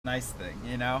nice thing,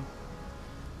 you know?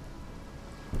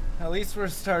 At least we're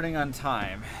starting on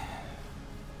time.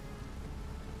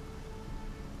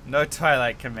 No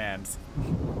Twilight commands.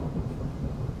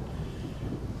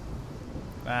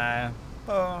 5,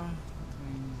 4,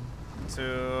 3,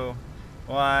 2,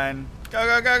 1. Go,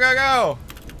 go, go, go, go!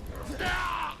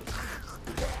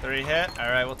 3 hit?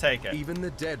 Alright, we'll take it. Even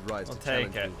the dead rise to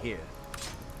challenge me here.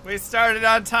 We started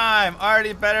on time!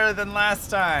 Already better than last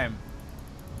time.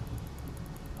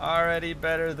 Already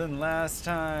better than last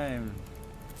time.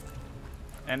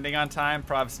 Ending on time?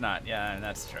 Probs not. Yeah,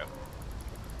 that's true.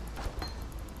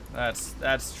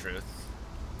 That's truth.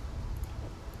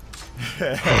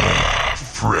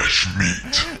 Fresh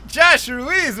meat. Josh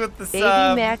Ruiz with the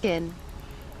sub. Baby Mackin.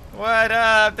 What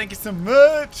up? Thank you so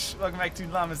much. Welcome back to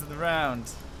Llamas of the Round.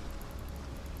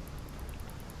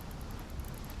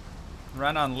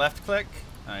 Run on left click.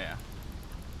 Oh yeah.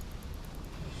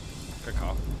 Good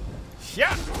call.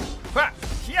 Yeah.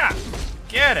 Yeah.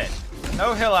 Get it.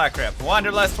 No hillock grip.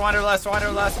 Wanderlust, wanderlust,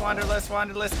 wanderlust, wanderlust,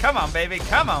 wanderlust. Come on, baby.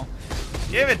 Come on.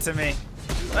 Give it to me.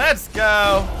 Let's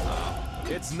go.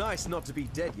 It's nice not to be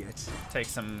dead yet. Take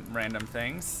some random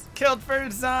things. Killed for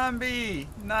a zombie.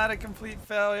 Not a complete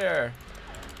failure.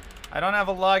 I don't have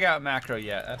a logout macro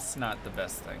yet. That's not the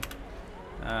best thing.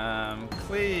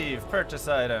 Cleave. Purchase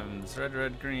items. Red,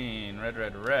 red, green. Red,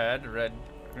 red, red. Red,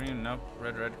 green. Nope.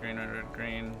 Red, red, green. Red, red,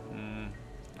 green.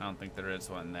 I don't think there is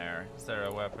one there. Is there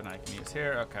a weapon I can use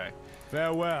here? Okay.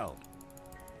 Farewell.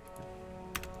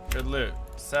 Good loot.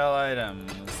 Sell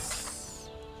items.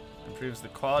 Improves the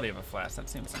quality of a flask. That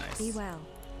seems nice. Be well.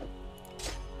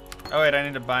 Oh wait, I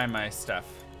need to buy my stuff.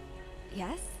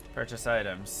 Yes? Purchase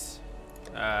items.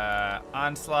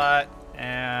 Onslaught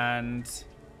and...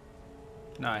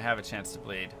 No, I have a chance to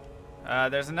bleed.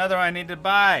 There's another one I need to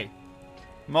buy.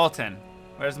 Molten.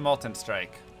 Where's Molten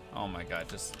Strike? Oh my god,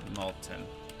 just Molten.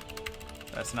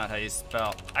 That's not how you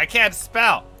spell. I can't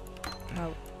spell!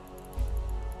 Oh.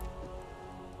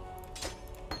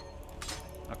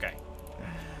 Okay.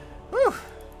 Whew.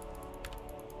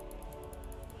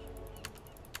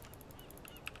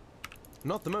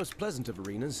 Not the most pleasant of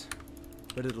arenas,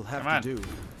 but it'll have to do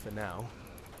for now.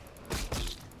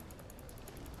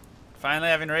 Finally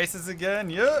having races again?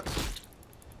 Yup.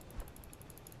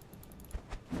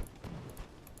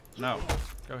 No.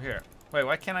 Go here. Wait,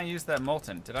 why can't I use that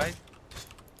Molten? Did I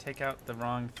take out the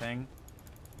wrong thing?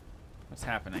 What's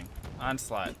happening?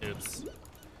 Onslaught. Oops.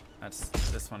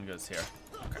 This one goes here.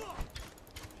 Okay.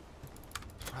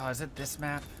 Oh, is it this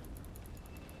map?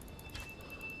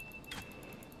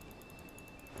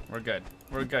 We're good.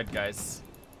 We're good, guys.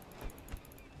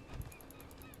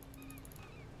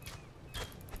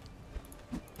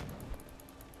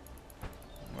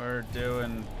 We're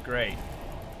doing great.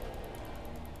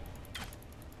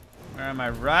 Where am I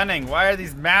running? Why are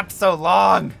these maps so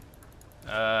long?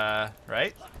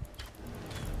 Right?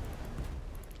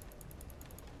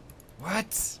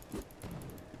 What?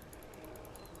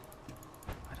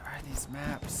 What are these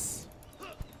maps?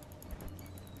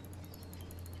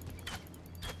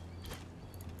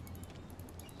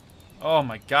 Oh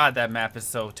my god, that map is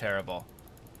so terrible.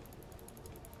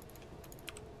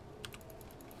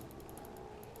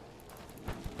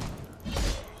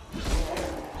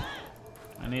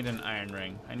 I need an iron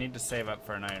ring. I need to save up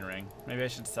for an iron ring. Maybe I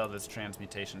should sell those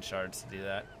transmutation shards to do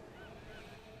that.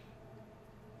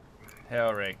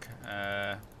 Hail rake.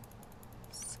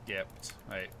 Skipped.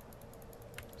 Wait.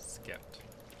 Skipped.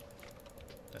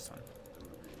 This one.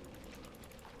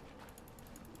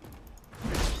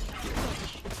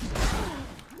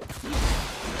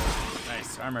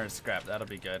 Nice. Armor is scrapped. That'll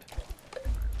be good.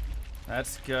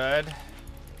 That's good.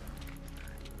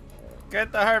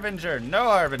 Get the Harbinger. No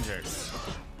Harbingers.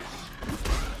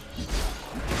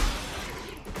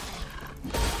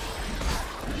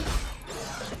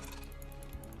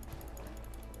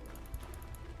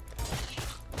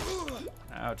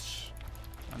 Ouch.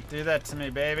 Don't do that to me,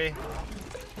 baby.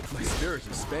 My spirit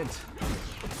is spent.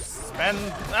 Spend.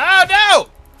 Oh, no!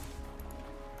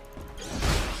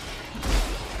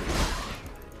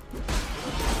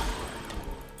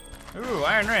 Ooh,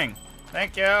 iron ring.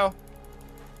 Thank you.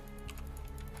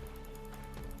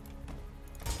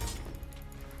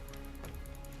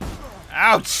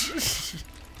 Ouch!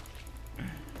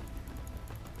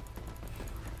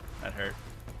 That hurt.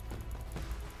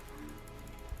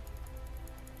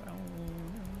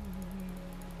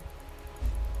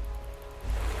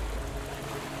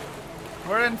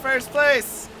 We're in first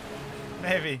place!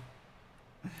 Maybe.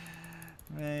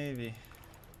 Maybe.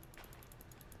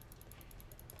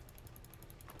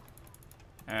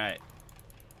 Alright.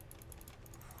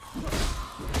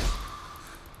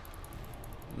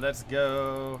 Let's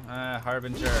go.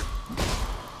 Harbinger.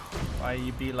 Why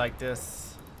you be like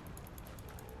this?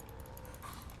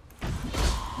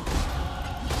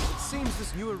 It seems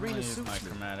this new arena Use suits my me.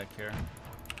 chromatic here.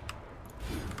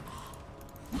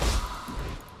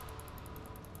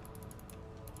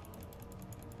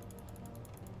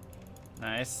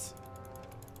 Nice.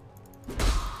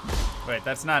 Wait,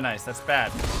 that's not nice. That's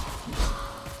bad.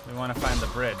 We want to find the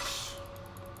bridge.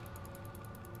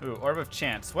 Ooh, Orb of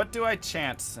Chance. What do I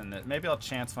chance in it? Maybe I'll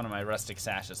chance one of my rustic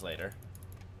sashes later.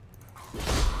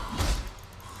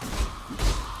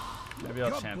 Maybe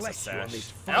I'll chance a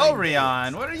sash.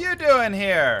 Elrion, what are you doing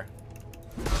here?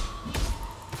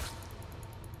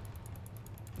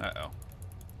 Uh-oh.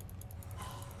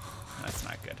 That's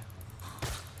not good.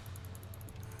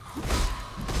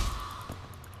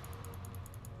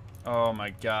 Oh my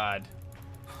god.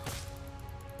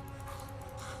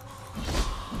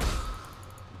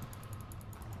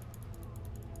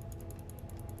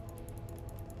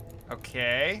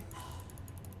 Okay.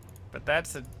 But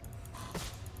that's a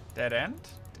dead end?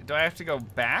 Do I have to go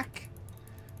back?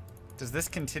 Does this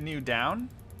continue down?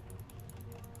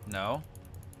 No.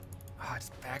 Oh,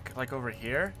 it's back like over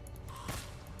here?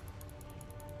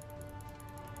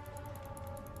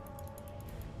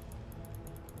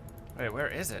 Wait, where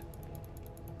is it?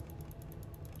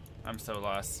 I'm so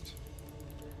lost.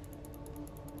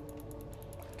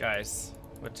 Guys,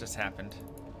 what just happened?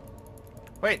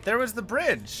 Wait, there was the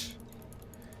bridge.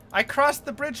 I crossed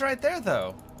the bridge right there,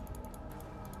 though.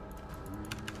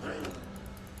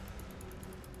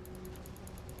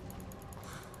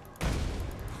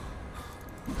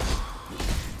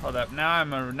 Hold up. Now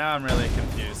I'm really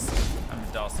confused.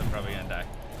 I'm also probably gonna die.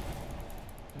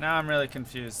 Now I'm really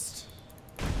confused.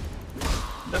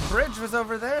 The bridge was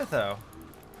over there, though.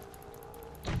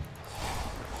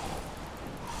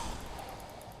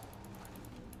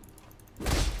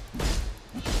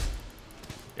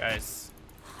 Guys.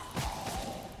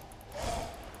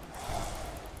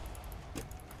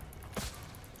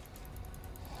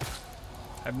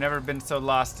 I've never been so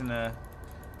lost in a...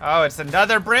 Oh, it's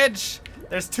another bridge?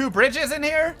 There's two bridges in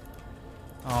here?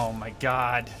 Oh my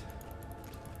god.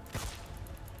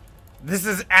 This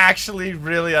is actually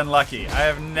really unlucky. I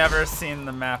have never seen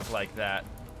the map like that.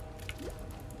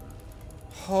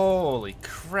 Holy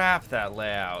crap, that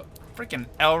layout. Freaking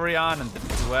Elrion and the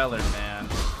Dweller, man.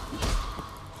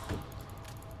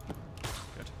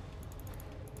 Good.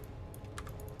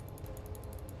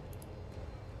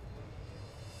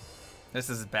 This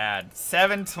is bad.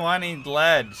 720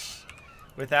 ledge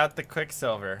without the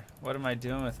Quicksilver. What am I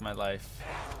doing with my life?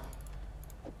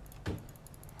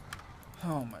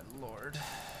 Oh my lord.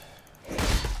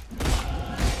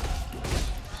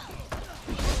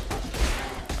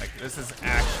 Like, this is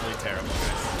actually terrible,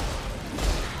 guys.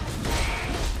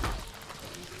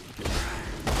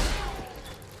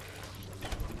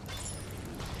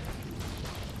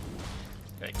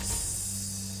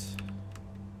 Yikes.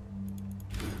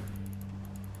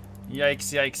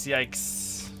 Yikes, yikes,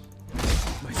 yikes.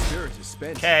 My spirit is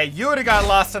spent. Okay, you would have got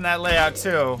lost on that layout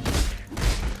too.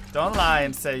 Don't lie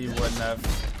and say you wouldn't have.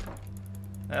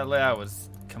 That layout was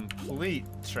complete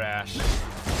trash.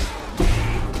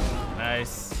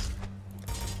 Nice.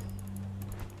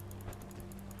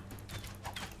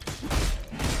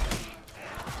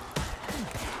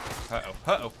 Uh-oh,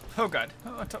 uh-oh, oh god.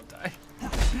 Oh, don't die.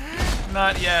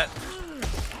 Not yet.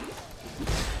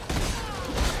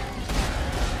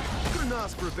 Couldn't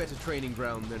ask for a better training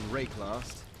ground than Rake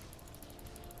last.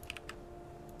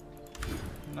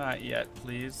 Not yet,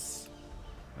 please.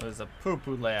 It was a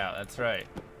poo-poo layout, that's right.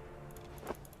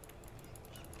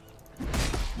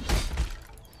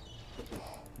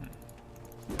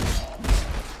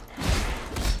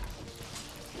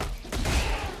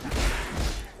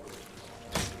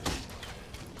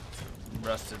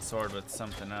 Rusted sword with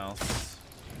something else.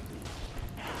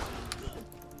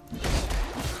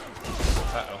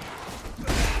 Uh-oh.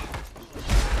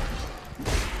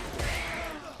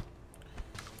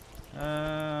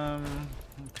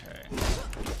 Okay.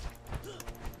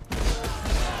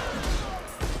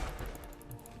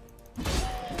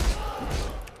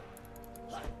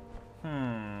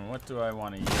 What do I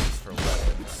want to use for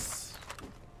weapons?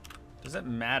 Does it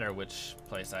matter which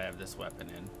place I have this weapon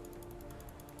in?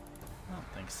 I don't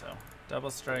think so. Double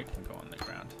strike can go on the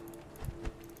ground.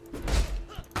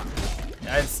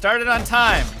 Yeah, I started on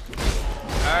time.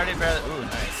 I already barely. Ooh,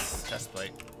 nice chest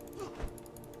plate.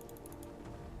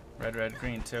 Red, red,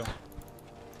 green too.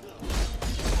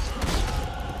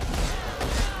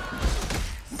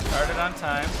 Started on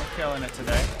time. We're killing it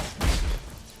today.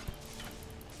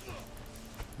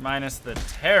 Minus the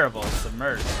terrible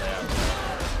submerged layout.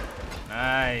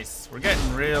 Nice. We're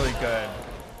getting really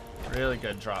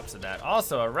good drops of that.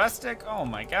 Also, a rustic. Oh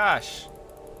my gosh.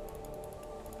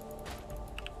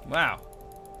 Wow.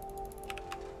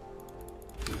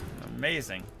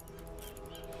 Amazing.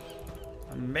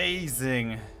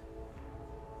 Amazing.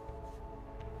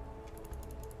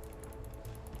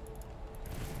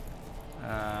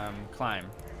 Climb.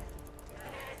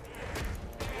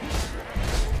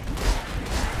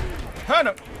 Oh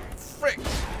no! Frick!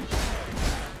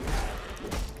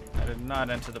 I did not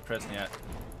enter the prison yet.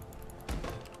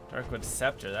 Darkwood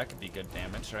Scepter, that could be good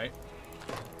damage, right?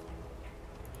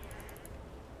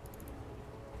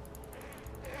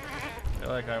 I feel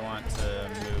like I want to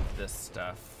move this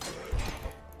stuff.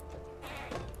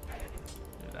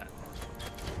 Do that.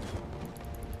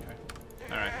 Okay.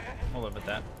 Alright, we'll live with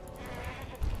that.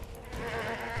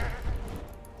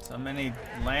 So many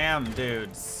lamb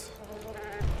dudes.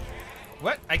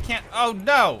 What? I can't. Oh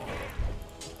no!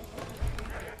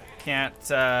 Can't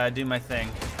do my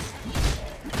thing.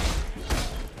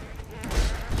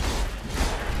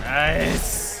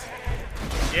 Nice.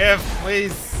 Give,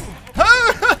 please.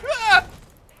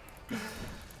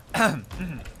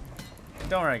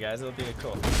 Don't worry, guys. It'll be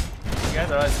cool. You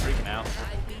guys are always freaking out.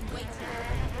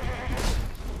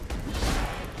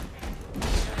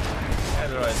 You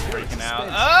guys are always freaking out.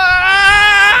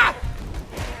 Ah!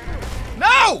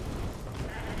 No!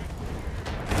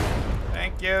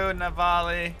 Thank you,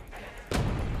 Navali.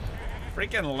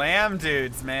 Freaking lamb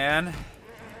dudes, man.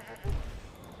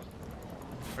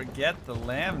 Forget the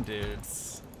lamb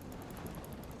dudes.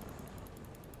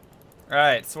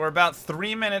 Alright, so we're about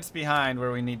 3 minutes behind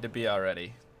where we need to be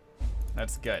already.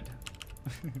 That's good.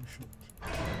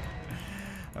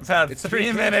 About It's 3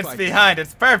 pretty minutes like behind.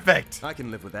 It's perfect. I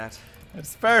can live with that.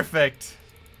 It's perfect.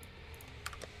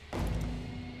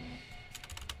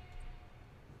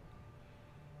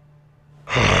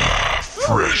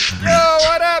 Fresh meat. Yo,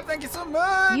 what up? Thank you so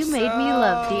much. You made me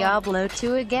love Diablo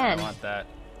 2 again. I want that.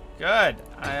 Good.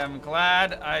 I am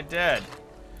glad I did.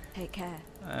 Take care.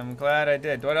 I'm glad I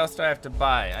did. What else do I have to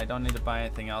buy? I don't need to buy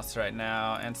anything else right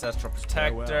now. Ancestral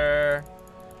Protector.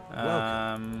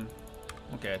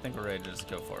 Okay, I think we're ready to just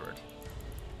go forward.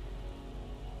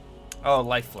 Oh,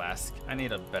 Life Flask. I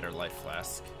need a better Life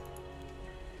Flask.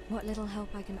 What little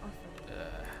help I can offer.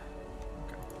 Okay.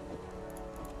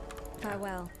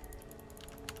 Farewell.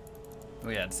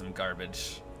 We had some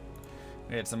garbage.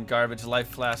 We had some garbage Life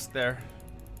Flask there.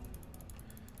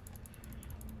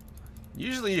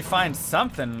 Usually you find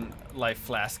something Life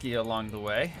Flasky along the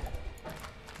way.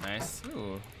 Nice.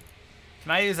 Ooh.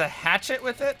 Can I use a hatchet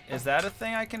with it? Is that a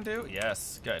thing I can do?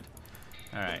 Yes, good.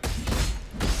 Alright.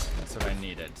 That's what I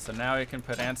needed. So now we can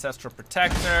put Ancestral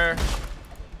Protector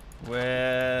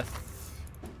with...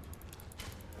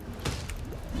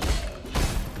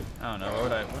 I don't know, what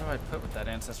do I put with that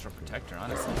Ancestral Protector,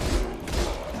 honestly?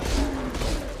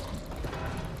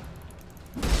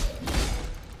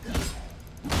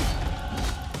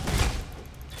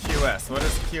 QS, what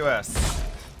is QS?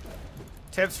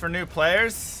 Tips for new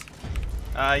players?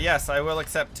 Yes, I will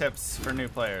accept tips for new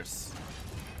players.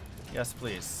 Yes,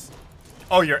 please.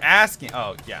 Oh, you're asking?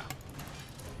 Oh, yeah.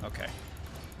 Okay,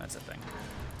 that's a thing.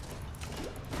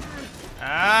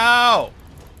 Ow!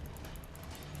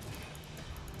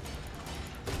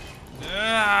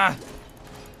 Ah!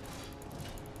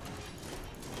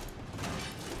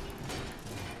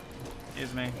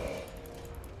 Excuse me.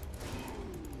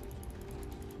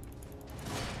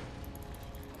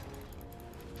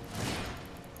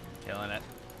 Killing it.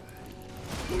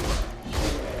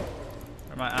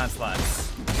 Where are my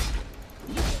onslaughts?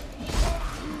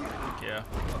 Thank you.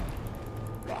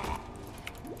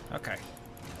 Okay.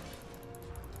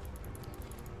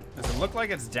 Does it look like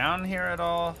it's down here at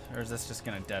all? Or is this just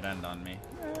gonna dead end on me?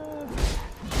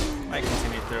 Might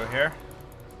continue through here.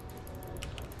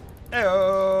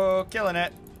 Heyo, killing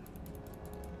it.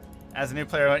 As a new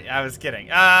player, I was kidding.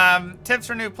 Tips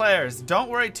for new players. Don't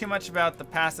worry too much about the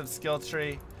passive skill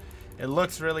tree. It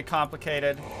looks really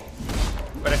complicated.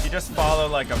 But if you just follow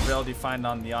like a build you find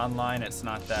on the online, it's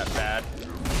not that bad.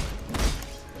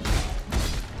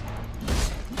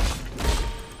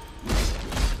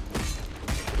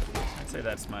 I'd say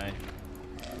that's my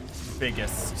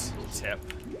biggest tip.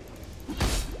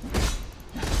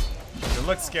 It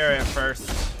looks scary at first,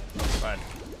 but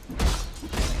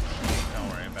don't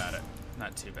worry about it.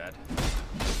 Not too bad.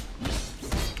 I'm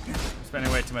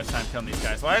spending way too much time killing these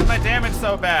guys. Why is my damage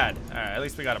so bad? Alright, at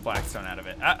least we got a Blackstone out of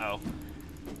it. Uh-oh.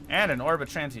 And an Orb of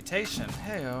Transmutation.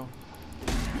 Hey-oh.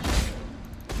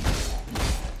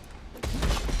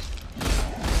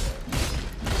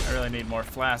 I really need more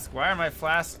flask. Why are my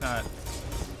flasks not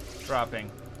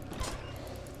dropping?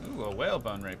 Ooh, a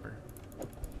whalebone raper.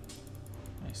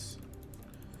 Nice.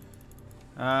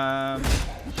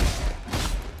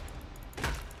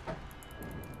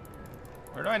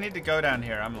 Where do I need to go down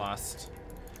here? I'm lost.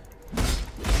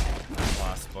 I'm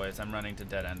lost, boys. I'm running to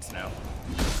dead ends now.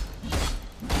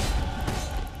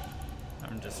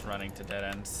 I'm just running to dead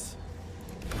ends.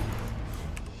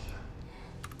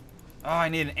 Oh, I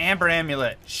need an amber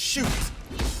amulet. Shoot!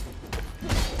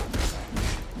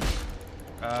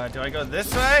 Do I go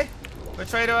this way?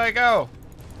 Which way do I go?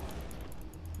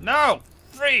 No!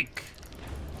 Freak!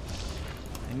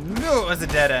 I knew it was a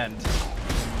dead end.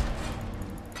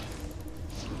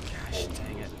 Gosh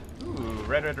dang it. Ooh,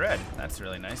 red, red, red. That's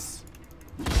really nice.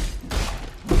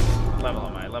 What level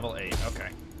am I? Level 8. Okay.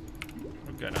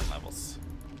 We're good on levels.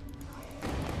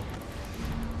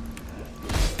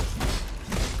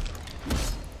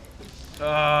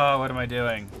 Oh, what am I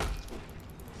doing?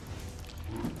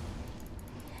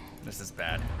 This is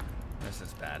bad. This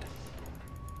is bad.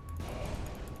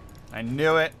 I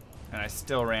knew it, and I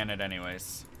still ran it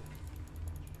anyways.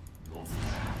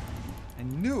 I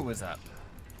knew it was up.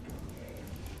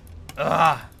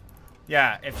 Ugh.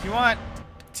 Yeah, if you want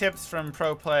tips from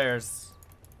pro players,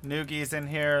 Noogie's in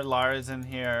here, Lara's in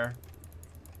here.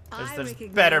 There's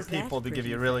better people to give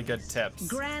you really good tips.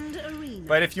 Grand Arena.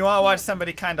 But if you want to watch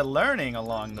somebody kind of learning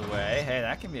along the way, hey,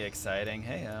 that can be exciting.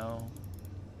 Hey-o.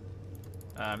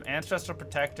 Ancestral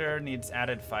Protector needs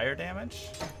added fire damage.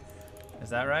 Is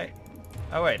that right?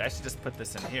 Oh, wait, I should just put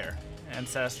this in here.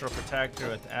 Ancestral Protector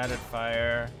with added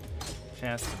fire.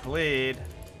 Chance to bleed.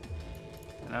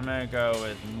 And I'm going to go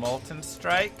with Molten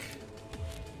Strike.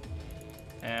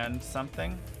 And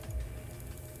something.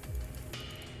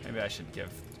 Maybe I should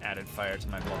give added fire to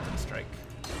my Molten Strike.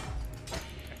 Okay. I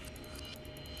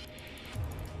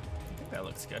think that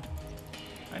looks good.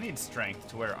 I need strength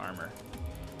to wear armor.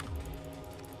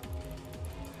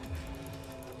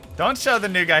 Don't show the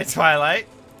new guy Twilight.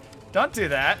 Don't do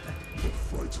that. The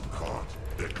frightened heart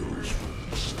echoes from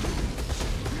the stone.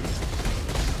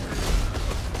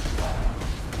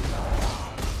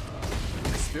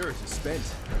 The spirit is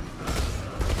spent.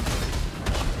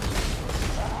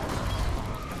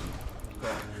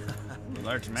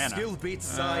 Large mana. Skill beats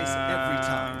size every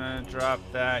time. I'm gonna drop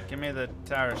that. Give me the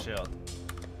tower shield.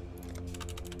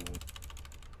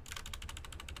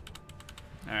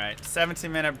 Alright,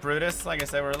 17-minute Brutus. Like I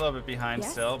said, we're a little bit behind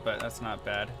still, but that's not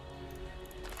bad.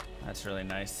 That's really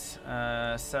nice.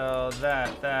 So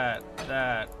that.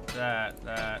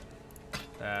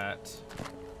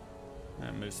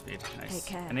 Move speed. Nice. Take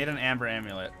care. I need an amber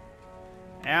amulet.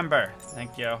 Amber!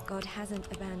 Thank you. God hasn't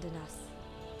abandoned us.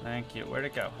 Thank you. Where'd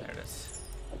it go? There it is.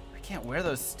 I can't wear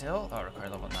those still? Oh, require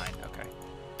level 9.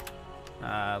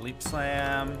 Okay. Leap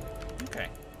slam. Okay.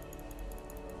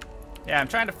 Yeah, I'm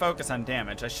trying to focus on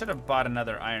damage. I should have bought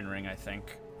another iron ring, I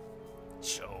think.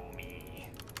 Show me.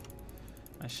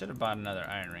 I should have bought another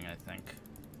iron ring, I think.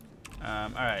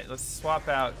 Alright, let's swap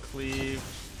out Cleave.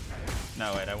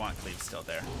 No, wait, I want Cleave still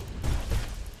there.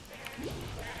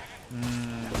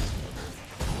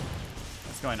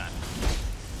 What's going on?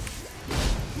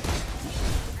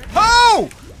 Oh!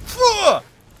 Ugh!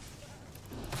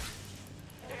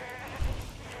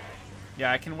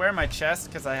 Yeah, I can wear my chest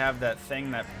because I have that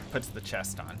thing that puts the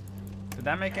chest on. Did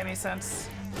that make any sense?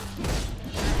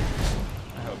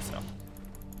 I hope so.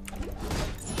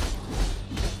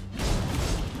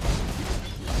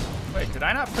 Wait, did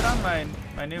I not put on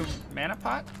my new mana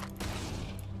pot?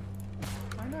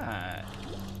 Why not?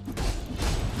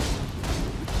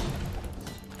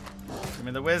 Give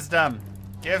me the wisdom.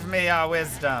 Give me your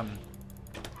wisdom.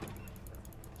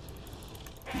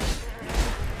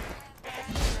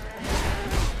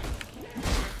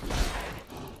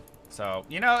 So,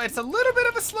 you know, it's a little bit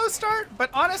of a slow start,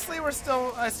 but honestly, I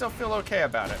still feel okay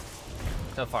about it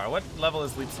so far. What level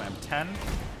is Leap Slam? 10?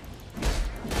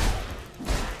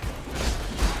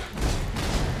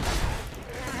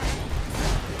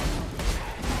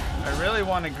 I really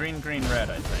want a green, green,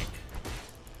 red, I think.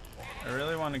 I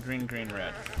really want a green, green,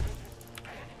 red.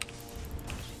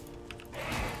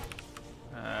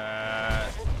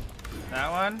 That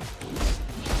one?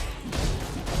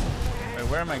 Wait,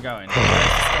 where am I going?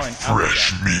 Going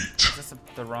Fresh again. meat. Is this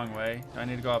the wrong way? Do I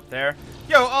need to go up there?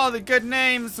 Yo, all the good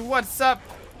names, what's up?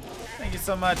 Thank you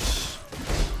so much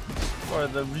for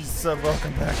the resub.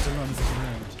 Welcome back to Runs of the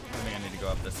Round. I think I need to go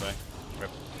up this way.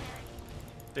 Rip.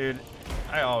 Dude,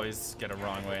 I always get a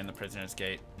wrong way in the Prisoner's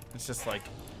Gate. It's just like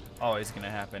always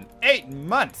gonna happen. 8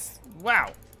 months!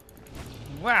 Wow.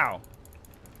 Wow.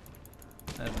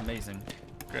 That's amazing.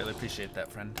 Greatly appreciate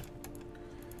that, friend.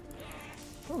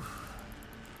 Whew.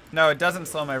 No, it doesn't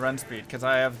slow my run speed because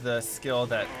I have the skill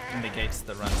that negates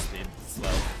the run speed slow.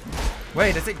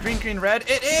 Wait, is it green, green, red?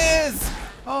 It is!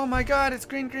 Oh my god, it's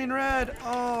green, green, red.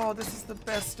 Oh, this is the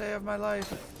best day of my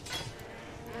life.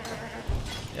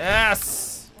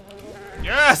 Yes!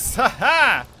 Yes!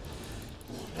 Haha!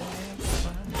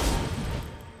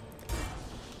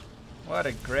 What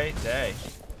a great day.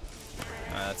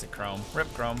 Oh, that's a chrome.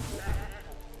 Rip chrome.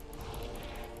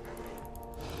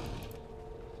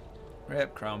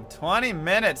 Rip chrome. 20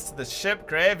 minutes to the ship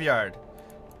graveyard.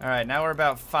 Alright, now we're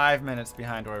about 5 minutes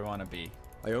behind where we want to be.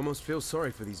 I almost feel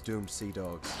sorry for these doomed sea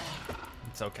dogs.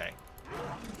 It's okay.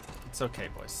 It's okay,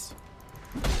 boys.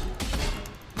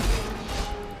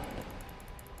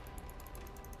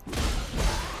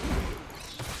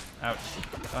 Ouch.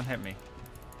 Don't hit me.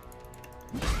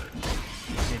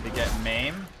 Need to get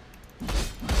maim.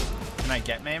 Can I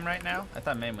get maim right now? I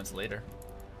thought maim was later.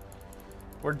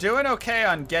 We're doing okay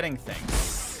on getting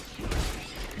things.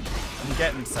 I'm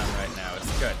getting some right now.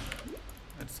 It's good.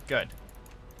 It's good.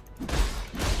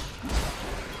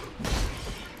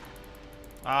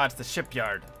 Ah, it's the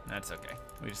shipyard. That's okay.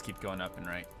 We just keep going up and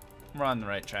right. We're on the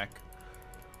right track.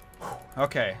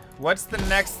 Okay, what's the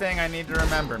next thing I need to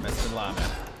remember, Mr. Llama?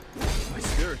 My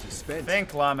spirit is spent.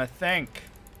 Think, Llama, think.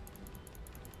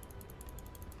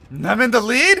 I'm in the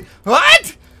lead?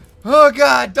 What? Oh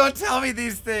god, don't tell me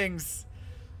these things.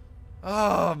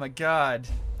 Oh my god.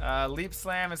 Leap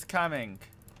slam is coming.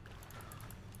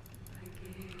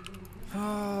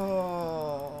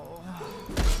 Oh.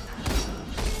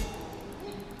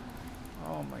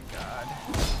 Oh my god.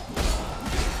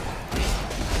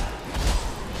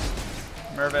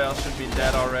 Mervale should be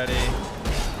dead already.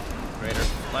 Greater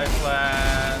life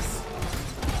blast.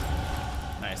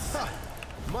 Nice. Ha!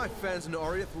 My fans in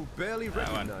Oriath will barely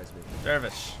recognize me.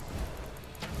 Dervish.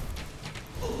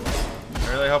 I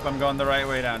really hope I'm going the right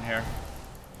way down here.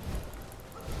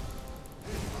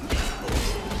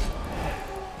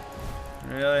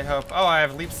 Really hope. Oh, I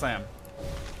have leap slam.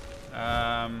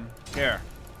 Here.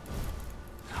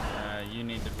 You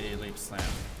need to be leap slam.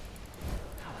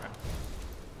 Okay.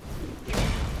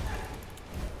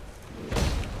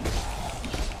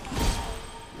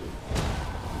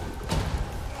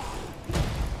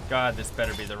 God, this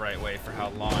better be the right way for how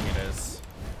long it is.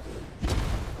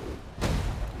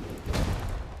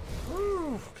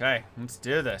 Whew. Okay, let's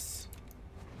do this.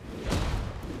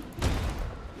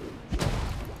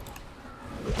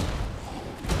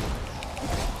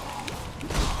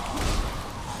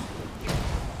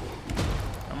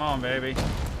 Come on, baby.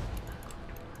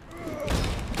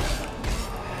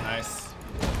 Nice.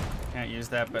 Can't use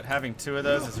that, but having two of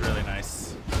those is really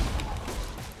nice.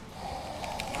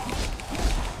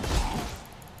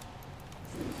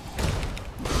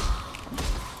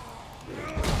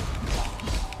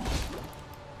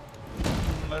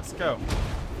 Let's go.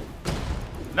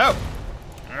 No!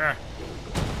 Urgh.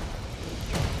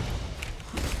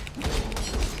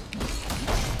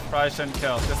 Probably shouldn't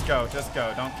kill. Just go. Just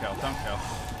go. Don't kill. Don't kill.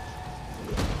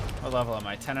 What level am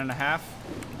I? 10.5?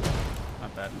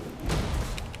 Not bad.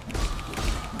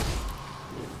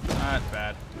 Not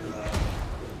bad.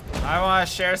 I want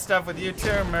to share stuff with you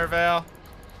too, Mervale.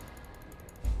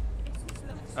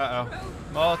 Uh-oh.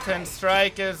 Molten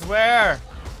Strike is where?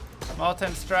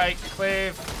 Molten Strike,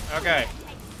 cleave. Okay.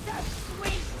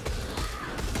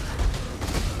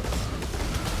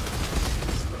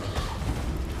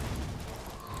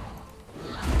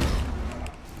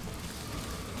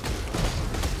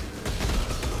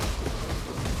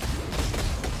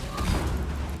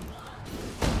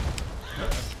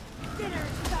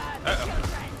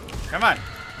 Come on.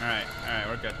 Alright,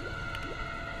 we're good.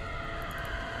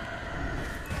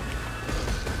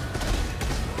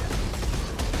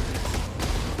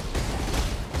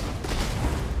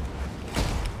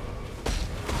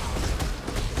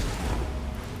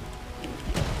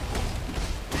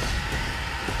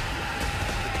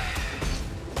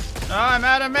 Oh, I'm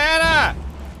out of mana!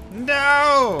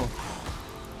 No!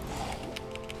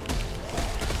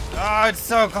 Oh, it's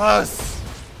so close.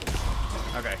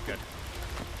 Okay, good.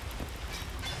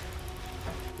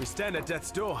 We stand at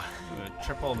death's door. Ooh,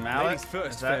 triple mallet? Ladies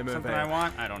first, Is that fair something Mervale. I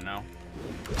want? I don't know.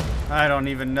 I don't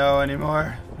even know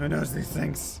anymore. Who knows these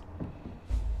things?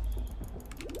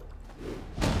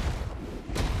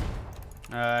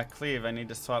 Cleave. I need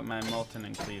to swap my molten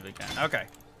and cleave again. Okay.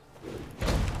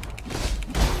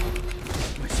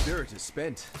 My spirit is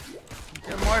spent.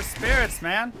 Get more spirits,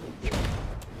 man.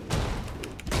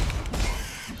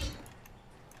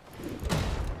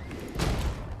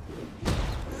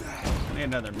 I need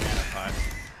another mana pot.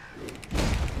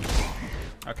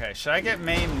 Okay, should I get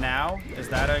maim now? Is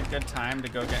that a good time to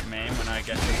go get maim when I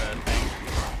get to the thing?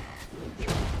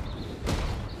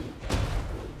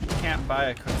 can't buy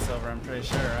a Quicksilver, I'm pretty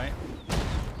sure, right?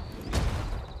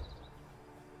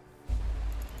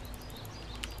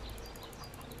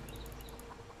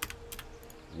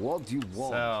 What do you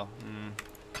want? Sell.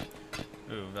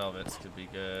 Ooh, velvets could be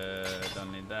good.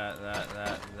 Don't need that.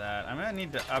 I'm gonna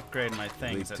need to upgrade my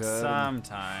things at some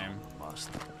time.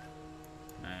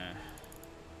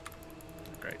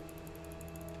 Great.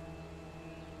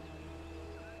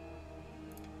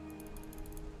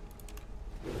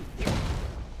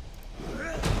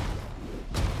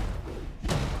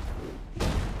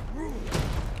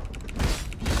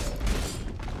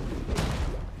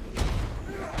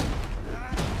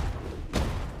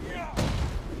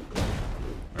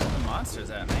 Where are the monsters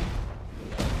at, man?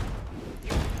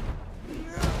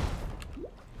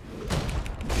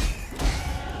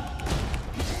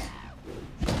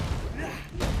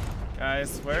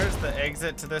 Guys, where's the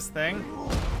exit to this thing?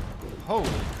 Holy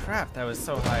crap, that was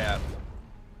so high up.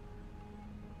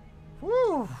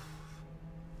 Woo!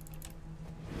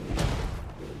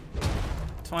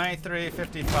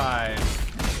 23:55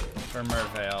 for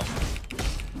Mervale.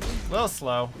 A little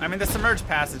slow. I mean, the submerged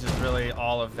passage is really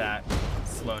all of that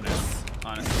slowness,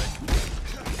 honestly.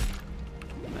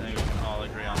 I think we can all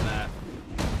agree on that.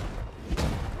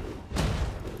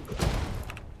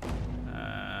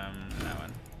 That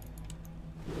one.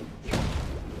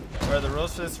 What are the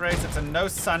rules for this race? It's a no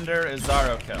sunder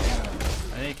Izaro kill.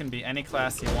 I think it can be any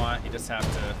class you want. You just have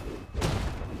to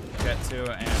get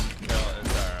to and kill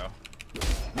Izaro.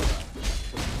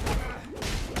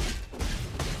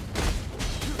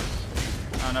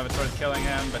 I don't know if it's worth killing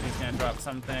him, but he's gonna drop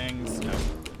some things. I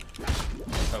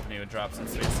was hoping he would drop some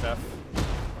sweet stuff.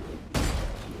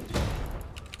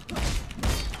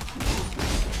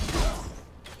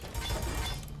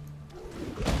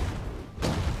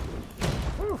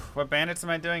 Whew, what bandits am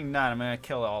I doing? None. I'm gonna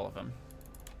kill all of them.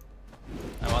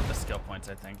 I want the skill points,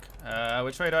 I think.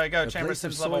 Which way do I go?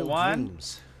 Chamberson's level 1.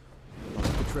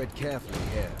 But tread carefully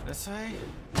here. This way?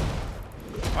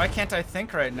 Why can't I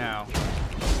think right now?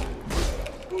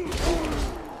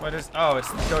 What is? Oh, it's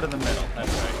go to the middle. That's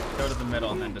right. Go to the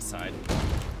middle and then decide.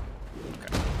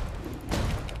 Okay.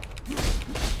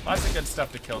 Lots of good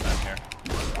stuff to kill down here.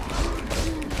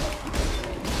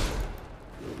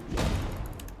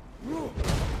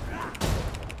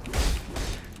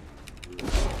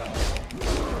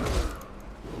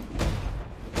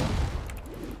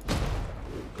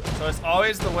 So it's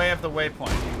always the way of the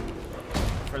waypoint.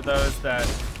 For those that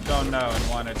don't know and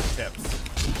wanted tips.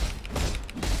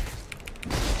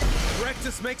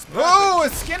 Practice makes perfect. Oh, a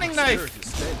skinning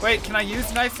knife! Wait, can I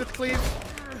use knives with cleave?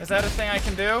 Is that a thing I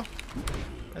can do?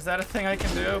 Is that a thing I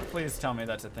can do? Please tell me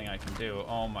that's a thing I can do.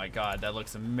 Oh my god, that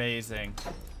looks amazing.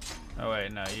 Oh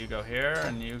wait, no, you go here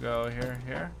and you go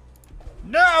here.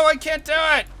 No, I can't do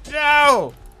it!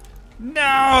 No!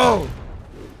 No!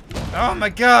 Oh my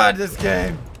god, this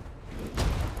game!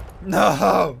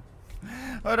 No!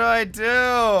 What do I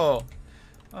do?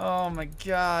 Oh my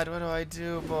god, what do I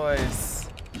do, boys?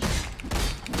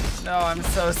 No, I'm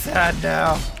so sad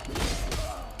now.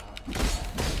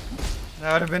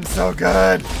 That would have been so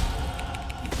good.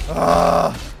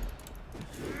 Oh.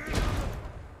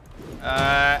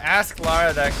 Ask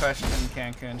Lara that question,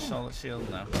 Cancun. She'll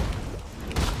know.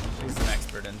 She's an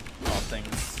expert in all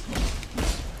things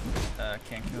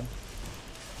Cancun.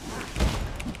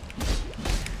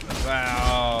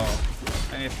 Wow.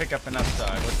 I need to pick up enough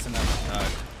dog. What's enough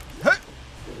dog? Huh!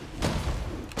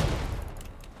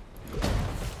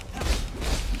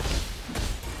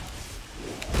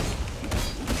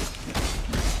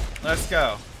 Let's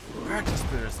go. Practice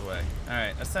booters away.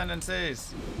 Alright,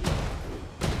 ascendancies.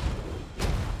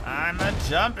 I'm a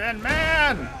jumping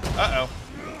man! Uh-oh.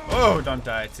 Oh, don't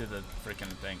die to the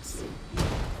freaking things.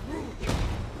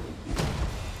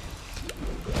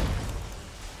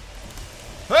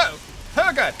 Oh!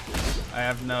 Oh god! I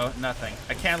have nothing.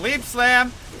 I can't leap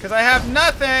slam because I have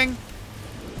nothing!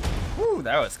 Whew,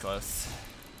 that was close.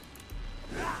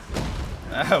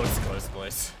 That was close,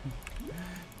 boys.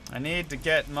 I need to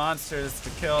get monsters to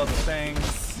kill the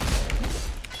things.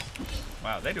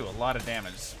 Wow, they do a lot of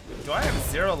damage. Do I have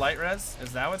 0 light res?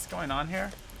 Is that what's going on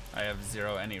here? I have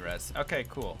 0 any res. Okay,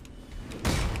 cool.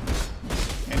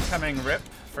 Incoming rip.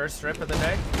 First rip of the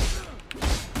day.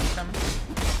 Incoming.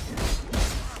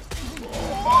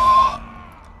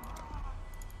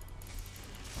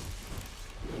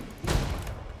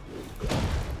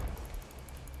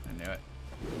 I knew it.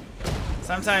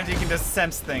 Sometimes you can just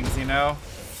sense things, you know?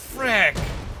 Frick!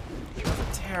 That was a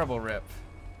terrible rip.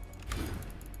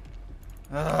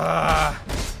 Ugh.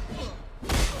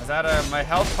 Is that my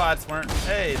health pods weren't...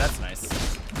 Hey, that's nice.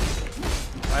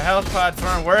 My health pods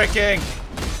weren't working!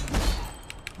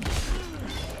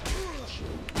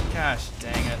 Gosh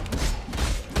dang it.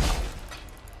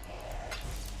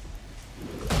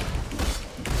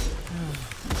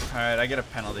 Alright, I get a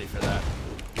penalty for that.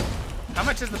 How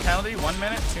much is the penalty? 1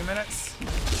 minute? 2 minutes?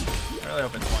 I really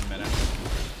hope it's 1 minute.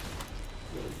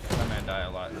 I'm gonna die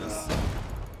a lot in this.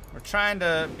 We're trying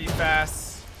to be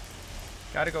fast.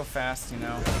 Gotta go fast, you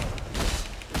know.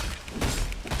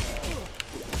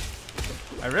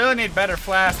 I really need better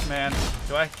flasks, man.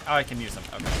 Do I? Oh, I can use them.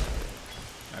 Okay.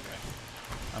 Okay.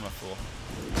 I'm a fool.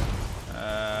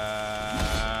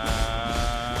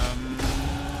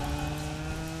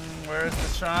 Where's the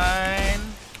shrine?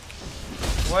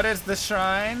 What is the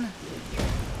shrine?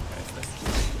 Where is this?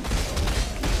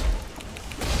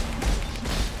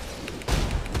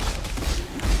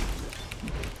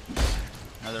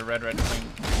 Another red queen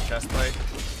chest plate.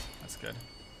 That's good.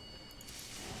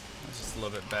 That's just a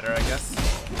little bit better, I guess.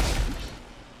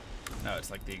 No,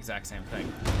 it's like the exact same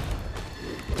thing.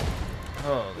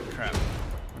 Holy crap.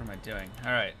 What am I doing?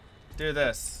 Alright. Do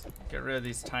this. Get rid of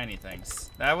these tiny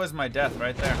things. That was my death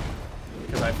right there.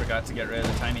 Because I forgot to get rid of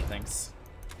the tiny things.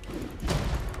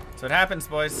 So what happens,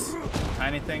 boys.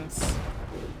 Tiny things.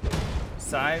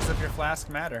 Size of your flask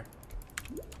matter.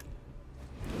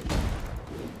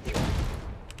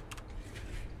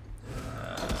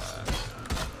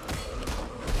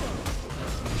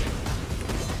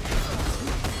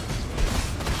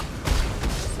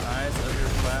 Size of your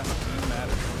flask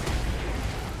matter.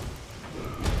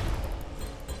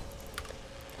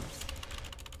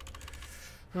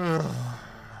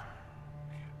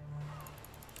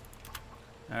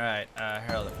 Alright,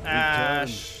 Herald of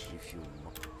Ash.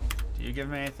 Do you give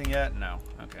me anything yet? No.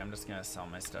 Okay, I'm just gonna sell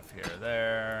my stuff here.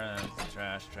 There.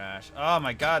 Trash. Oh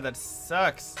my god, that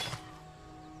sucks.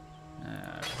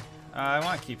 I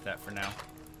want to keep that for now.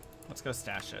 Let's go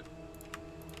stash it.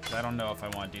 'Cause I don't know if I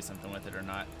want to do something with it or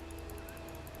not.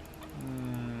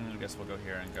 I guess we'll go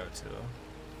here and go to...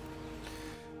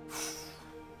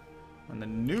 When the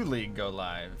new league go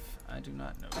live, I do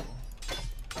not know.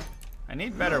 I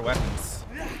need better weapons.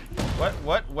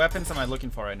 What weapons am I looking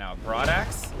for right now?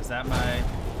 Broadaxe? Is that my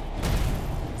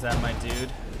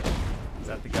dude? Is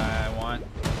that the guy I want?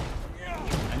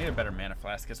 I need a better mana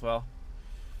flask as well.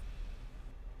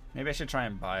 Maybe I should try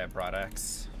and buy a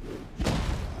Broadaxe.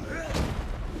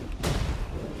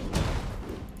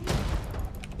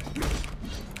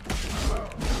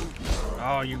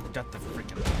 Oh, you got the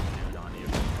freaking dude on you.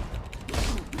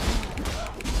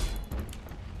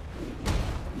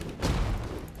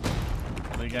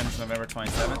 League ends November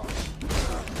 27th.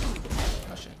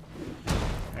 Oh shit.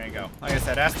 There you go. Like I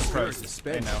said, ask the pros.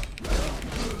 They know.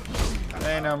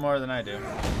 They know more than I do.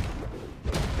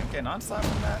 Get an onslaught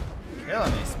from that?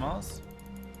 Killing me, Smalls.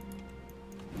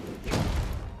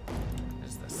 What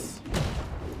is this?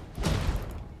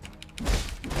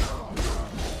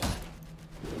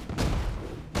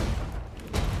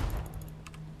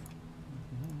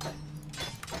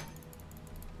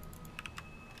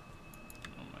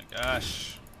 Oh my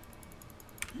gosh.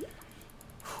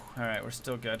 Alright, we're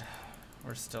still good.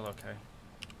 We're still okay.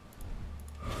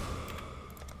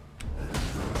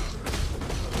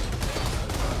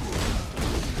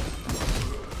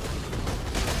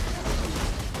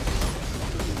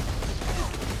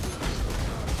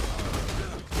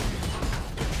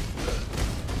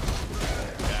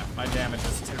 Yeah, my damage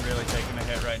is really taking a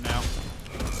hit right now.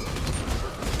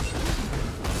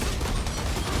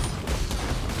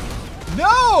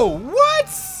 No! What?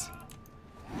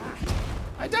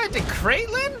 I died to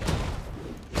Caitlyn?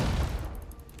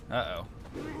 Uh-oh.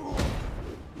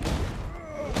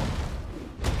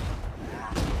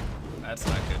 That's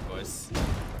not good, boys.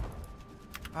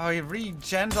 Oh, he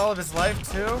regens all of his life,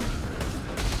 too?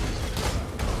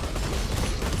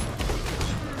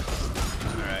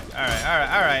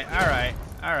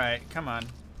 Alright, come on.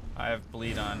 I have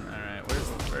bleed on. Alright, where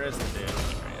is the dude? There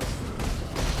he is.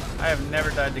 I have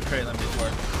never died to Caitlyn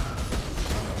before.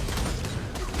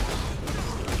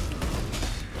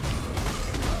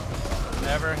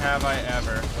 Never have I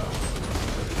ever.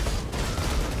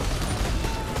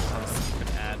 Oh, stupid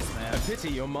ads, man. A pity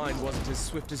your mind wasn't as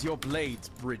swift as your blades,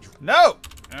 Bridge. No!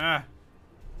 Okay.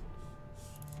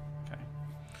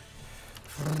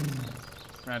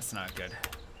 That's not good.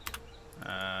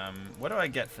 What do I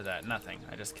get for that? Nothing.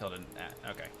 I just killed an ad.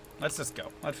 Okay. Let's just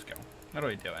go. Let's go. What are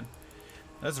we doing?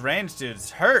 Those range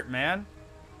dudes hurt, man.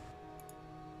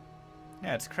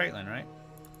 Yeah, it's Caitlyn, right?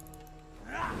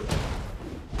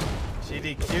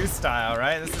 GDQ style,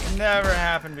 right? This has never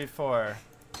happened before.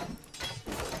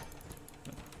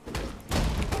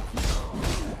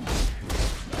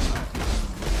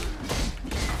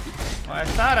 Well, I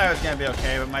thought I was gonna be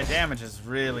okay, but my damage is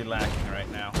really lacking right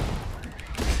now.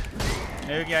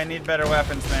 Noogie, I need better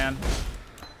weapons, man.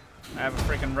 I have a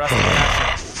freaking rusty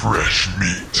hatchet. Fresh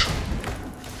meat.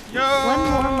 Yo! 1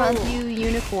 more month, you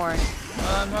unicorn.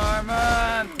 1 more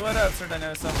month. What up, Sir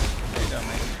Dinosa? How you doing,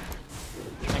 mate?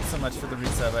 Thanks so much for the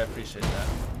resub. I appreciate that.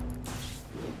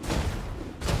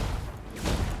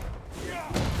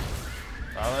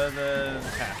 Follow the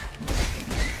path.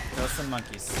 Kill some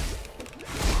monkeys.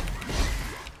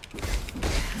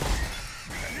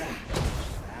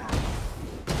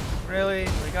 Really?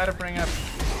 We gotta bring up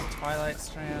Twilight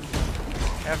Strand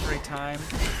every time?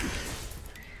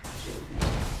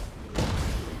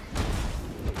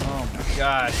 Oh my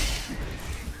gosh.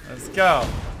 Let's go.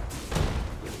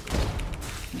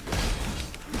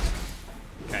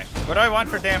 Okay. What do I want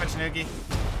for damage, Noogie?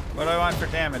 What do I want for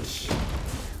damage?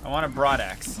 I want a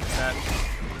broadaxe. Is that...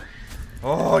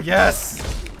 Oh, yes!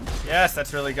 Yes,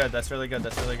 that's really good. That's really good.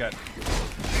 That's really good.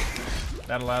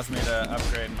 That allows me to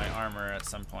upgrade my armor at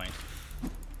some point.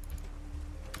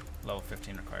 Level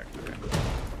 15 required. Okay.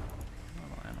 What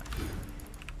level am I?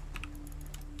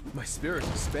 My spirit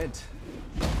is spent.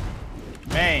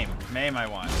 Maim. Maim I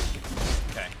want.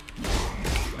 Okay.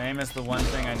 Maim is the one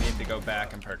thing I need to go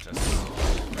back and purchase.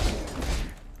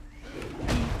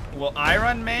 And will I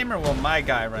run Maim or will my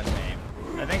guy run Maim?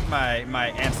 I think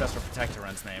my Ancestral Protector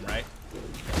runs Maim, right?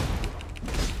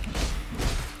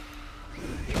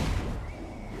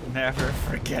 Never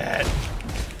forget.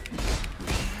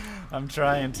 I'm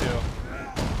trying to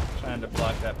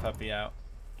block that puppy out.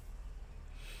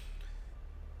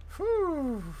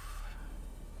 Whew.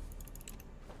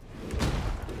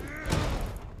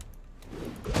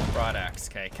 Broadaxe.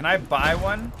 Okay, can I buy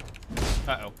one?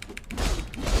 Uh-oh.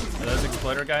 Are those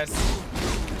exploder guys?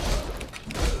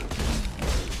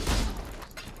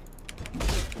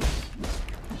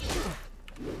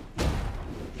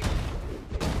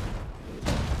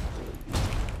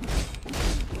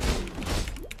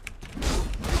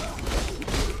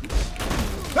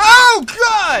 Oh,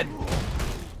 God!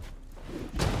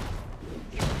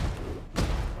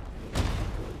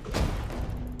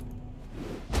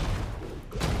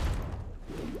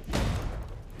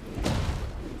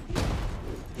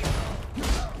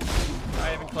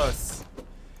 Not even close.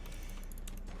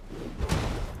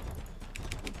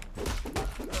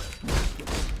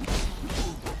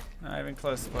 Not even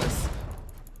close, boys.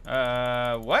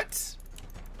 What?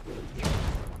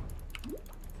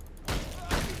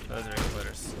 Those are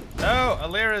exploders. No,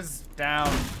 Alira's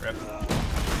down. Rip.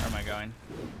 Where am I going?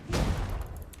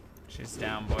 She's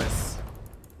down, boys.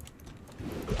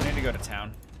 I need to go to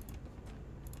town.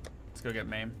 Let's go get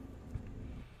Maim.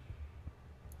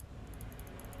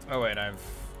 Oh wait, I've...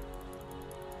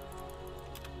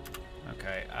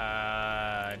 Okay,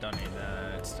 I don't need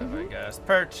that stuff, I guess.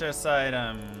 Purchase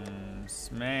items.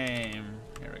 Maim.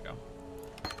 Here we go.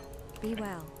 Be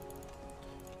well.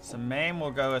 So Maim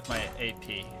will go with my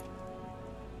AP.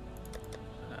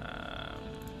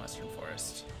 Western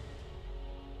Forest.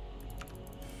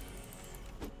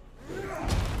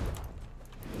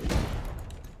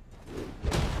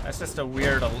 That's just a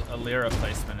weird Alira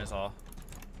placement is all.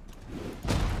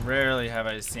 Rarely have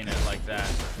I seen it like that.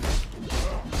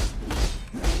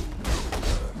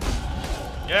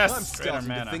 Yes! I'm Greater starting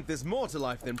mana. to think there's more to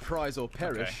life than prize or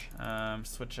perish. Okay.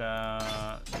 Switch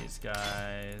out these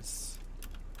guys.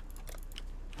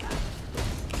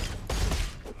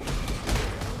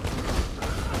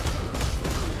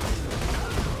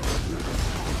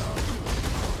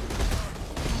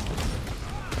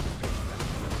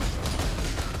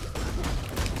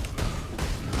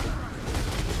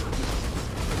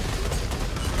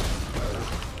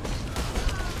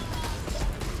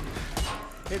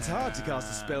 It's hard to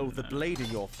cast a spell with a blade in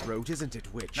your throat, isn't it,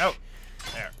 witch? Nope.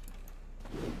 There.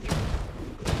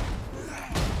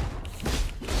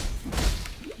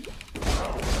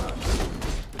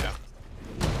 Yeah.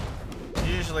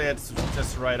 Usually it's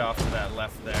just right off to that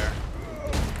left there.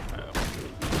 Uh-oh.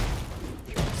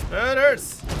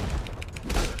 Spooters!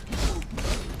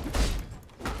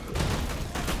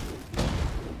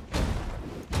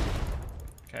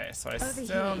 Okay, so I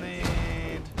still need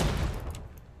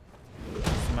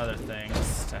some other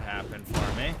things to happen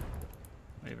for me.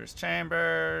 Weaver's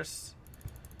Chambers.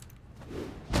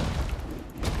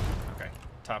 Okay,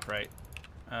 top right.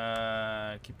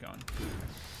 Keep going.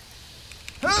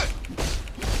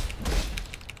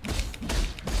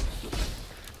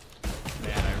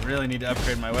 Man, I really need to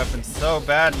upgrade my weapons so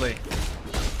badly.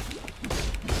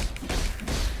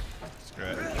 Screw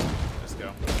it. Just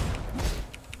go.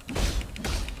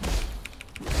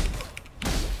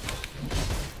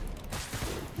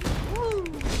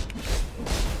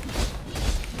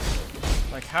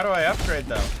 Like, how do I upgrade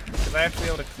though? Because I have to be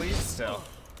able to cleave still.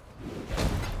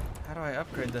 do I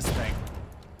upgrade this thing?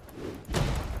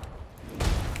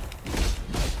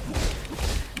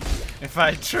 If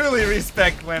I truly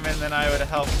respect women, then I would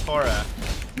help Tora.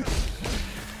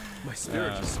 My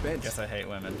spirit is spent. Guess I hate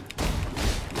women.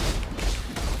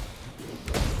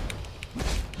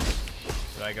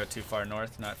 Did I go too far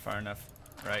north? Not far enough.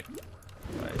 Right.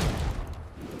 Right.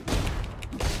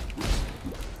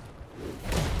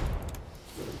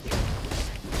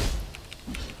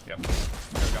 Yep.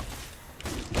 There we go.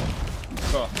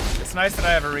 Cool. It's nice that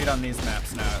I have a read on these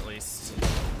maps now, at least.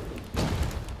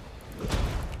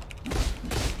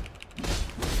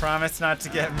 Promise not to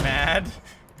get mad.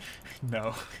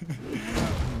 No.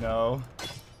 No.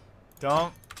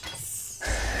 Don't.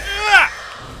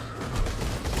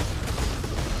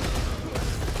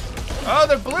 Oh,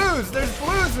 they're blues! There's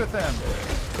blues with them!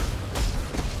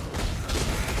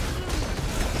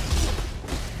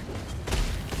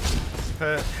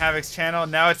 The Havoc's channel.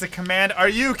 Now it's a command. Are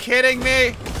you kidding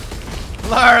me?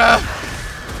 Lara!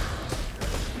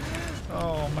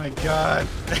 Oh my god.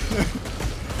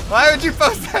 Why would you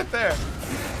post that there?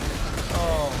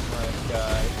 Oh my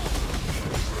god.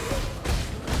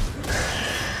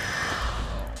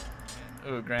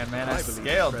 Ooh, Grand Mana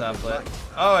scale doublet.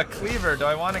 Oh, a cleaver. Do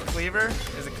I want a cleaver?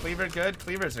 Is a cleaver good?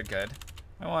 Cleavers are good.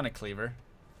 I want a cleaver.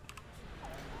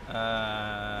 Oh,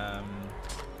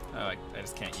 I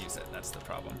just can't use it. That's the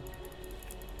problem.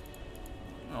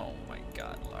 Oh my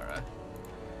god, Lara.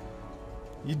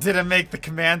 You didn't make the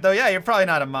command though? Yeah, you're probably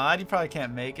not a mod. You probably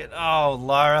can't make it. Oh,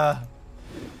 Lara.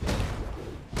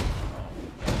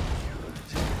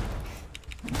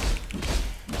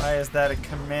 Why is that a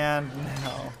command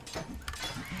now?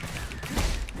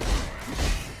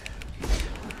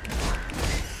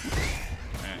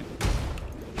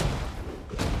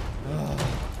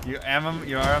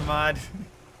 You are a mod?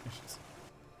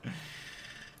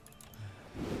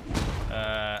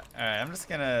 Alright, I'm just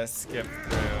gonna skip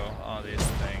through all these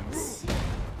things.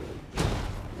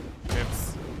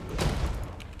 Oops.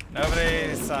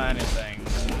 Nobody saw anything.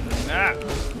 Ah!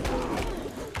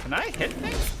 Can I hit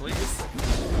things, please?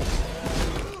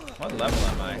 What level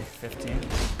am I? 15?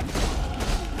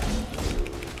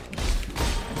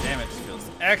 The damage feels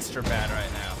extra bad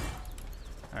right now.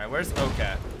 Alright, where's Oak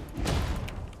at?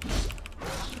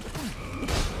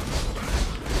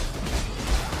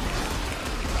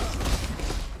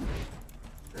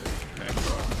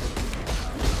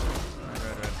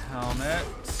 Helmet.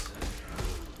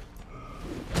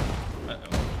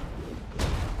 Uh-oh.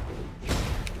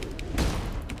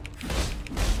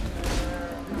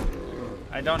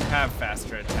 I don't have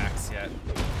faster attacks yet.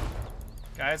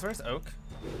 Guys, where's Oak?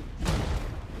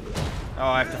 Oh,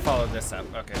 I have to follow this up.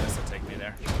 Okay, this will take me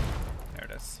there. There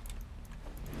it is.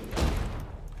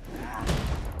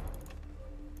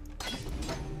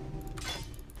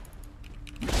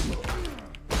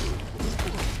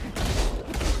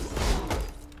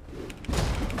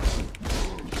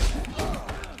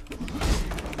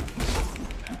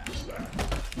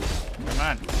 Come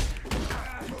on.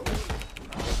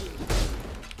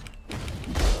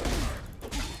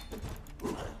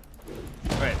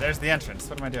 Wait, there's the entrance.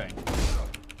 What am I doing?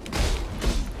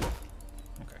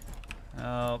 Okay.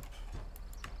 Help.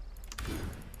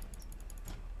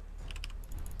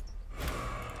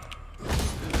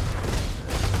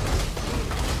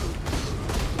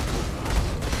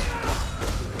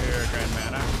 Here, Grand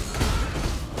Mana.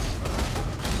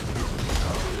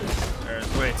 There's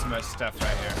way too much stuff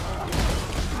right here.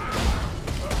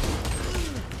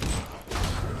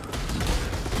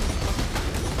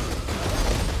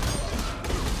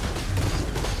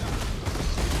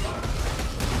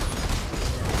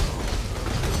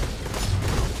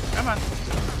 Come on.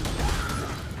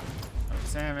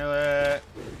 Amulet.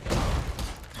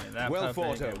 That Well puppy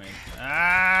fought, get Oak. me.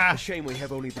 Ah! A shame we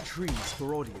have only the trees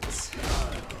for audience.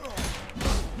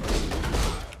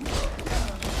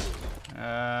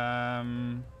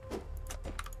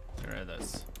 Get rid of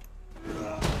this.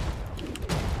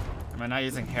 Am I not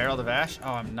using Herald of Ash?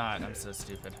 Oh, I'm not. I'm so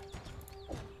stupid.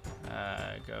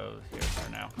 Go here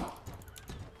for now.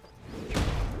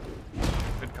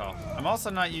 Good call. I'm also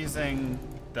not using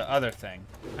the other thing.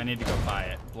 I need to go buy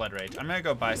it. Blood Rage. I'm gonna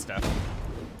go buy stuff.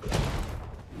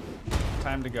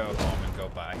 Time to go home and go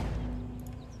buy.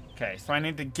 Okay, so I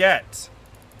need to get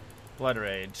Blood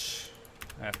Rage.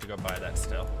 I have to go buy that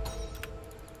still.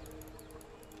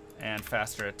 And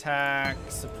faster attack,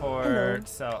 support,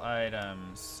 sell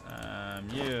items.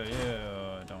 You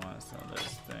don't want to sell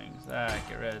those things. That,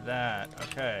 get rid of that.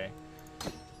 Okay.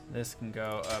 This can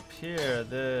go up here,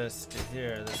 this to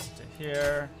here, this to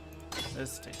here,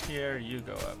 this to here. You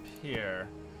go up here.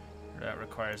 That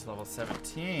requires level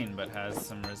 17, but has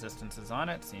some resistances on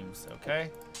it. Seems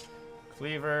okay.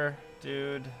 Cleaver,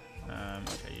 dude.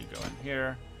 Okay, you go in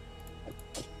here.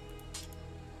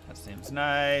 That seems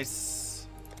nice.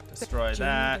 Destroy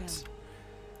that.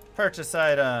 Purchase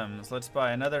items. Let's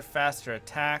buy another faster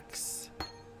attacks.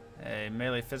 A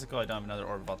melee physical. I don't have another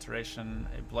orb of alteration.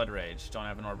 A blood rage. Don't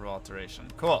have an orb of alteration.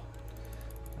 Cool.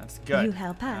 That's good. You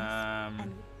help us.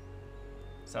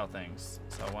 Sell things.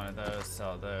 Sell one of those.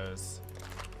 Sell those.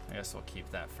 I guess we'll keep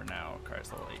that for now.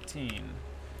 Requires level 18.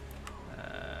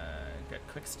 Get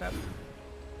quick step.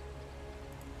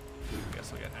 I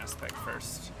guess we'll get aspect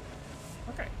first.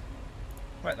 Okay.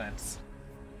 Wetlands.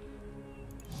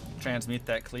 Transmute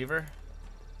that cleaver.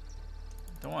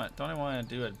 Don't I want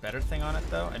to do a better thing on it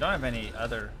though? I don't have any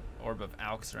other orb of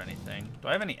alks or anything. Do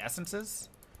I have any essences?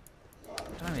 I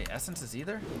don't have any essences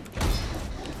either.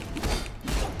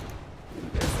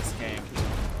 What is this game?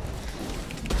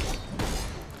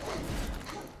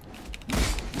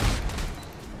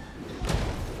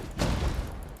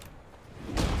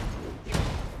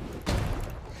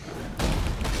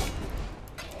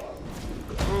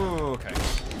 Ooh, okay.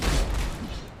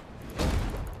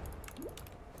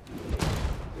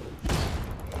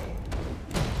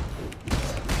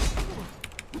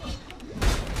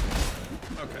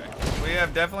 We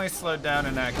have definitely slowed down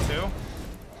in Act 2.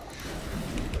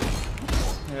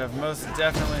 We have most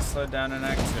definitely slowed down in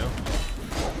Act 2.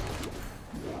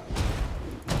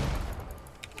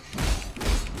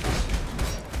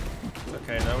 It's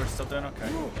okay though, we're still doing okay.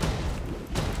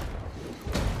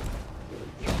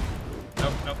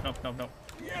 Nope, nope, nope, nope, nope.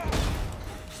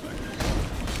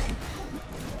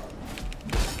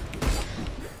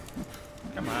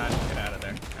 Come on, get out of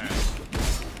there. Alright.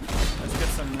 Let's get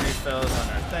some refills on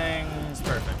our things.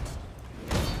 Perfect.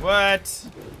 What?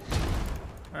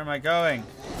 Where am I going?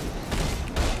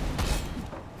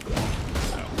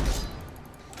 Oh.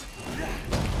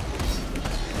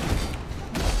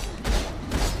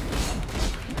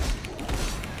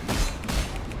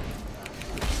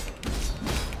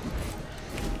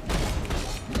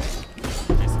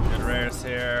 Okay, some good rares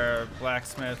here.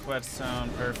 Blacksmith, whetstone,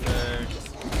 perfect.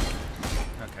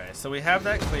 Okay, so we have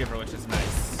that cleaver, which is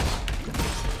nice.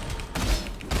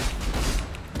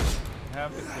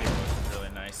 Have the cleaver, which is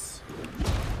really nice.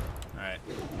 Alright.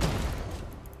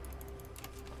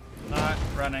 Not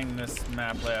running this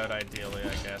map layout ideally,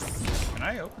 I guess. Can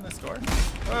I open this door?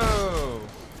 Whoa!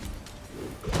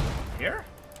 Here?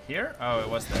 Here? Oh, it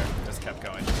was there. It just kept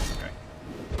going. Okay.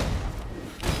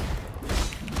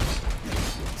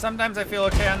 Sometimes I feel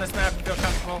okay on this map and feel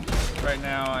comfortable. Right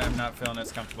now, I am not feeling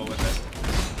as comfortable with it.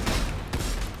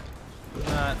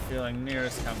 Not feeling near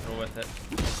as comfortable with it.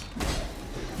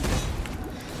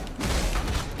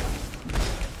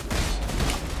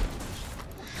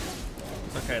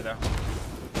 It's okay though.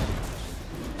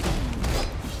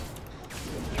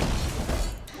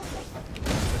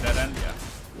 Is it dead end? Yeah.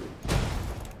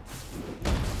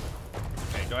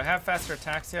 Okay, do I have faster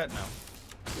attacks yet? No.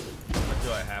 What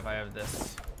do I have? I have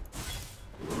this.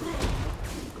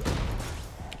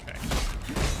 Okay.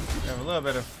 We have a little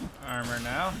bit of armor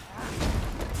now.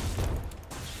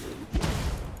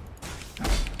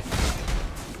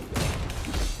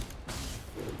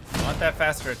 I want that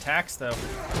faster attacks though.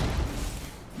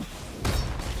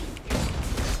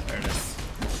 There it is.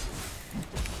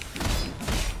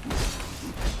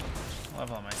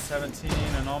 Level am I 17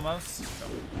 and almost? Go.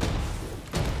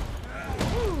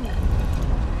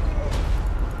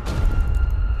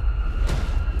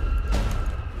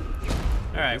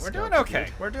 Alright, we're doing okay.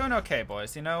 We're doing okay,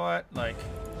 boys. You know what? Like,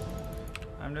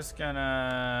 I'm just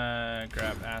gonna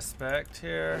grab aspect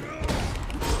here.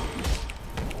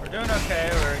 We're doing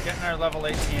okay. We're getting our level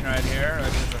 18 right here,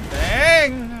 which is a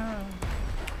thing.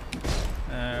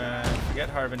 Forget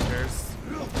Harbingers.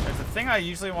 There's a thing I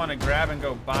usually want to grab and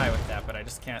go buy with that, but I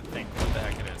just can't think what the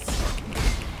heck it is.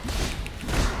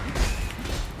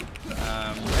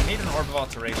 I need an Orb of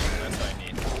Alteration. That's what I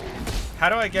need. How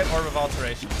do I get Orb of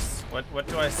Alterations? What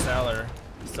do I sell or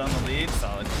still in the lead?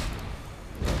 Solid.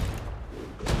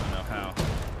 I don't know how.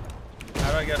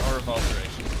 How do I get Orb of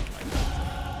Alteration?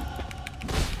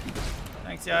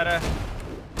 Thanks, Yada.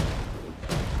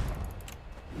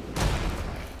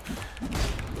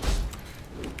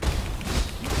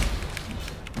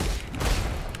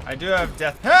 I do have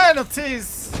death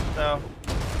penalties, though.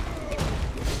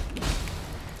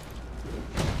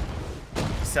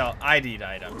 Sell ID'd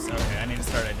items. Okay, I need to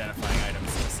start identifying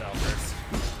items to sell first.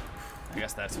 I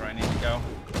guess that's where I need to go.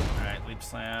 Alright, leap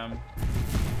slam.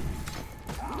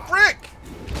 Frick!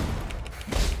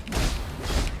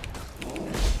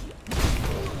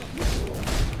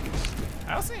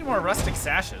 How also need more rustic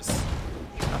sashes.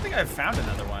 I don't think I've found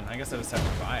another one. I guess I just have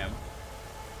to buy them.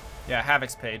 Yeah,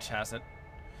 Havoc's page has it.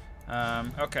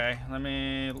 Okay, let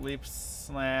me... Leap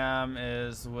Slam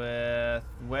is with...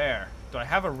 Where? Do I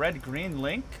have a red-green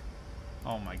link?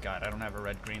 Oh my god, I don't have a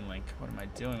red-green link. What am I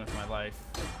doing with my life?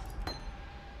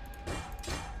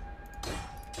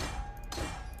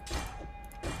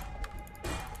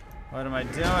 What am I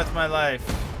doing with my life?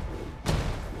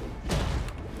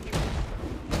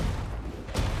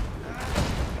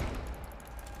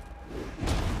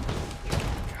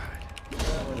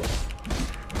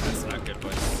 That's not good,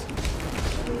 boys.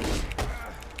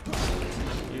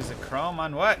 Use a chrome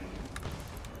on what?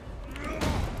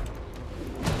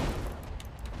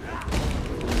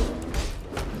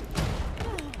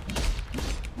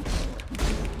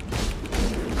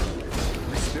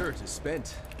 My spirit is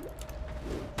spent.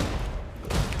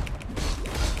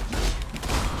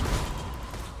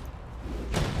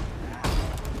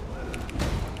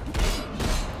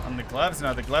 On the gloves?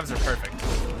 No, the gloves are perfect.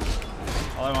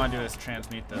 All I want to do is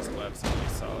transmute those gloves and be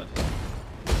solid.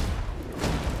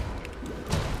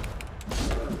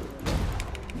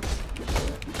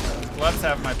 The gloves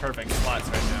have my perfect slots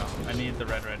right now. I need the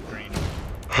red, red, green.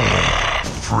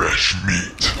 Fresh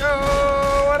meat. Yo,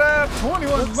 what up?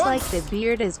 21 Looks like the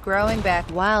beard is growing back.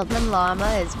 Wildman Llama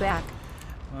is back.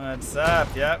 What's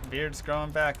up? Yep, beard's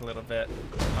growing back a little bit.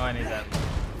 Oh, I need that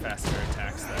faster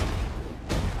attacks though.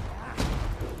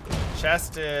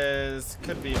 Chest is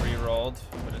could be re-rolled,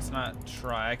 but it's not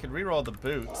try. I could re-roll the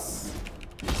boots.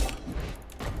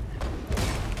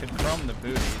 Could chrome the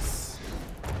booties.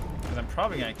 Because I'm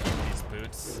probably gonna keep these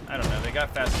boots. I don't know, they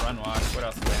got fast run walk. What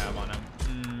else do they have on them?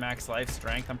 Max life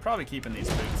strength. I'm probably keeping these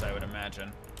boots, I would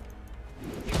imagine.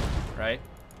 Right?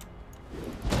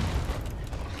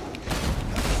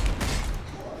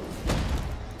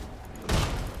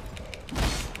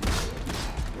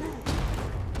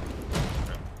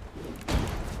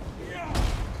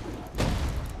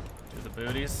 Do the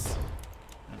booties.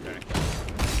 Okay.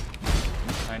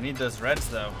 I need those reds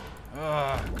though.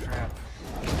 Oh, crap.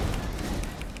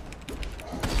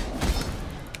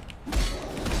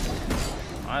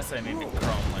 Honestly, I need to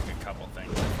chrome like a couple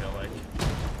things, I feel like.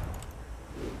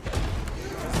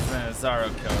 This is an Izaro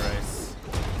kill race.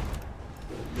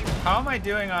 How am I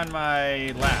doing on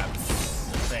my labs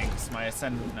things? My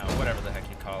ascend... No, whatever the heck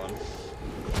you call them.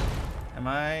 Am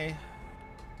I...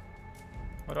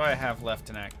 What do I have left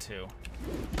in Act 2?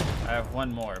 I have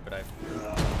one more, but I've...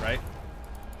 Right?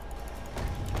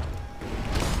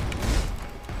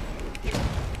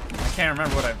 I can't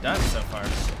remember what I've done so far.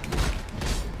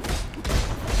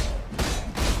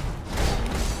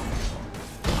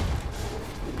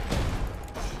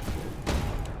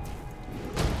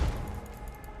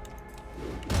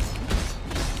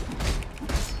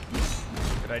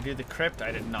 Did I do the crypt?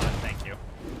 I did not, thank you.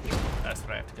 That's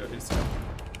what I have to go do so.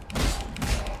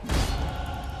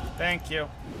 Thank you.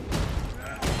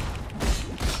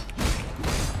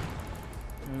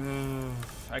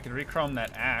 I could rechrome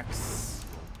that axe.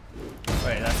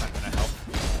 Wait, that's not gonna help.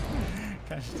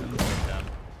 Gosh, I'm so dumb.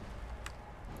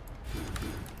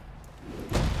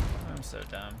 I'm so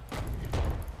dumb.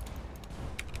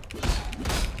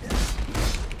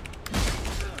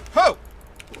 Ho!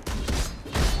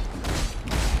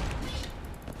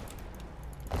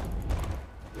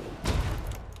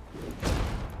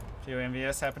 POE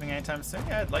MVS happening anytime soon?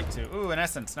 Yeah, I'd like to. Ooh, an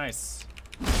essence, nice.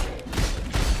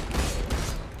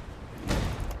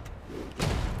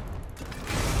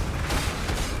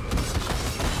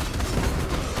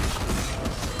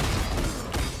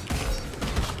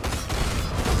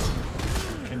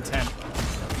 Content.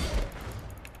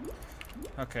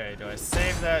 Okay, do I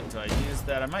save that? Do I use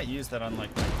that? I might use that on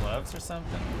like my gloves or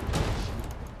something.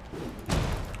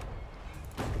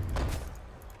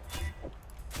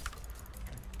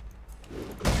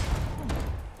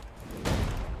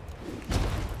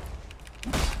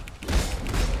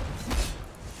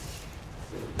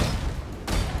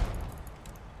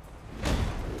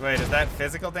 Wait, is that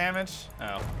physical damage?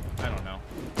 Oh, I don't know.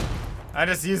 I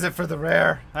just use it for the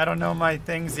rare. I don't know my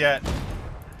things yet.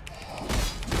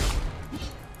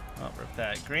 Oh, rip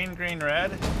that. Green, green,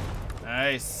 red.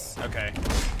 Nice. Okay.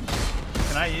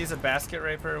 Can I use a basket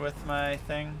raper with my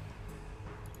thing?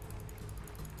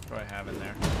 What do I have in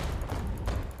there?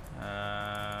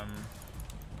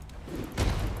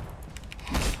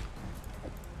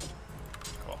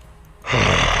 Cool.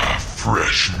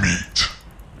 Fresh meat.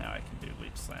 Now I can do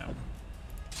leap slam.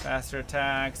 Faster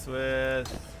attacks with...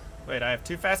 Wait, I have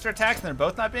two faster attacks and they're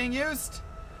both not being used?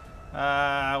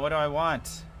 What do I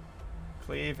want?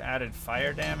 Cleave, added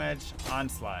fire damage,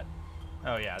 onslaught.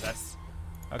 Oh yeah, that's...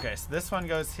 Okay, so this one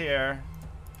goes here.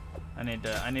 I need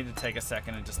to take a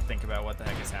second and just think about what the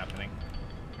heck is happening.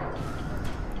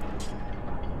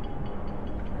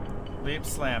 Leap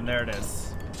Slam, there it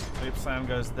is. Leap Slam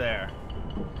goes there.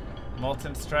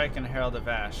 Molten Strike and Herald of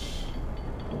Ash.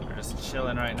 We're just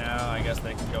chilling right now. I guess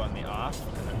they can go in the off,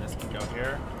 and then this can go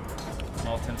here.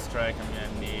 Molten Strike, I'm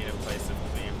gonna need a place of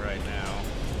leave right now.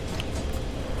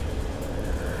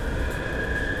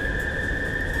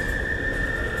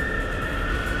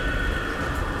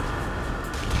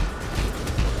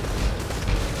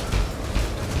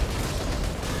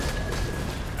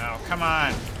 Oh, come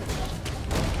on.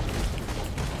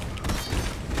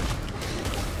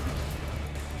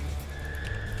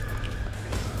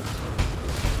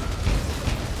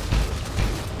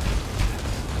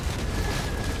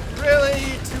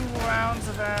 Really? 2 rounds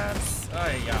of ads? Oh,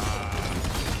 yeah.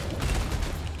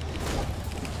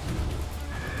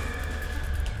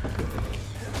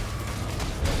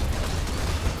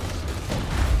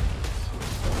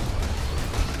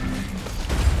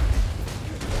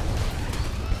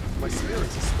 My spirit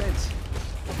is spent.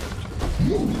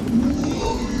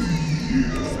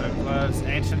 So gloves,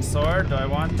 ancient sword. Do I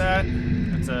want that?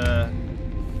 It's a.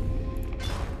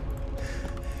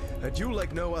 A duel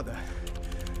like no other.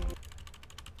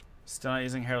 Still not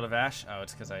using Herald of Ash? Oh,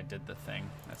 it's because I did the thing.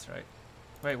 That's right.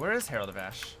 Wait, where is Herald of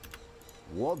Ash?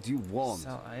 What do you want?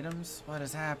 Sell items? What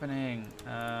is happening?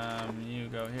 You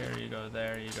go here, you go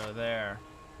there, you go there.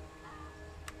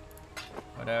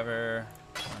 Whatever.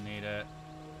 Don't need it.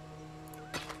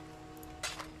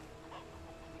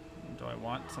 Do I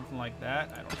want something like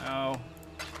that? I don't know.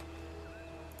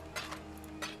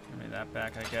 Give me that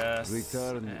back, I guess.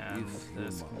 Return and if you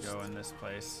this can must. go in this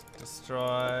place.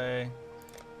 Destroy.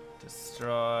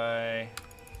 Destroy.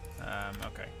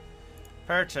 Okay.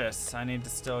 Purchase. I need to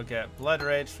still get Blood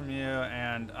Rage from you,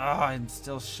 and I'm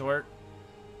still short.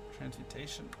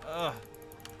 Transmutation. Ugh.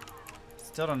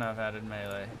 Still don't have added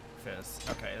melee fizz.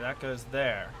 Okay, that goes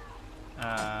there.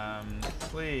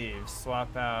 Please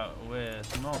swap out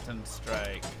with Molten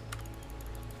Strike.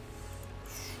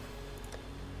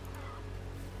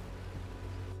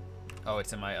 Oh,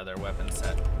 it's in my other weapon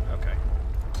set. Okay.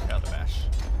 Herald of Ash.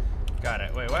 Got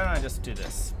it. Wait, why don't I just do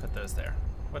this? Put those there.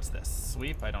 What's this?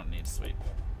 Sweep? I don't need sweep.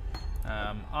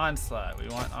 Onslaught. We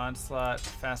want Onslaught.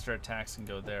 Faster attacks can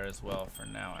go there as well for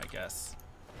now, I guess.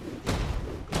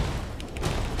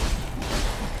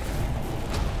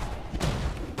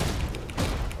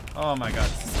 Oh my god,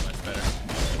 this is so much better.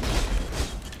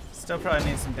 Still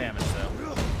probably need some damage though.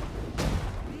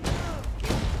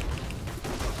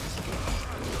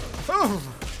 Ooh.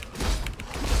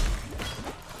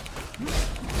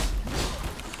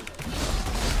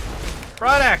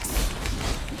 Broad axe!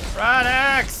 Broad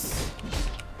axe!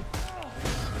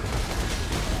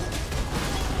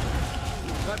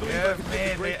 Give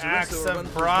me the axe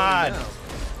of broad.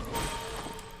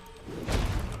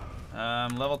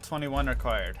 Level 21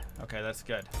 required. Okay, that's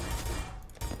good.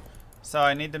 So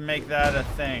I need to make that a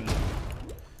thing.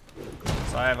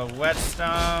 So I have a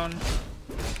whetstone.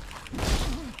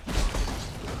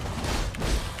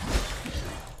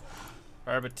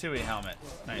 Barbatui helmet.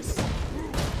 Nice.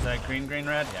 Is that green, green,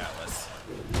 red? Yeah, it was.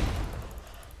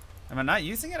 Am I not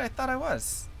using it? I thought I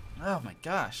was. Oh my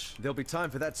gosh. There'll be time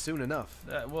for that soon enough.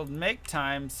 We'll make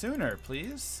time sooner,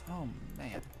 please. Oh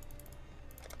man.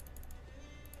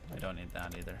 I don't need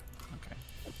that either. Okay.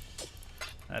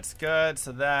 That's good.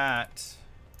 So that.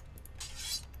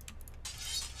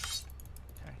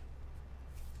 Okay.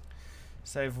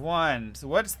 Save 1. So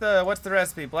what's the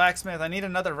recipe? Blacksmith. I need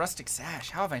another rustic sash.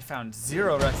 How have I found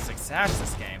 0 rustic sash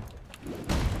this game?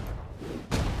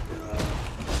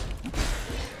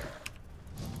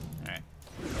 Alright.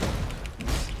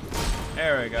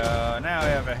 There we go. Now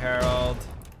we have a herald.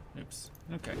 Oops.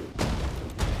 Okay.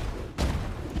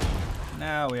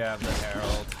 Now we have the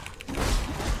herald.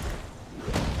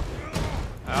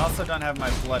 I also don't have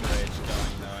my blood rage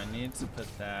going though. I need to put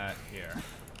that here.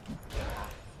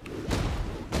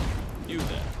 You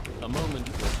there. A moment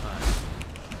for time.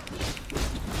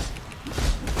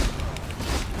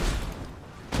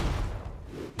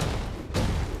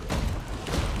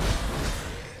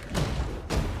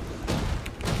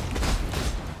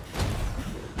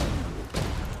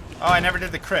 Oh, I never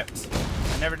did the crypt.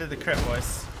 I never did the crypt,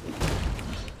 boys.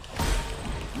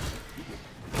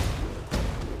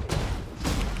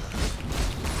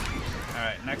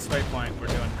 Alright, next waypoint, we're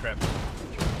doing crypt.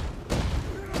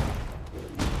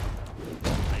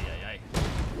 Ay, ay, ay.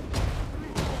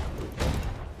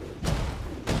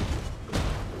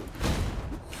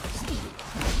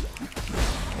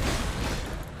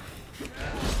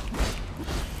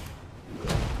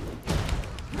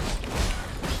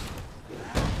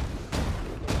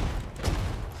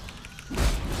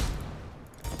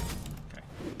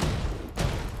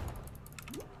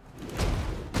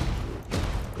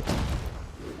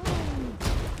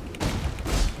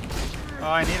 Oh,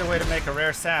 I need a way to make a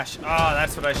rare sash. Oh,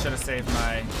 that's what I should have saved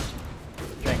my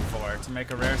thing for, to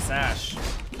make a rare sash.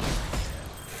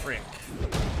 Frick.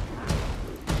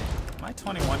 Am I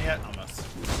 21 yet? Almost.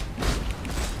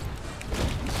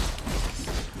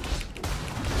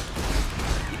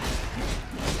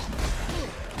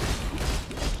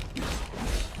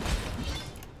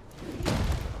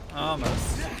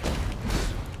 Almost.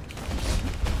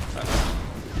 Uh-oh.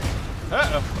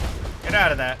 Uh-oh. Get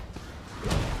out of that.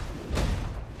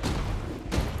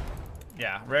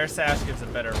 Yeah, rare sash gives a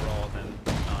better roll than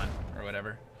non, or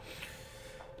whatever.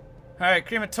 Alright,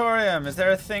 crematorium. Is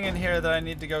there a thing in here that I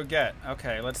need to go get?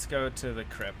 Okay, let's go to the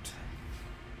crypt.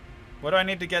 What do I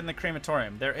need to get in the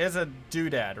crematorium? There is a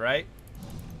doodad, right?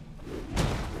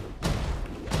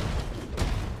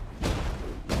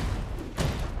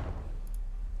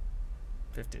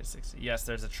 $50 to $60. Yes,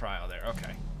 there's a trial there.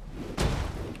 Okay.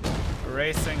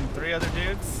 Erasing 3 other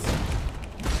dudes.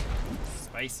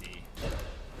 Spicy.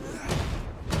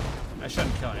 I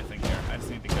shouldn't kill anything here. I just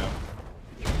need to go.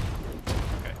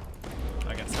 Okay.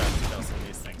 I can start to kill some of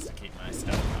these things to keep my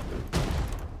stuff up.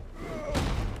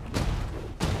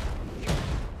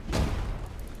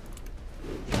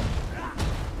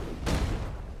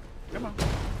 Come on.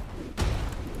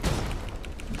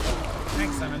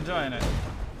 Thanks, I'm enjoying it.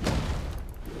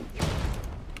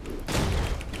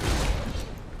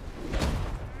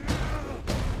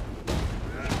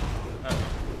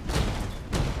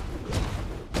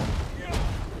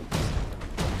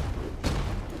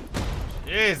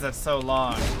 Jeez, that's so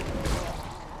long.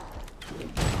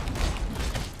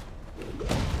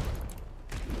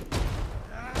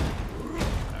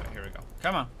 Alright, here we go.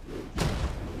 Come on.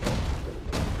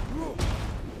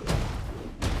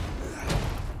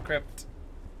 Crypt.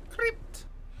 Crypt.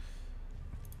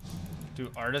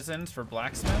 Do artisans for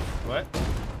blacksmith? What?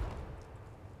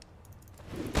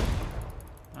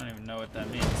 I don't even know what that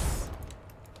means.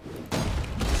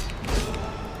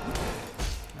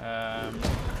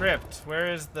 Crypt.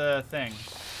 Where is the thing?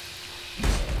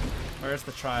 Where's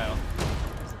the trial?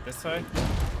 Is it this way?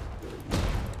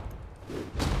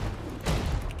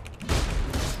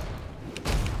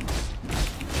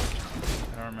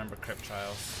 I don't remember crypt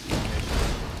trials.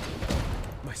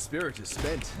 My spirit is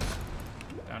spent.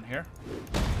 Down here?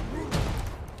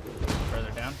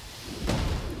 Further down?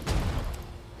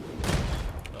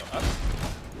 A little up?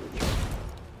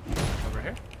 Over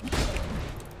here?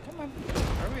 Come on.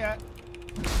 Where are we at?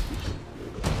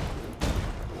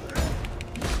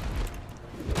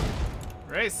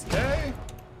 Race day!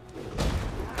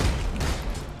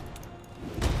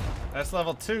 That's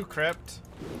level 2 crypt.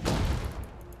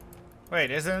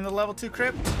 Wait, is it in the level 2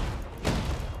 crypt?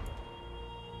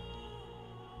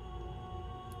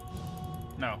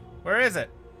 No. Where is it?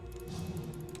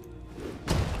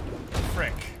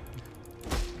 Frick.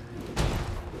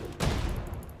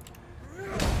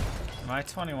 Am I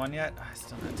 21 yet? I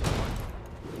still not 21.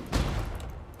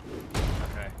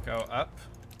 Okay, go up,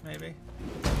 maybe?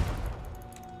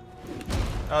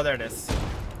 Oh, there it is.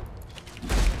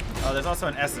 Oh, there's also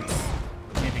an essence.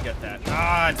 I need to get that.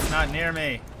 Ah, it's not near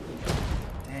me.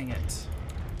 Dang it.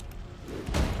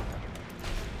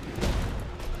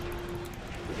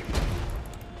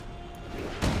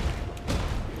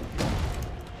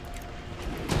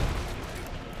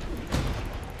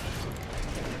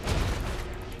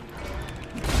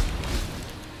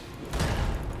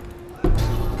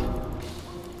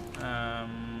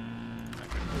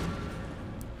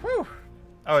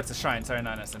 Oh, it's a shrine. Sorry,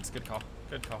 not an essence. Good call.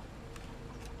 Good call.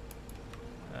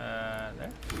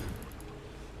 There.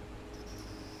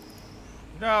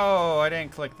 No, I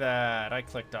didn't click that. I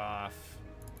clicked off.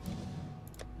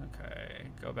 Okay,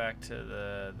 go back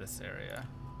to this area.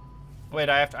 Wait,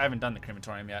 I haven't done the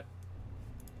crematorium yet.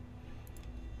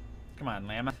 Come on,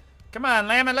 Llama. Come on,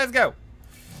 Llama. Let's go.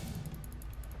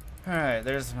 All right,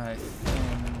 there's my thing.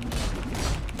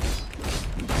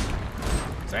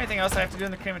 Is there anything else I have to do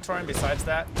in the crematorium besides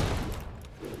that?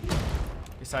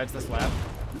 Besides this lab?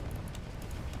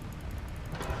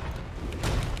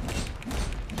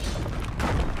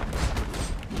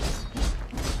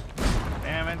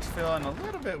 Damage, feeling a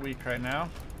little bit weak right now.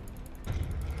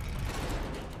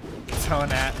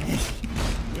 Throwing at me.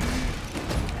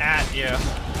 At you.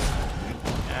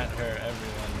 At her,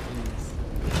 everyone, please.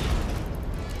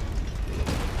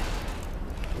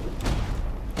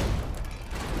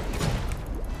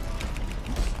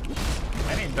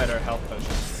 I need better health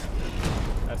potions.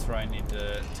 That's where I need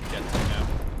to get to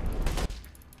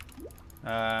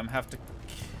now. Have to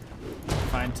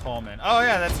find Tolman. Oh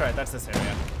yeah, that's right. That's this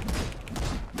area.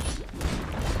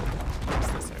 That's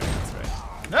this area. That's right.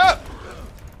 No!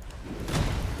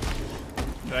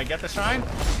 Did I get the shrine?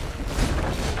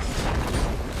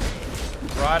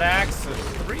 broad axe with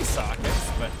 3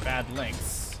 sockets, but bad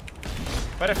links.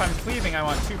 But if I'm cleaving, I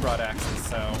want 2 broad axes,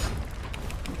 so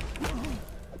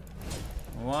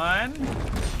 1.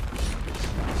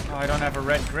 Oh, I don't have a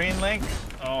red-green link.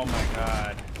 Oh my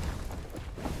god.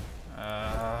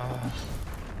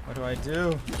 What do I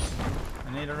do?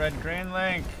 I need a red-green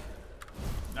link.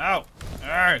 No.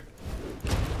 Alright.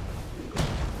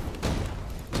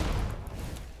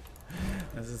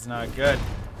 This is not good.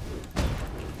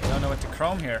 I don't know what to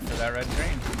chrome here for that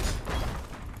red-green.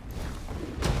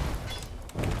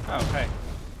 Oh, hey.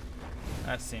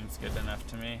 That seems good enough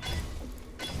to me.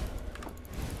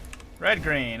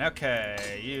 Red-green,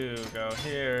 okay. You go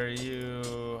here,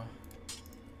 you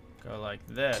go like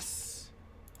this.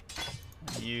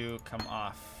 You come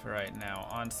off right now.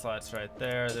 Onslaught's right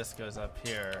there. This goes up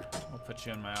here. We'll put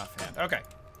you in my offhand. Okay.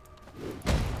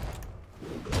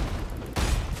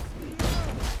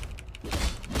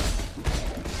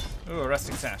 Ooh, a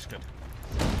rustic sash. Good.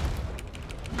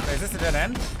 Wait, is this a dead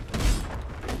end?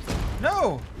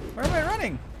 No! Where am I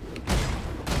running?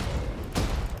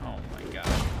 Oh my god.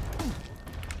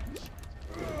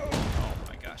 Oh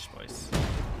my gosh, boys.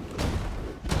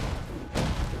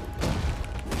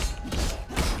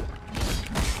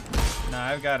 No,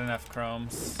 I've got enough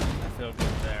chromes. I feel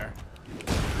good there.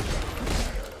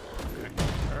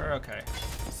 Okay.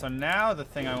 So now the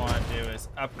thing I want to do is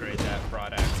upgrade that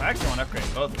broad axe. I actually want to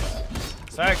upgrade both of them.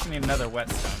 So I actually need another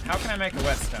whetstone. How can I make a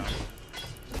whetstone?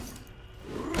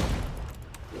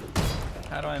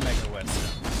 How do I make a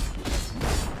whetstone?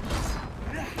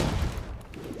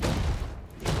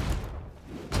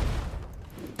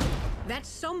 That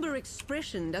somber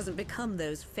expression doesn't become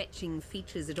those fetching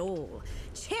features at all.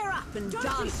 Cheer up and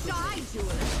dance with me.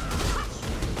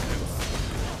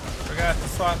 Forgot to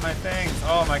swap my things.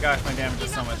 Oh my gosh, my damage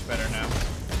is so much better now.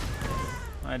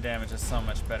 My damage is so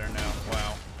much better now.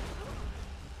 Wow.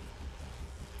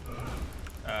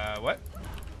 What?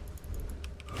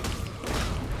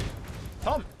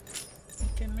 Tom! You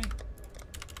kidding me?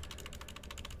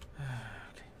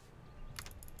 Okay.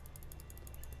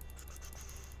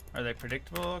 Are they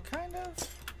predictable? Kind of.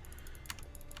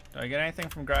 Do I get anything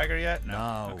from Greiger yet? No.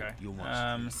 Now Okay. you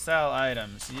must Sell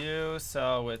items. You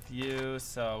sell with you.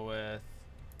 Sell with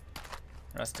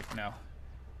rustic. No.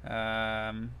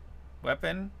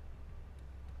 Weapon.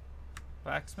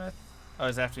 Blacksmith. Oh,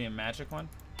 is that have to be a magic one?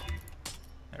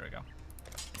 There we go.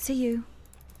 See you.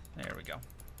 There we go.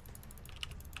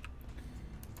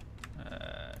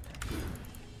 Okay.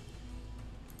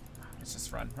 Let's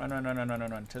just run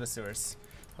to the sewers.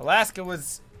 Alaska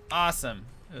was awesome.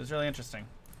 It was really interesting.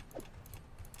 I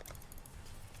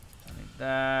need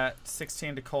that.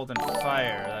 16 to cold and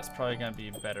fire. That's probably gonna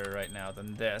be better right now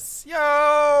than this. Yo,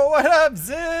 what up,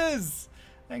 Ziz?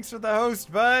 Thanks for the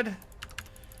host, bud.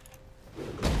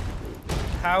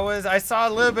 How was? I saw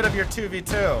a little bit of your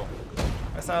 2v2.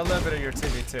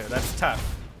 That's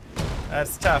tough.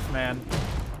 That's tough, man.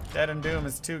 Dead and Doom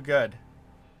is too good.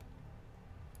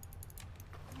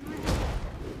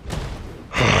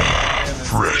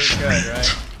 Fresh good, meat. right?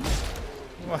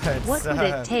 What would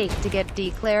it take to get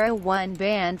Declara 1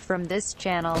 banned from this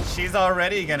channel? She's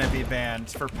already gonna be banned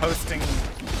for posting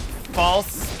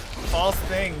false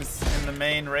things in the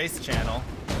main race channel.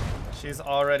 She's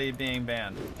already being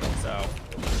banned. So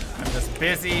I'm just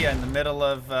busy in the middle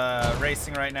of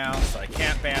racing right now, so I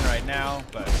can't ban right now.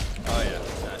 But oh yeah,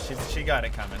 no, she got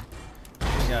it coming.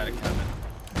 She got it coming.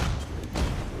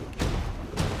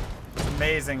 It's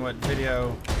amazing what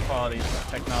video quality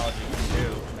technology can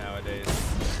do nowadays.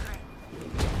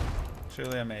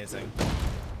 Truly amazing.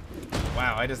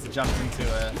 Wow, I just jumped into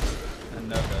a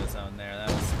no-go zone there. That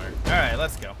was smart. All right,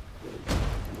 let's go.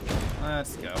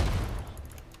 Let's go.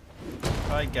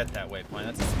 Probably get that waypoint.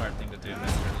 That's a smart thing to do,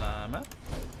 Mr. Llama.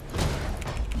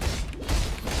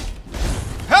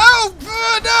 Oh!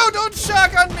 No! Don't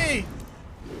shock on me!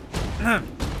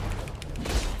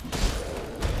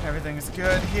 Everything's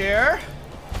good here.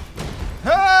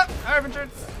 Ah! Harbingers!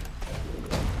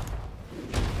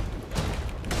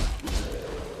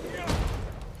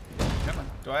 Come on.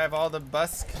 Do I have all the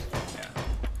busk? Yeah.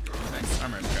 Nice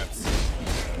armor scraps.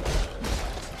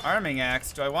 Arming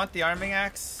axe. Do I want the arming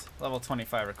axe? Level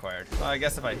 25 required. Well, I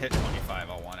guess if I hit 25,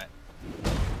 I'll want it.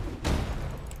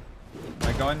 Am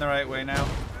I going the right way now?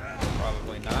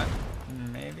 Probably not.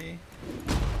 Maybe.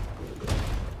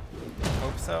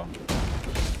 Hope so.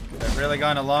 I've really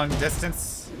gone a long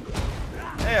distance.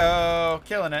 Heyo,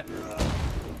 killing it.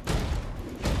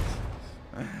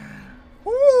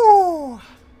 Woo!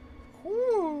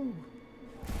 Woo!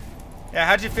 Yeah,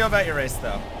 how'd you feel about your race,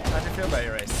 though? How'd you feel about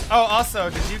your race? Oh, also,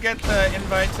 did you get the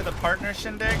invite to the partner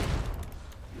shindig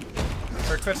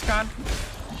for TwitchCon?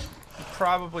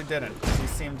 probably didn't, because he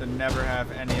seemed to never have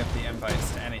any of the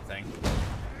invites to anything.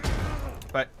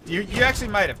 But you actually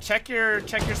might have. Check your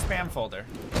spam folder.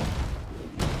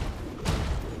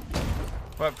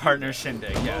 What partner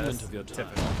shindig? Yeah, that's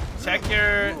typical. Check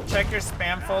your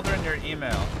spam folder in your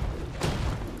email.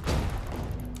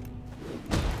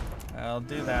 I'll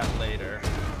do that later.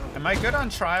 Am I good on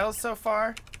trials so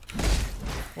far?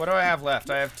 What do I have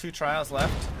left? I have 2 trials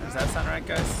left. Does that sound right,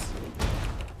 guys?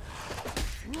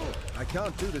 I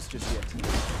can't do this just yet.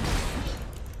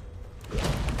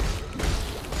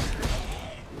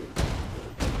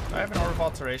 Do I have an Orb of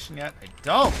Alteration yet? I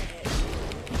don't!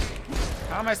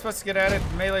 How am I supposed to get added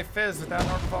melee fizz without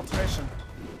an Orb of Alteration?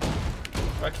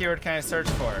 What keyword can I search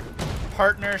for?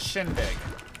 Partner shindig.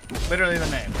 Literally the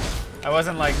name. I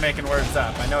wasn't like making words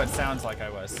up. I know it sounds like I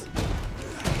was.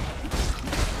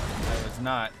 I was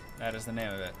not. That is the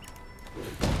name of it.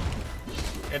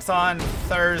 It's on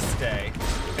Thursday.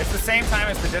 It's the same time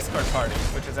as the Discord party,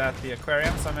 which is at the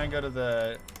aquarium. So I'm gonna go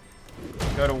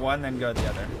to one, then go to the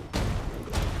other.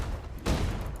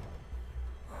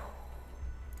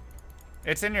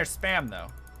 It's in your spam though.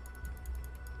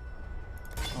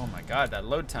 Oh my god, that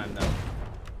load time though.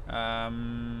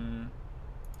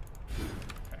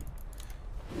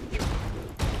 Okay.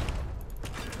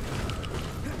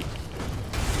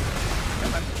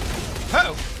 Come on.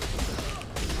 Oh!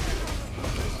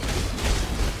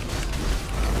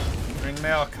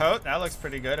 Ringmail coat. That looks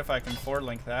pretty good if I can forward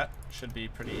link that. Should be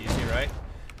pretty easy, right?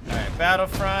 Alright,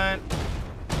 Battlefront.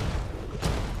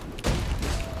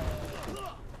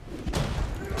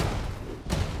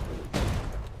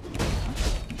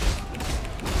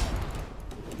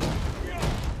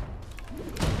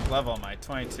 Level am I?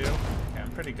 22? Okay,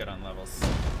 I'm pretty good on levels.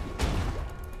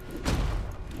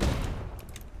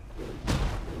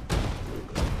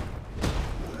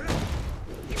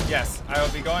 Yes, I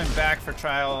will be going back for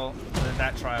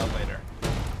that trial later.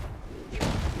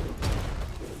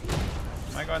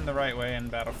 Am I going the right way in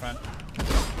Battlefront?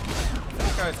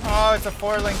 Oh, it's a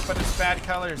 4-link, but it's bad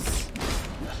colors.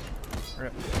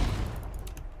 Rip.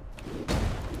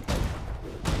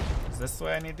 Is this the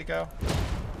way I need to go?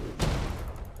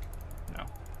 No.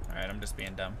 Alright, I'm just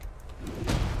being dumb.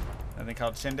 Nothing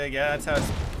called Shindig? Yeah, that's how it's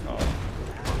called.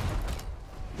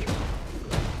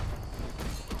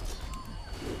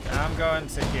 I'm going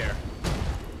to here.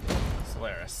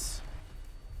 Solaris.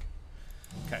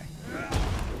 Okay.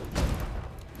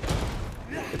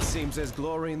 It seems there's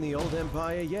glory in the old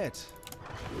empire yet.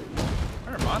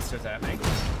 Where are monsters at me?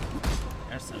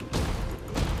 There's some.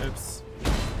 Oops.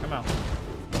 Come on.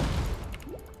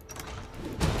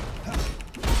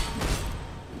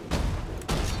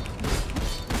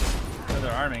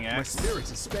 Another arming axe. My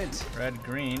spirit is spent. Red,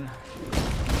 green.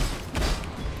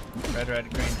 Red,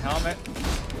 green helmet.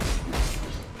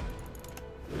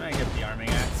 I'm gonna get the arming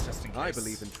axe just in case. I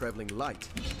believe in traveling light.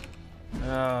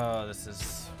 Oh, this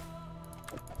is...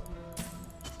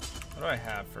 What do I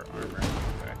have for armor?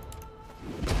 Okay.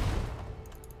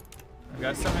 I've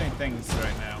got so many things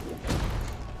right now.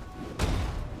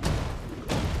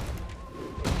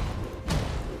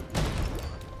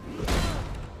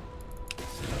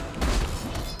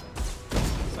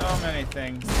 So many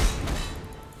things.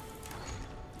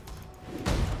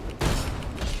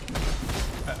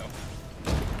 Uh-oh.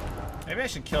 Maybe I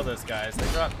should kill those guys. They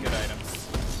drop good items.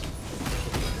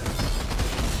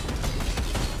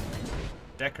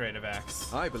 Decorative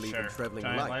axe. I believe in traveling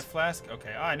Giant light. life flask.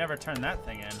 Okay. Oh, I never turned that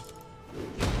thing in.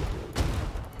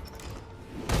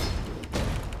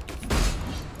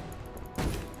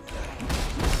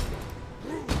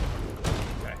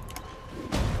 Okay.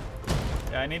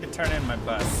 Yeah, I need to turn in my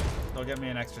bust. They'll get me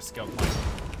an extra skill point.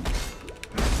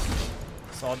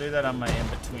 So I'll do that on my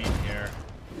in-between here.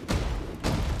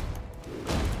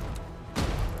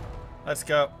 Let's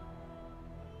go.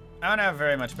 I don't have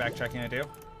very much backtracking to do.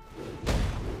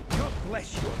 God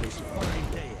bless you on this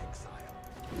fine day, exile.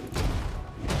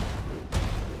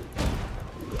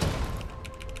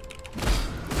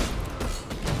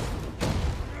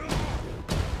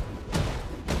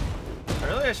 I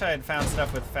really wish I had found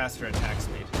stuff with faster attack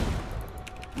speed.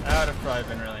 That would have probably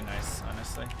been really nice,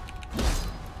 honestly.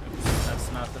 Oops,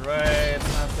 that's not the way,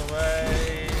 it's not the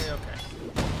way. Okay,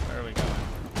 where are we going?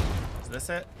 Is this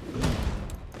it?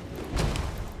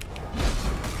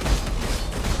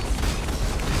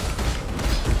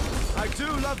 I do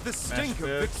love the stink of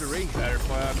victory. Better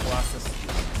Colossus.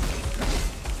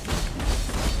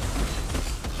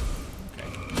 Okay.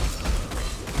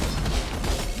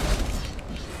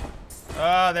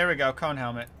 Oh, there we go. Cone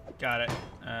helmet. Got it.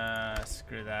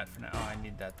 Screw that for now. Oh, I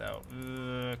need that though.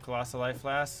 Colossal life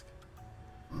flask.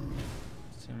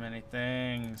 Too many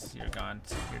things. You're gone.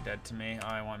 You're dead to me. Oh,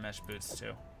 I want mesh boots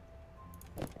too.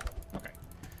 Okay.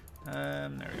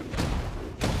 There we go.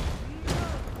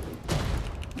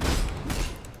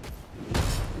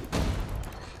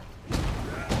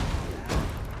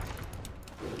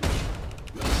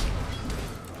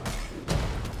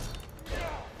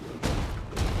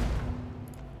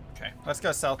 Okay, let's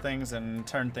go sell things and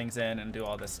turn things in and do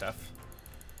all this stuff.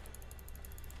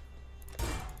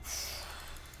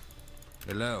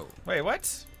 Hello. Wait,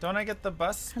 what? Don't I get the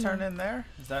bus Hello. turn in there?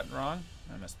 Is that wrong?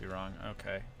 I must be wrong.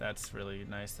 Okay, that's really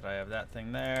nice that I have that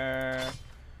thing there.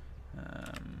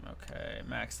 Okay,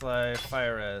 max life,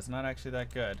 fire res, not actually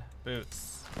that good.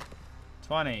 Boots,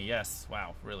 20, yes,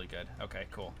 wow, really good. Okay,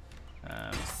 cool.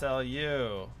 Sell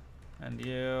you, and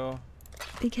you.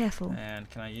 Be careful. And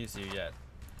can I use you yet?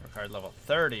 Required level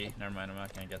 30. Never mind, I'm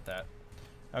not gonna get that.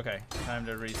 Okay, time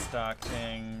to restock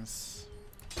things.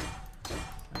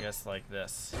 I guess like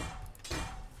this.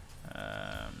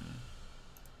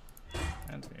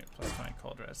 And plus 20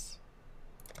 cold res.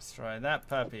 Destroy that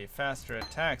puppy. Faster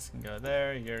attacks can go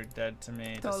there. You're dead to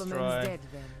me. Solomon's Destroy. dead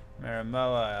then.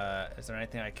 Maramoa. Is there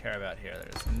anything I care about here?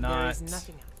 There's not. There is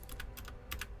nothing else.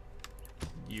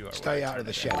 You are Stay out of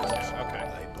the shadows.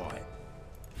 Okay. They bite.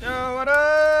 Yo, what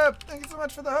up? Thank you so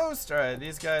much for the host. Alright,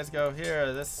 these guys go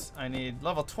here. This, I need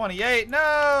level 28.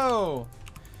 No!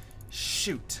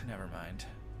 Shoot. Never mind.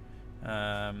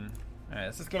 Alright,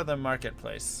 let's just go to the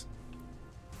marketplace.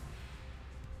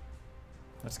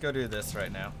 Let's go do this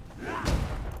right now.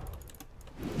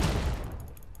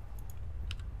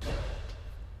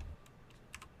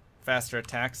 Faster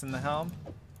attacks in the helm.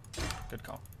 Good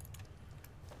call.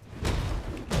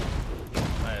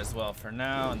 Might as well for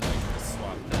now, and then we can just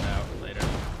swap that out later.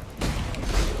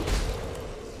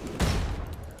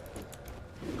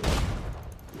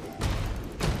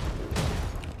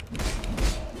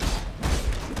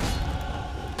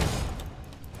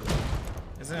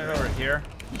 Isn't it over here?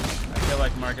 I feel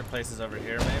like marketplace is over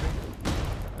here, maybe?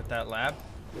 With that lab?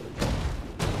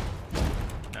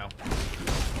 No.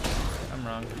 I'm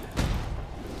wrong.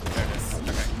 There it is.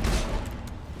 Okay.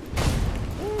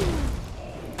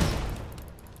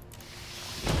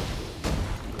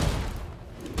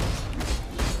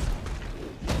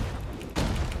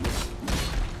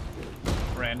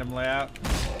 Random layout.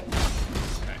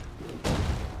 Okay.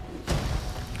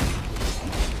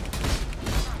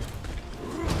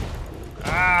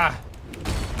 Ah!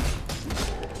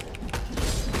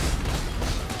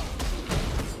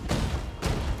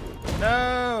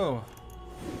 No!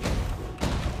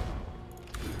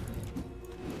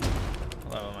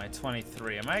 What level am I?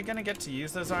 23. Am I gonna get to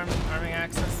use those arming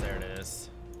axes? There it is.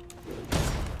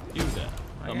 You there.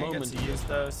 Am I A gonna get moment to use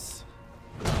those?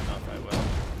 I don't know if I will.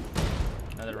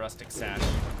 Another rustic sash.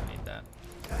 I need that.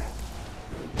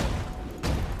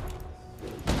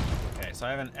 Okay, so I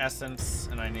have an essence,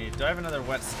 and I need. Do I have another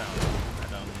whetstone? I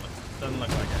don't. Doesn't look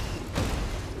like it.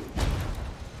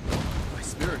 My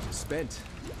spirit is spent.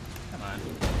 Come on.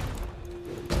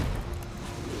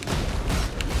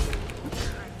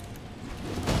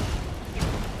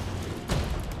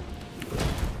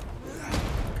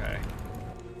 Okay.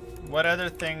 What other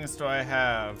things do I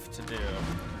have to do?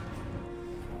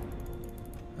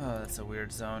 Oh, that's a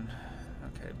weird zone.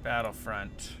 Okay,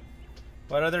 Battlefront.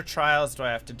 What other trials do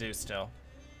I have to do still?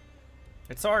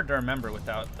 It's hard to remember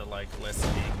without the like list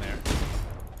being there.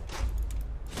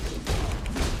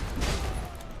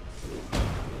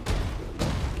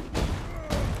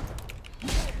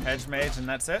 Hedge Mage and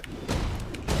that's it?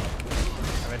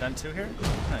 Have I done 2 here?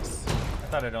 Nice. I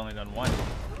thought I'd only done 1.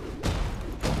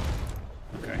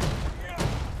 Okay.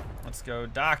 Let's go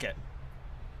dock it.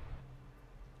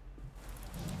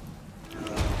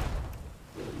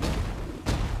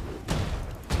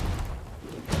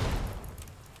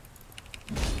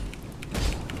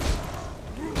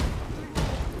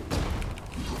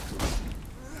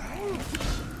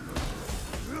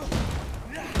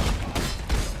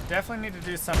 Definitely need to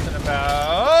do something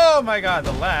about, oh my god,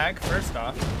 the lag. First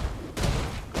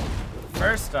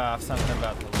off, something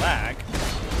about the lag.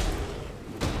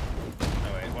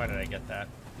 Oh wait, why did I get that?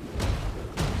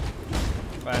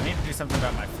 But I need to do something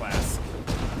about my flask.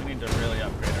 We need to really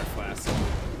upgrade our flask.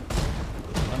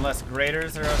 Unless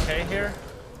graders are okay here.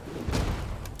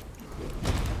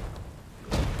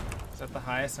 Is that the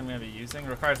highest I'm going to be using?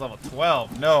 Requires level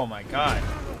 12. No, my god.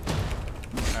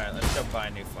 Alright, let's go buy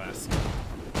a new flask.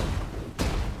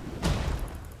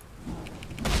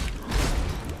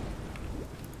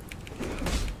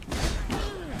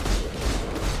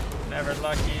 Never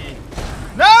lucky.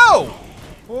 No!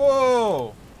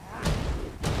 Whoa!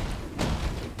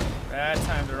 Bad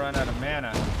time to run out of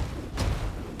mana.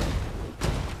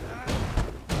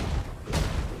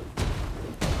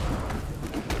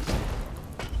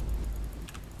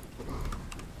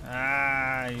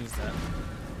 use that.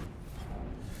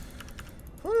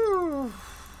 Whew.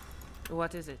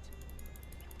 What is it?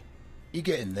 You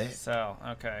get in there. Sell.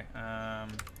 Okay.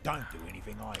 Don't do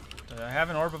anything I would. Do I have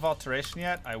an Orb of Alteration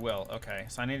yet? I will. Okay.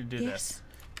 So I need to do this.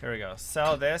 Here we go.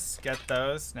 Sell this. Get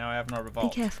those. Now I have an Orb of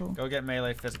Alt. Be careful. Go get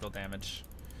melee physical damage.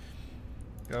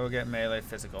 Go get melee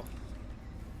physical.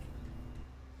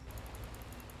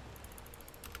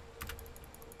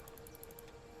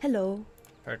 Hello.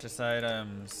 Purchase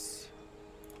items.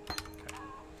 Okay.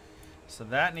 So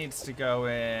that needs to go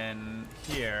in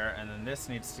here, and then this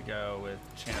needs to go with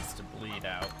chance to bleed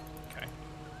out. Okay.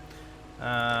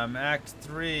 Act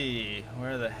 3.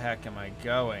 Where the heck am I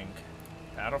going?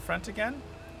 Battlefront again?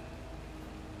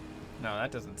 No,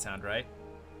 that doesn't sound right.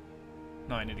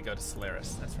 No, I need to go to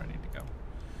Solaris. That's where I need to go.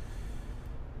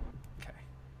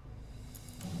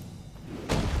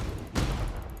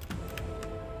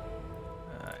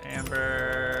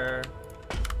 Amber.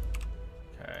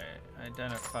 Okay,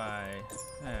 identify.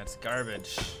 It's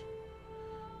garbage.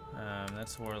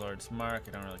 That's Warlord's Mark.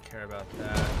 I don't really care about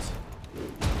that.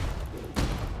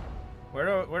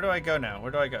 Where do I go now?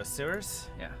 Where do I go? Sewers?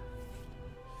 Yeah.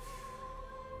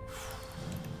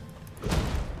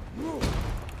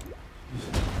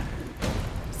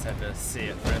 Just had to see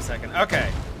it for a second.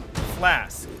 Okay,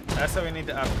 flask. That's what we need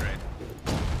to upgrade.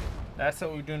 That's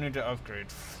what we do need to upgrade.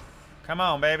 Come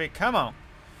on, baby, come on.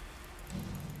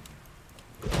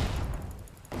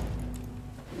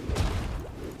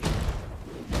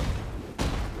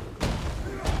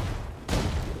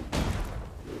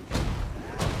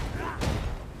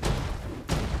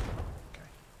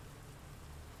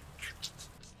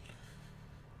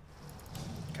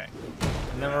 Okay.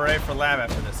 And then we're ready for lab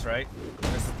after this, right?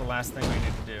 This is the last thing we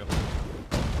need to do.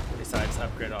 Besides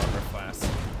upgrade all of our flasks.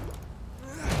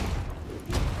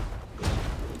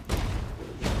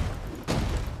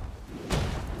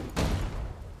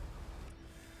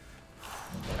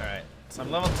 So I'm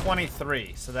level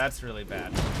 23, so that's really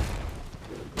bad.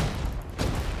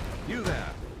 You there.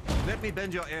 Let me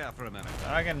bend your ear for a minute.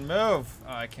 I can move.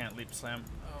 Oh, I can't leap slam.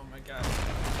 Oh my god.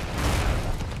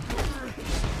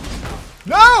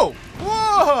 No!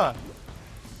 Whoa!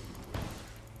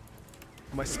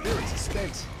 My spirits are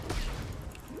spent.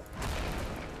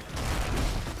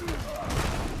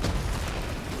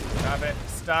 Stop it.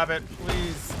 Stop it,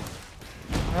 please.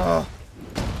 Oh.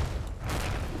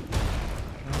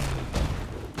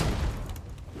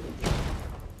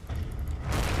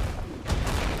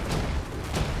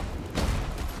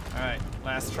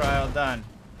 Last trial done.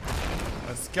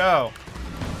 Let's go.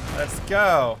 Let's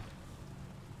go.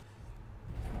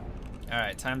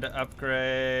 Alright, time to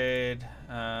upgrade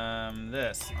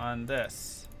this on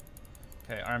this.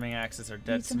 Okay, arming axes are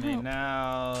dead to me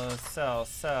now.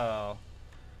 Sell.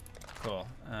 Cool.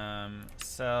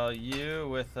 Sell you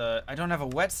with a... I don't have a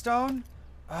whetstone?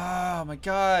 Oh my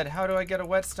god, how do I get a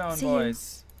whetstone,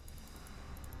 boys?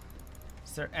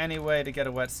 Is there any way to get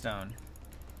a whetstone?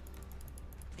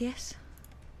 Yes.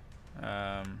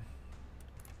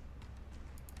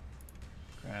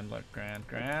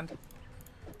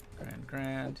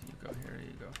 Grand. You go here,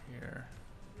 you go here.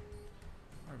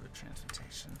 Orbit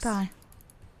transmutations. Bye.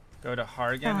 Go to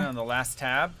Hargan on the last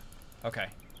tab. Okay.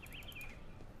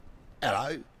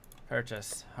 Hello.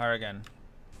 Purchase. Hargan.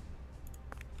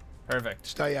 Perfect.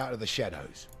 Stay out of the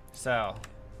shadows. Sell.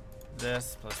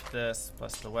 This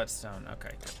plus the whetstone.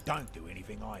 Okay, good. Don't do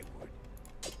anything I would.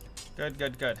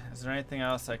 Good. Is there anything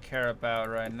else I care about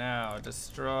right now?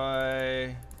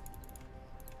 Destroy.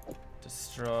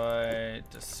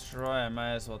 I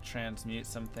might as well transmute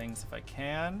some things if I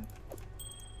can.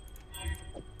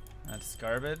 That's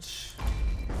garbage.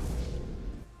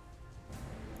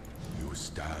 You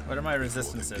stand What are my before the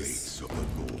resistances? gates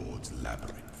of the Lord's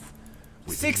labyrinth.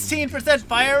 16%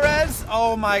 fire res?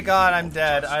 Oh my god, I'm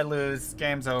dead. I lose.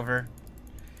 Game's over.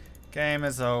 Game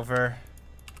is over.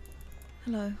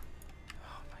 Hello.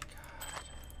 Oh my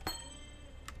god.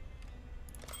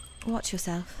 Watch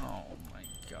yourself. Oh my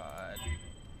god.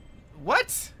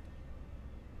 What?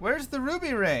 Where's the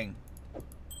ruby ring?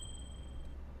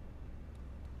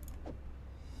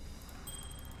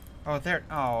 Oh, there.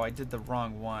 Oh, I did the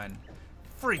wrong one.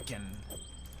 Freaking.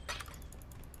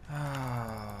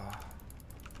 Ah.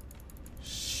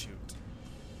 Shoot.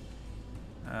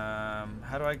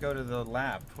 How do I go to the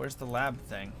lab? Where's the lab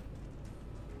thing?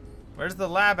 Where's the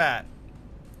lab at?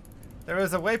 There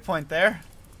was a waypoint there.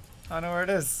 I don't know where it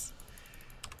is.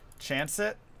 Chance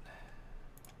it.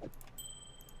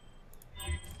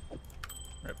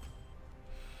 Rip.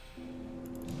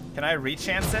 Can I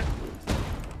re-chance it?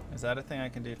 Is that a thing I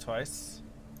can do twice?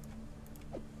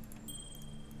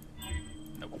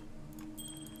 Nope.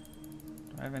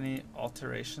 Do I have any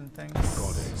alteration things?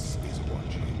 Goddess is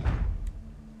watching.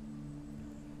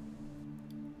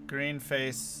 Green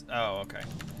face. Oh, okay.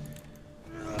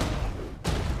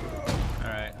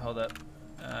 Alright, hold up.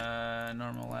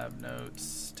 Normal lab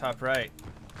notes. Top right.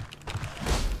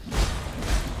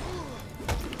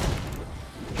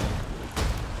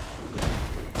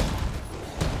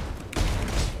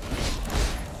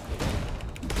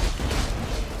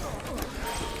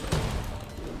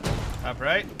 Top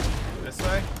right. This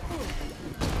way.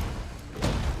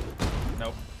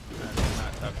 Nope. That's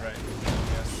not top right.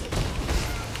 Yes.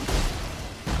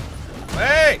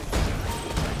 Wait!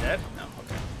 Am I dead? No,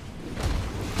 okay.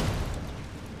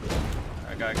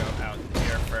 I gotta go out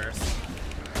here first.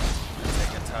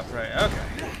 Take it top right. Okay.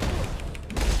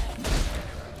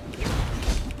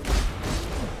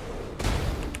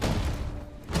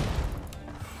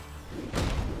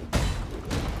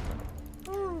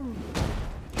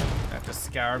 I have to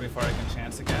scour before I can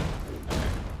chance again. Okay.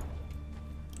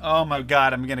 Oh my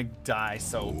god, I'm gonna die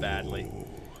so badly.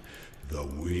 The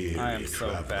weary I am so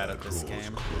bad at this traveler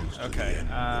game. crawls close to Okay, the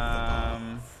end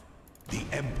of the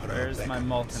Emperor where's my beckons,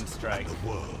 Molten Strike? and the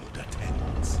world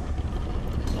attends.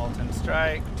 Molten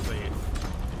Strike, leave.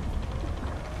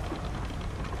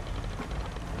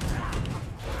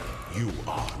 You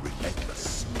are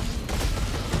relentless.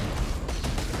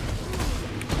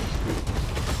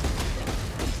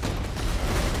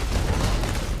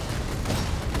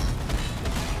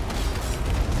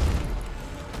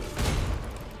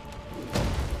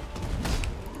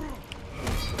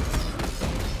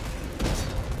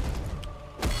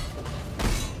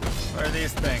 Where are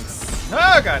these things?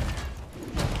 Oh god!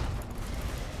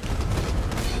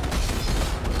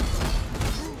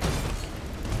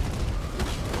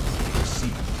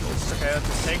 Okay, let's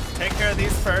just take care of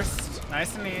these first.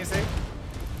 Nice and easy.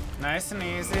 Nice and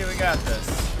easy. We got this.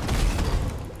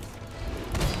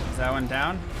 Is that one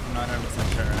down? I'm not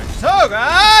 100% sure. Oh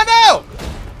god! No!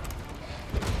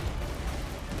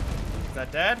 Is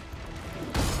that dead?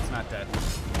 It's not dead.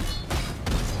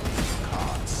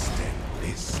 Can't stand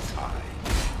this time.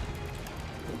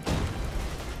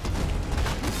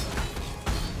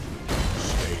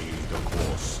 Stay the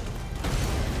course.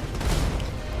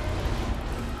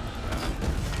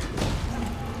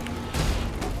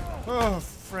 Oh,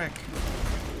 frick.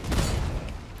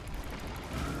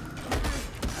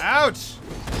 Ouch!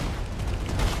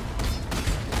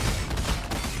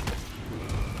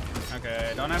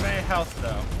 Okay, don't have any health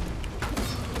though.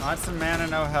 Lots of mana,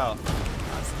 no health.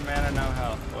 Lots of mana, no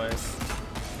health, boys.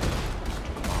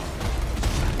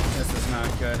 This is not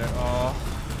good at all.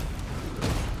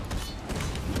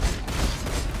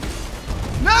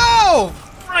 No!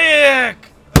 Frick!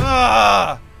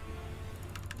 Ugh!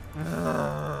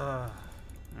 Ugh.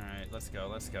 Alright, let's go,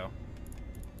 let's go.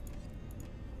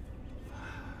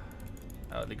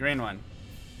 Oh, the green one.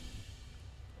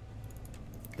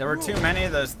 There were too many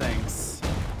of those things.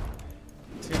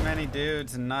 Too many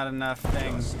dudes and not enough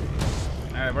things.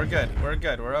 Alright, we're good. We're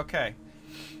good. We're okay.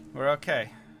 We're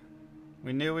okay.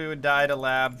 We knew we would die to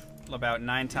lab about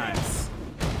 9 times.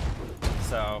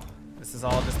 So, this is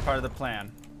all just part of the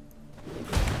plan.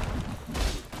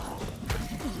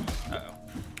 Uh-oh.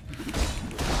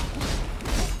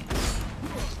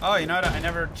 Oh, you know what? I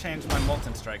never changed my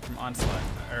Molten Strike from Onslaught.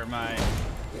 Or my...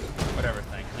 whatever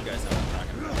thing. You guys know what I'm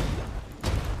talking about.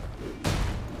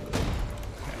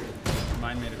 Okay.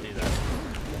 Remind me to do that.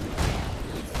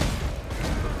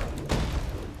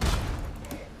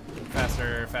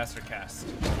 Faster cast.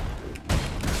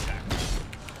 Attack.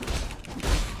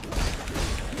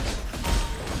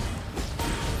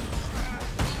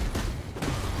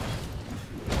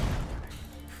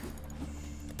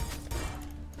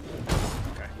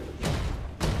 Okay.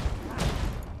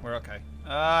 We're okay.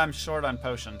 I'm short on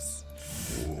potions.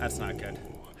 That's not good.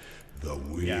 The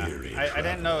Yeah, weary I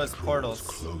didn't know it was traveler portals.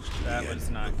 close to That the was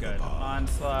end not of the good. path.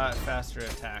 Onslaught, faster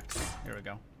attacks. Here we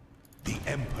go. The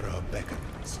Emperor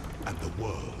beckons, and the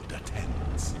world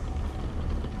attends.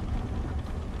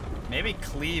 Maybe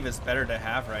cleave is better to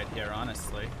have right here,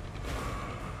 honestly.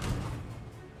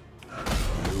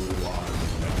 You are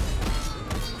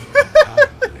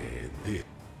apparently this.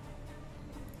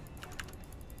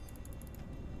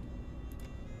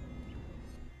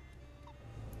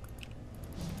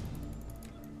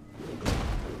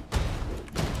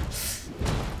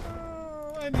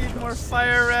 Oh, I need more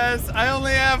fire res. I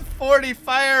only have 40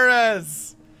 fire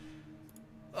res.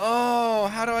 Oh,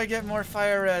 how do I get more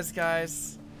fire res,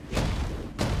 guys?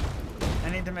 I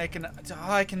need to make an...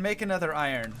 Oh, I can make another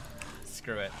iron.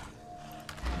 Screw it.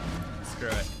 Screw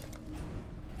it.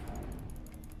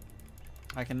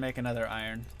 I can make another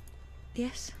iron.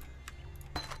 Yes?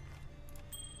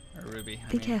 Or ruby.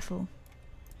 Be careful.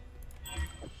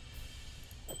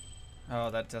 Oh,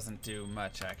 that doesn't do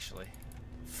much, actually.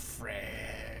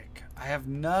 Frick. I have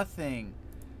nothing.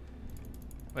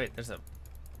 Wait, there's a...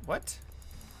 What?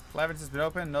 Labyrinth has been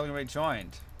opened. No way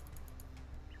joined.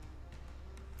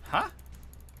 Huh?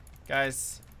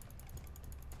 Guys.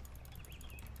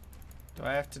 Do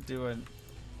I have to do a... No.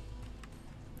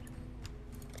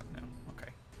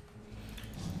 Okay.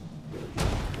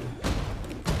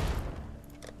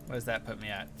 What does that put me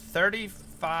at?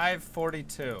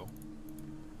 3542.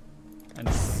 And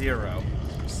 0.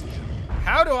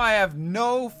 How do I have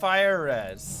no fire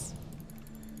res?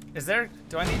 Is there...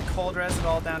 Do I need cold res at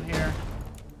all down here?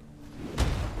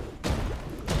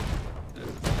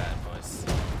 Bad voice.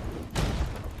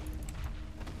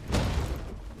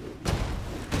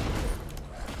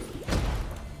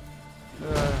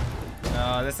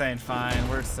 No, this ain't fine.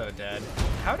 We're so dead.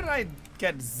 How did I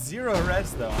get 0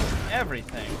 res though on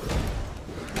everything?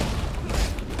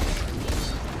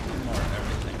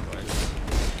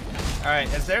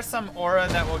 Alright, is there some aura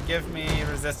that will give me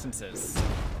resistances?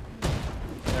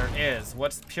 There is.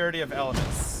 What's purity of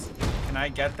elements? Can I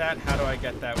get that? How do I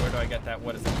get that? Where do I get that?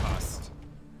 What does it cost?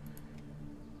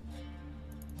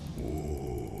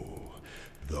 Oh,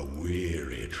 the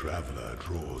weary traveler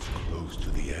draws close to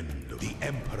the end. The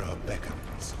Emperor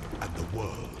beckons, and the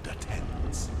world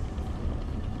attends.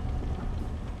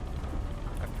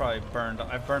 I've burned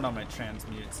all my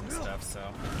transmutes and stuff, so...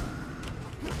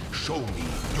 Show me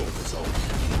your result.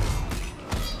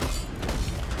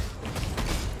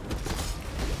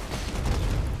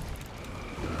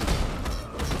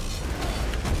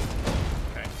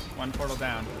 Okay, one portal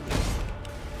down.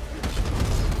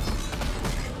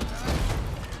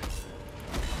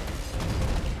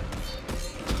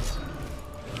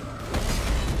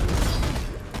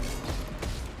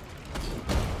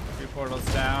 Two portals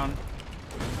down.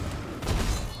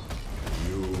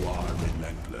 You are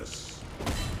relentless.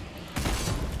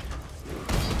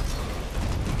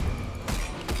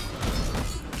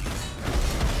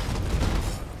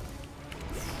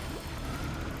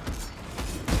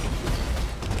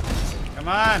 Come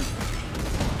on!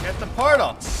 Get the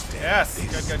portal! Yes!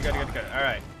 Good.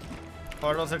 Alright.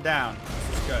 Portals are down.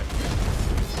 This is good.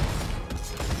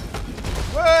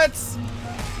 What?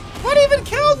 What even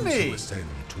killed me? Ascend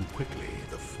too quickly,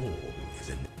 the fall is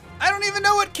in. I don't even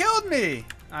know what killed me!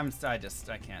 I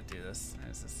can't do this.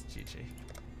 This is GG.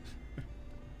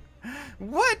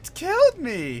 What killed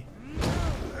me?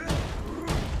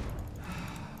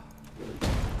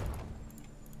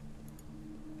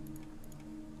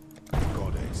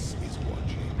 Goddess is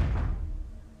watching.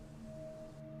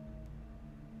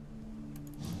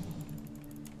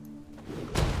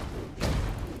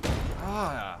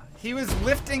 Ah, he was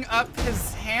lifting up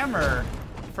his hammer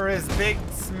for his big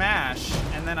smash,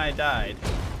 and then I died.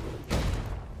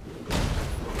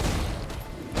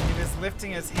 He was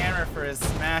lifting his hammer for his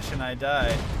smash, and I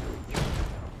died.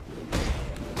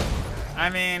 I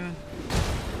mean,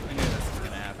 I knew this was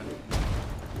gonna happen.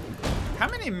 How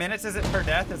many minutes is it per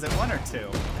death? Is it 1 or 2?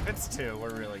 If it's 2,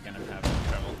 we're really gonna have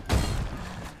trouble.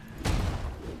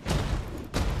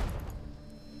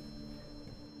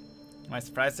 Am I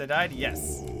surprised I died?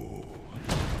 Yes. Oh,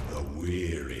 the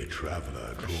weary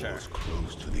traveler draws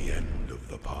close to the end of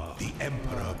the path. The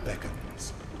Emperor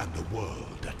beckons, and the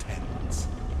world attends.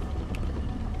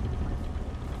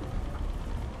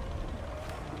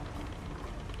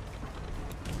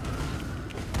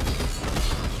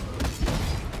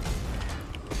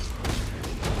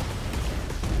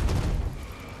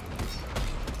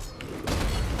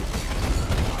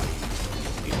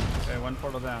 Okay, one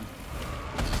portal down.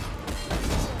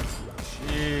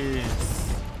 Jeez.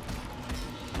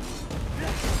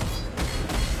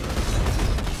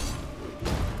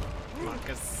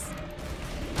 Marcus.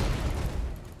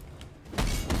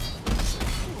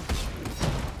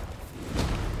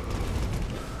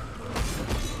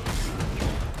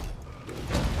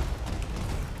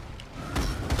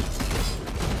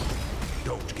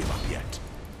 Don't give up yet.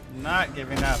 Not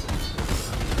giving up.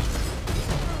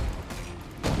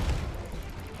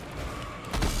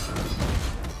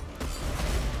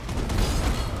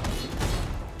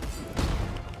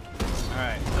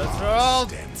 Alright, those are all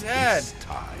dead.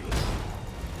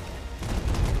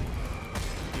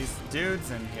 These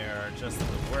dudes in here are just the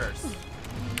worst.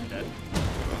 Dead.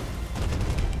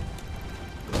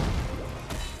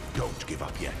 Don't give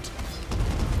up yet.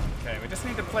 Okay, we just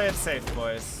need to play it safe,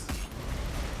 boys.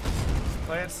 Just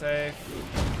play it safe.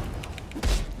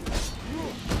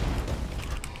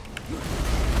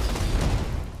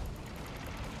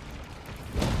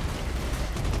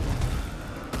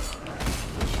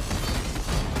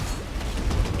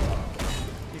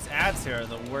 bats here are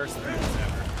the worst things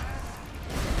ever.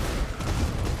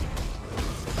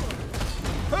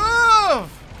 Move!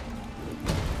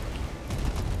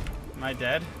 Am I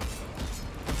dead?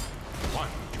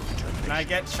 Can I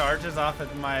get charges off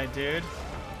of my dude?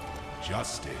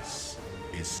 Justice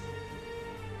is...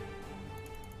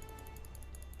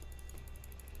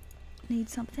 Need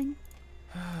something?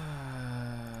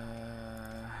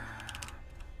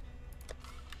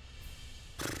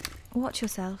 Watch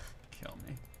yourself. Kill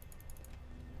me.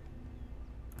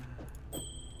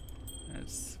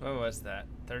 It's, what was that?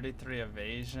 33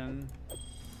 evasion?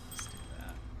 Let's do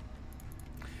that.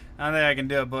 I don't think I can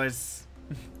do it, boys.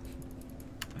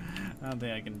 I don't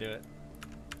think I can do it.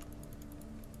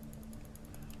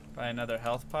 Buy another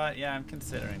health pot? Yeah, I'm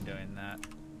considering doing that.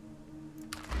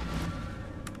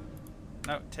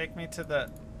 No, take me to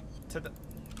the...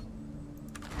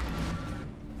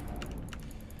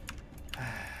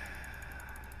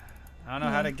 I don't know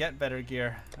how to get better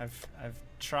gear. I've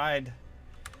tried.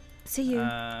 See you.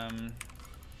 Oh,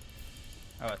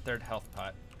 a third health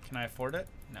pot. Can I afford it?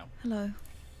 No. Hello.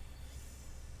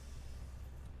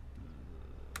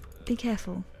 Be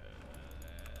careful.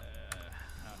 I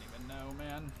don't even know,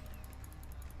 man.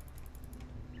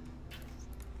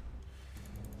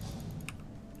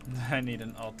 I need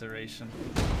an alteration.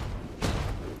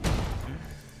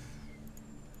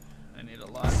 I need a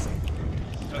lot.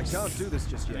 I can't do this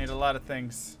just yet. I need a lot of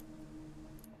things.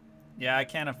 Yeah, I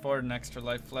can't afford an extra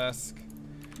life flask.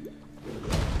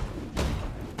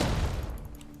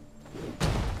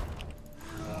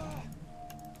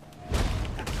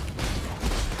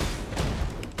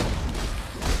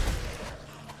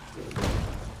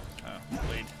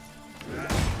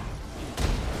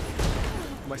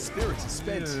 My spirits are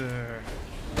spent.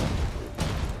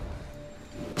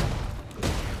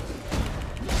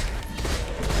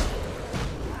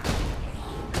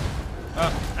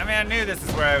 Oh, I mean, I knew this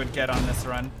is where I would get on this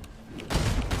run.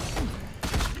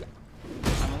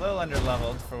 I'm a little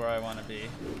underleveled for where I want to be.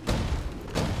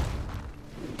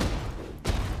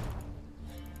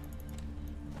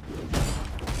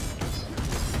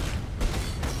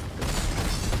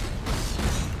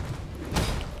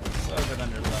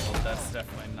 That's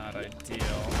definitely not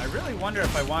ideal. I really wonder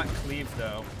if I want cleave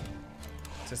though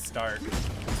to start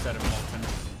instead of molten.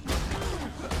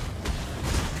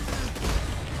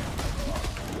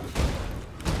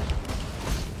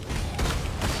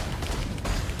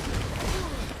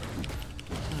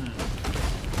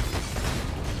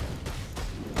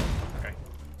 Okay.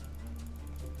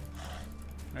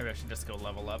 Maybe I should just go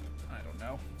level up. I don't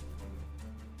know.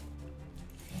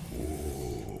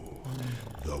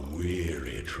 The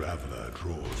weary traveler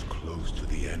draws close to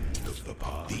the end of the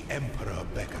path. The Emperor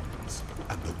beckons,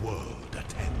 and the world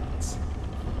attends.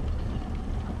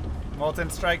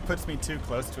 Molten Strike puts me too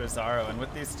close to Izaro, and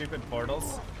with these stupid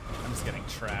portals, I'm just getting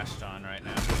trashed on right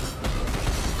now.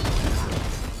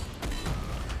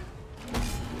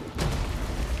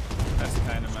 That's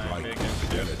kind of my big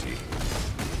issue.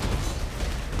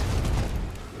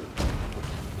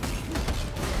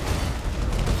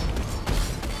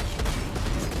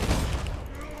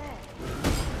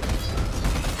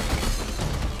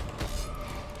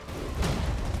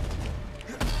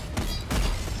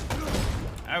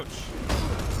 Ouch.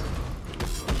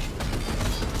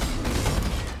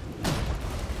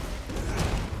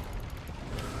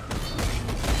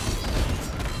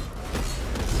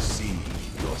 See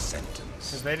your sentence.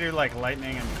 Because they do like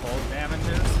lightning and cold damages,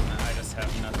 and I just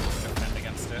have nothing to defend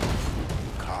against it.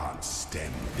 Can't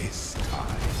stem this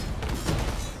tide.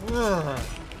 Ugh.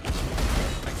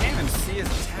 I can't even see his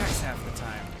attacks half the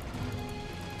time.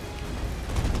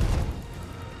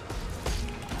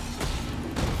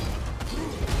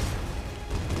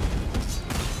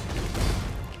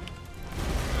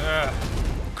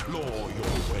 Claw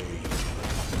your way.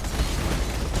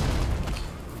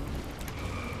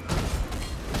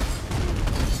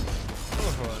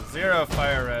 Ooh, zero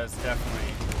fire res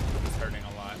definitely is hurting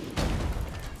a lot.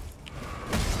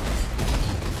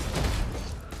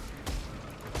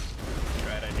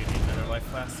 Right, I do need another life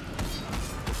flask.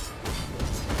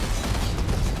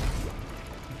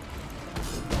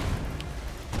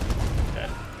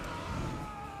 Dead.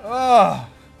 Oh!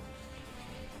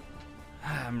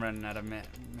 I'm running out of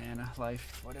mana,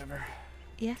 life, whatever.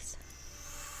 Yes?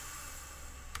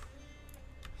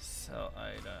 Sell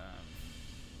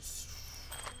items.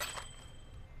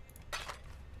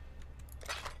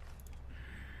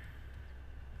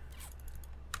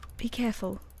 Be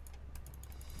careful.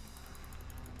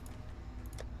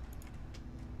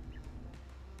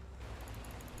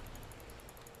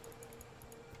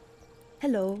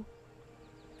 Hello.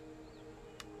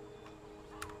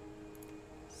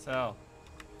 Sell.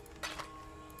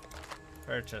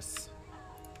 Purchase.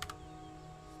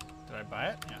 Did I buy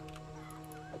it? Yeah.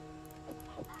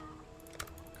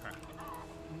 Okay.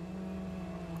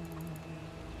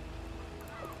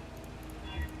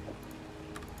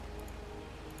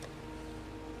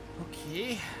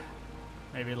 Okay.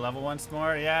 Maybe level once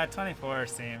more. Yeah, 24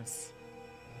 seems.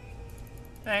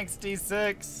 Thanks,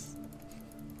 D6.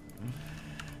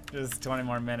 Just 20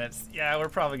 more minutes. Yeah, we're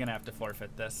probably gonna have to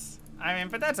forfeit this. I mean,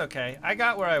 but that's okay. I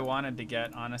got where I wanted to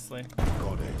get, honestly.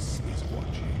 Goddess is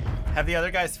watching. Have the other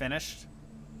guys finished?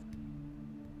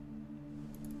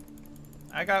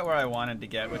 I got where I wanted to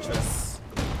get, which was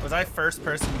I first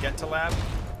person to get to lab?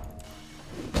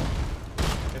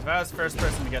 If I was first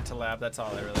person to get to lab, that's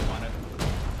all I really wanted.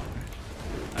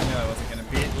 I knew I wasn't gonna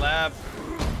beat lab.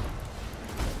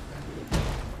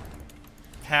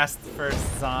 Past the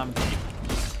first zombie.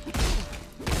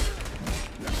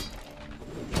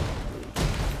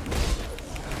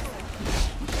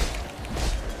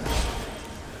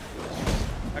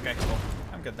 Okay, cool.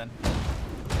 I'm good then.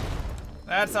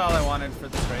 That's all I wanted for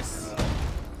this race.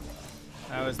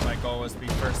 That was my goal, was to be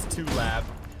first to lab.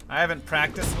 I haven't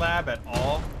practiced lab at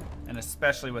all, and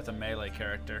especially with a melee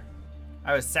character.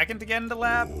 I was second to get into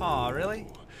lab? Aw, really?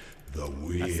 The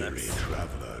weary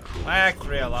traveler draws My Act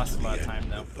 3, I lost a lot of time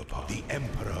though. The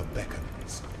Emperor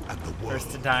beckons, and the world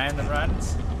First to die in the run? I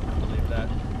believe that.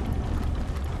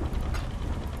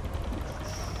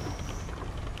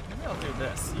 Maybe I'll do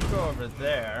this. You go over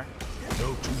there.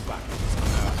 No two battles.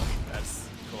 Oh, that's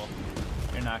cool.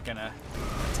 You're not gonna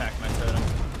attack my totem.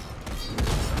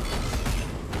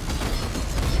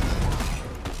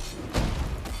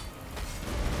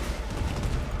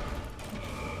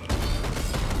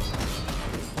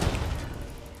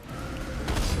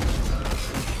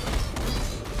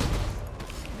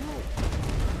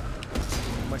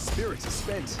 My spirits are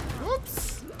spent.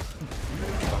 Whoops!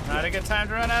 Not a good time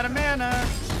to run out of mana.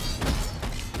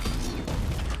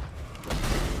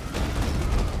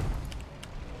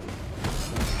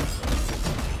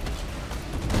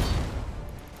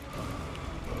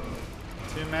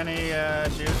 Too many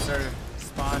dudes are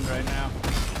spawned right now.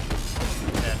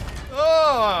 Dead.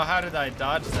 Oh, how did I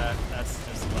dodge that? That's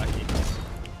just lucky.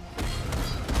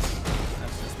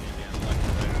 That's just me being lucky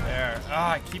right there. Oh,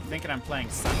 I keep thinking I'm playing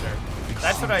Sunder.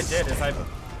 That's what I did, is for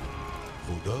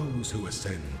those who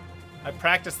ascend. I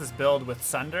practiced this build with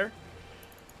Sunder,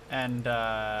 and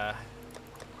yeah.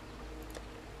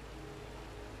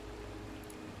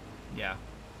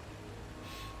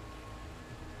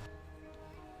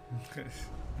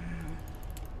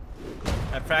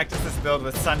 I practiced this build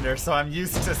with Sunder, so I'm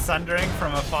used to sundering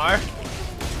from afar,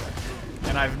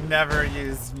 and I've never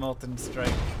used Molten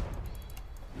Strike.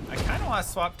 I kind of want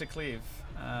to swap to Cleave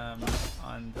on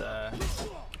the...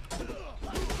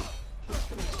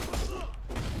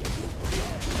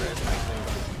 Where is my Cleave?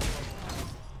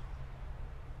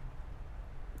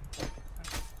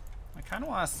 I kind of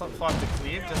want to swap to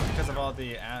Cleave just because of all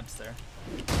the ads there.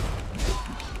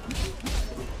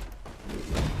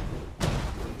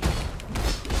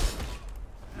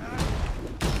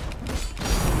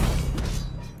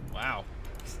 Wow.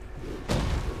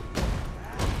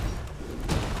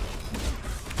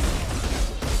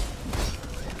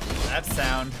 That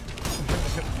sound.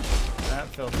 That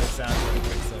filter sound for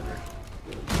Quicksilver.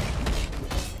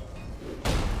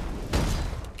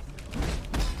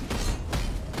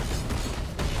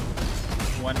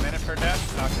 One minute per death?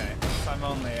 Okay. So I'm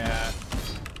only at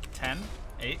 10?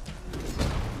 8?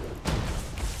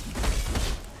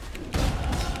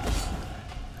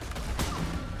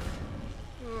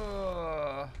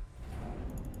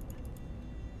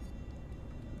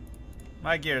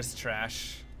 My gear is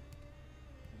trash.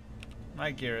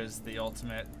 My gear is the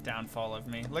ultimate downfall of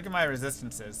me. Look at my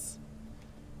resistances.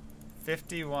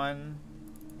 51,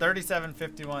 37,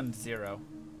 51, 0.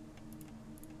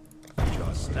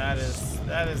 That is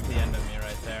the end of me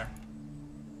right there.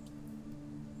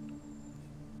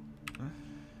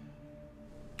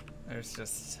 There's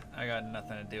just, I got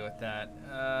nothing to do with that.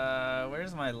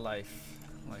 Where's my life?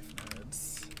 Life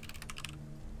nodes.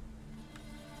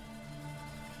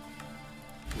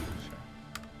 Sure.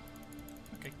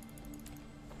 Okay.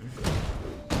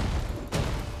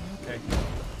 Okay.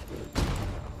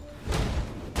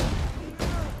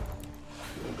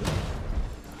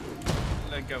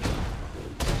 Let go.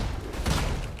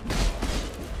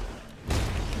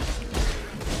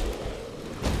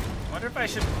 I wonder if I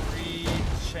should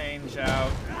change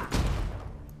out.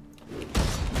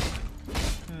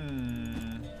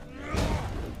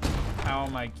 How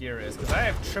my gear is, because I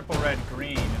have triple red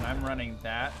green and I'm running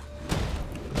that.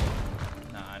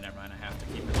 Nah, never mind. I have to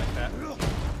keep it like that.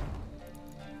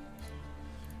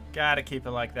 Gotta keep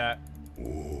it like that.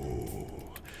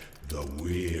 Oh, the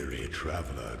weary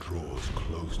traveler draws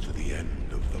close to the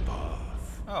end of the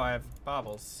path. Oh, I have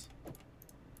baubles.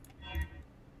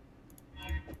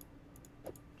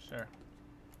 Sure.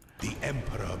 The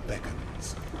Emperor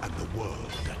beckons, and the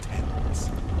world attends.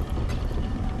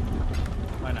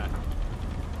 Why not?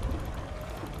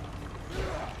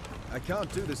 I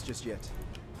can't do this just yet.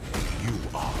 You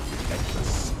are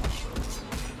relentless.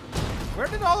 Where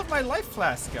did all of my life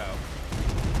flasks go?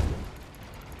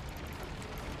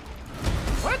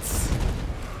 What?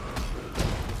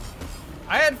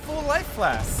 I had full life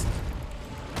flask.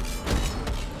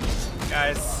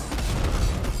 Guys,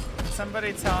 can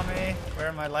somebody tell me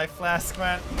where my life flask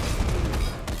went?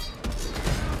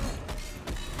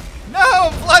 No!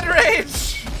 Blood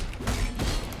rage!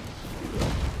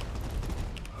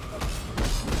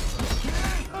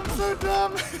 I'm so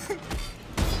dumb.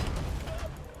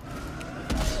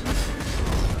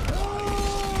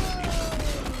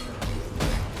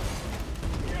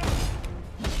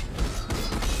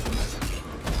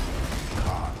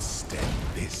 Can't stem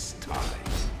this tide.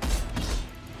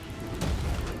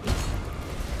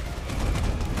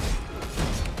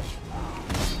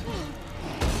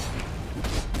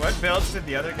 What builds did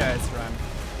the other guys run?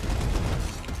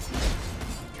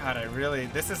 God,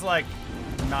 this is like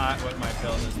not what my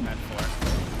build is meant for.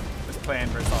 Just playing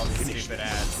versus all these stupid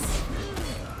ads.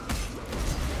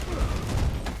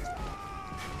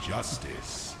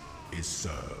 Justice is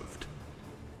served.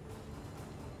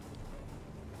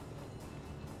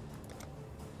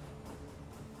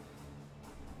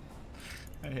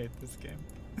 I hate this game.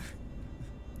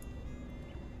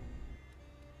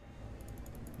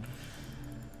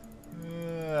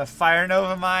 Fire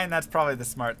Nova Mine, that's probably the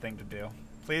smart thing to do.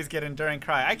 Please get Enduring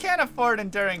Cry. I can't afford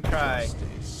Enduring Cry.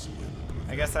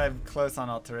 I guess I'm close on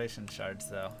Alteration Shards,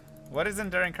 though. What does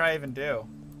Enduring Cry even do?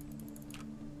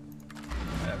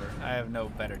 Whatever. I have no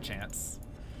better chance.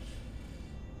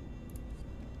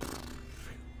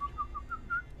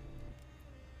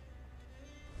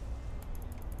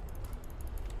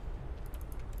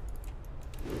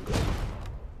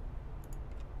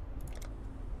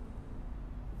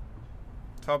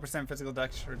 %, physical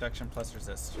reduction plus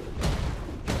resist.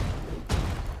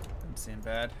 Doesn't seem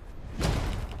bad.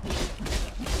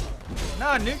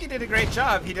 No, Nuki did a great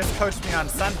job. He just coached me on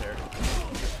Sunder.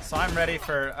 So I'm ready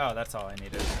for... Oh, that's all I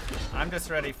needed. I'm just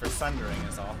ready for Sundering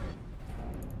is all.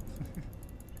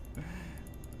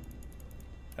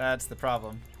 That's the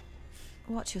problem.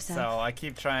 Watch yourself. So I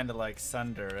keep trying to like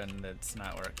Sunder and it's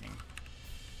not working.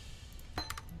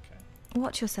 Okay.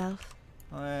 Watch yourself.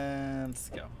 Let's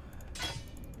go.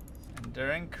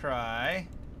 Enduring Cry.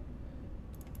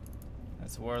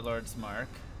 That's Warlord's Mark.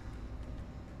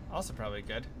 Also probably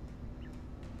good.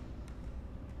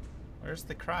 Where's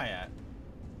the Cry at?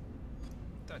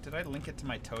 Did I link it to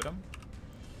my totem?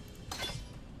 Okay.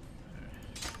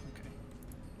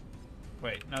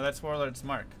 Wait, no, that's Warlord's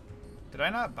Mark. Did I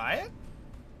not buy it?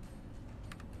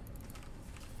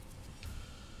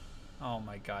 Oh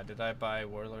my god, did I buy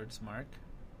Warlord's Mark?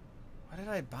 What did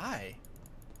I buy?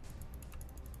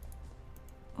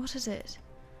 What is it?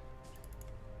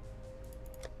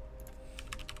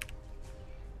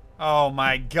 Oh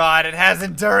my god, it has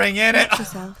Enduring in it! Watch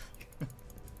yourself.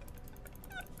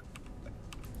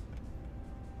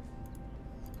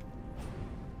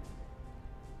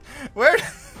 Where?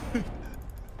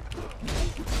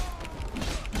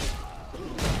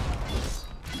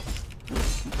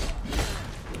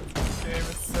 This game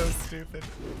is so stupid.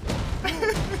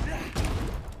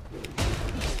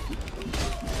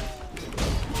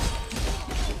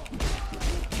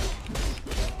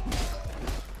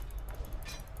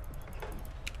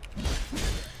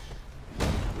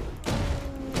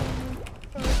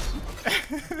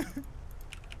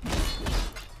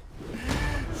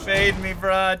 Fade me,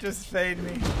 bruh. Just fade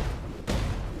me.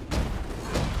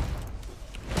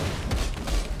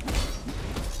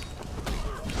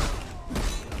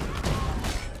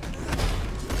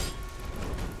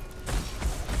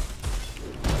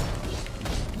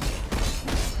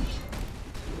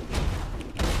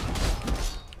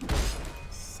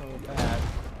 So bad.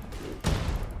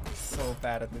 So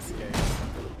bad at this game.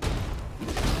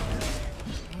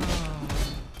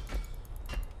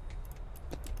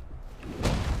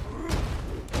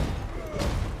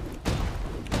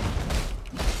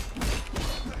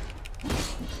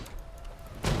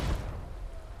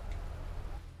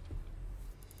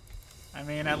 I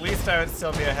mean, at least I would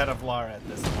still be ahead of Lara at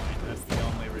this point. That's the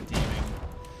only redeeming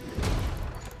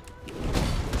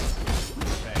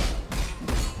thing.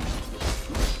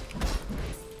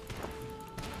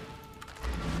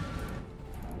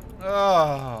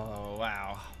 Oh,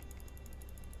 wow.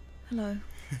 Hello.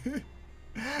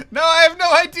 No, I have no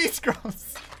ID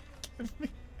scrolls. Give me.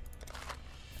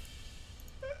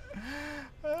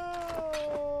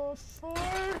 Oh, 4.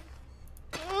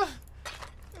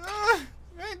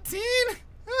 19.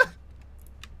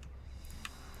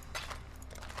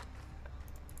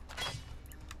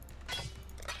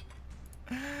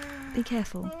 Be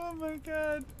careful. Oh my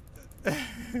god.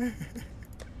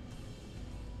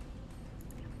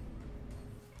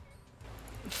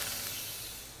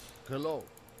 Hello.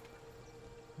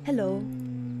 Hello.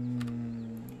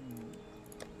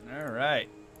 All right.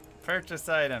 Purchase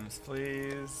items,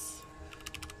 please.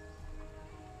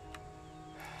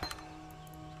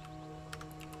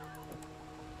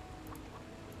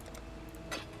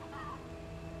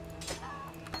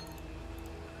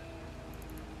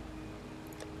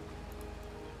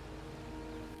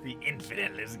 The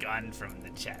infidel is gone from the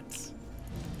chat.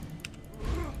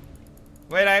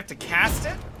 Wait, I have to cast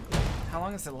it? How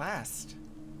long does it last?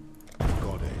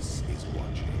 Goddess is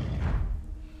watching.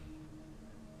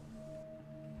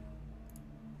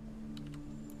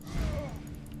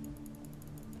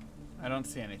 I don't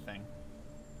see anything.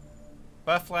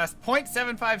 Buff lasts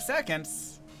 0.75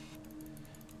 seconds.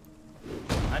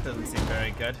 That doesn't seem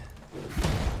very good.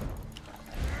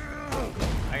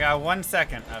 I got 1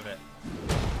 second of it.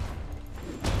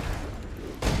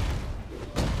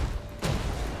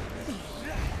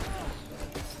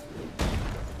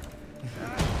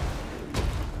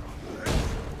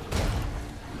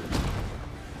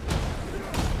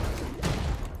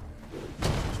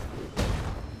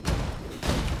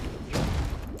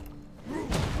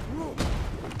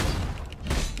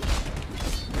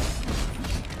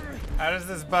 How does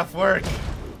this buff work?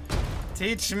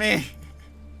 Teach me.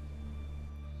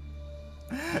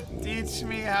 Teach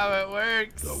me how it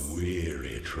works. The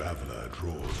weary traveler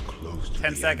draws close to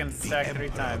 10 the seconds, end. The stack 3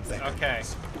 Emperor times. beckons, Okay.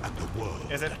 And the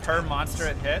world Is it per monster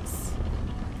it hits?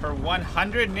 Per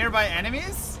 100 nearby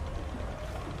enemies?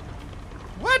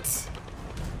 What?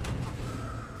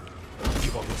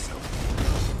 give of yourself.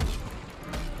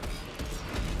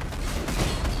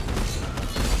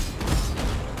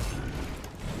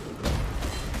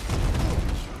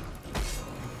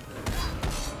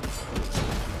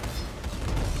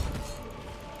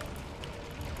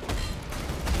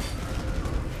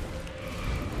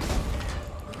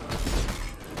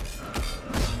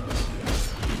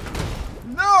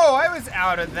 No, I was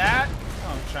out of that.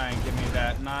 Don't try and give me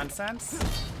that nonsense.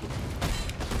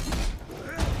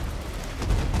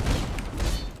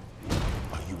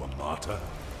 Are you a martyr?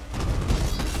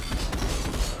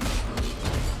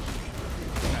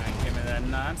 Try and give me that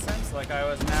nonsense like I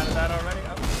wasn't out of that already.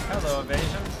 Oh, hello,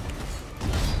 evasion.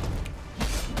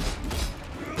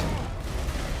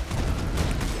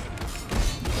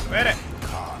 Wait it.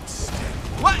 Can't stand.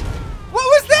 What? What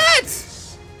was that?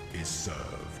 Is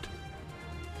served.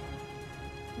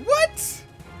 What?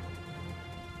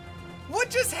 What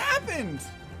just happened?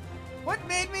 What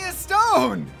made me a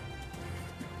stone?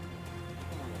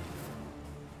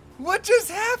 What just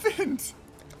happened?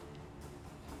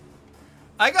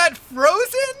 I got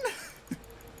frozen?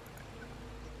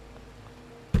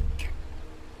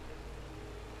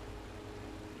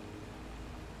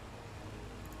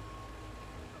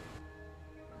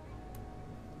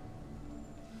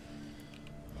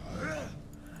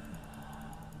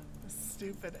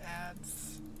 Stupid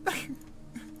ads.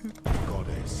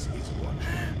 Goddess is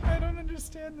watching. I don't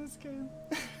understand this game.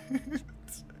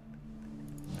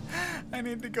 I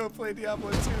need to go play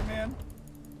Diablo 2, man.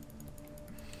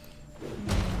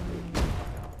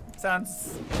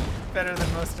 Sounds better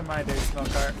than most of my days,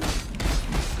 Milkart.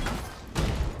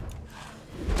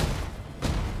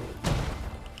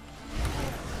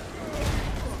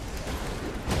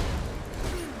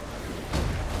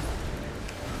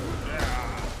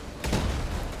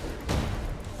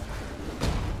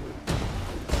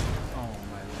 Oh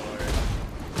my lord.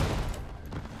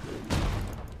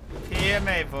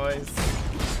 PMA, boys.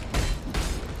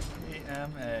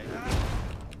 PMA.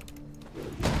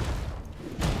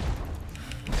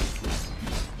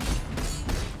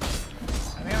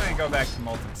 I think I'm gonna go back to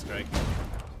Molten Strike.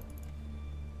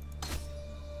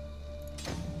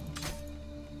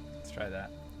 Let's try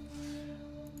that.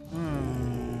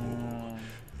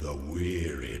 The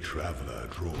weary traveler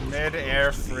draws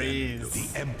Mid-air close to the end.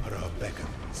 freeze. The Emperor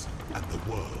beckons, and the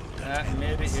world That attends.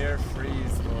 mid-air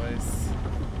freeze, boys.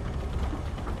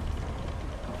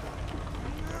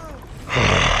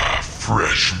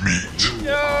 Fresh meat.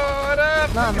 Yo, what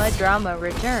up? Llama Drama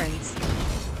returns.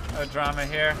 No drama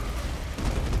here.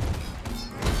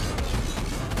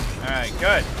 Alright,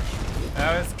 good.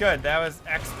 That was good. That was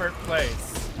expert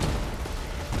plays.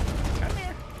 Come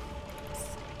here.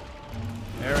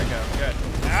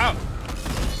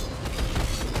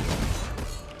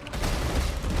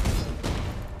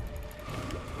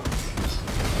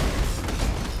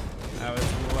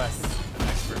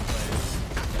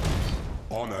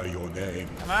 Utter your name.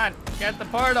 Come on, get the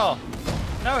portal.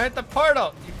 No, hit the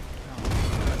portal.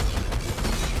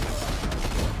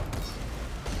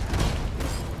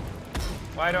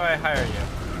 Why do I hire you?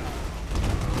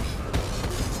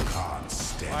 Can't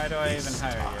stand Why do I this even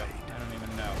hire tide. you? I don't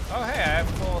even know. Oh, hey, I have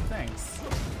cool things.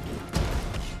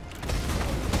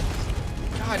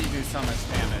 God, you do so much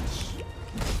damage.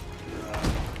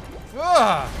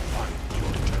 Ugh. Find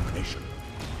your determination.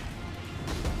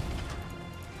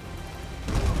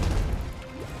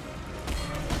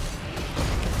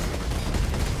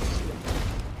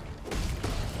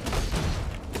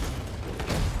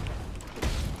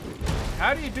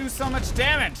 How do you do so much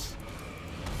damage?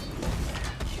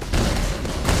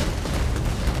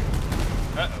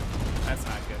 Uh-oh. That's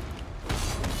not good.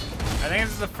 I think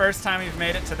this is the first time we've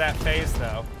made it to that phase,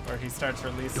 though, where he starts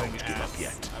releasing Don't give up ads.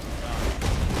 yet.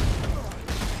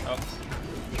 Oh.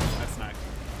 That's not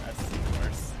good. That's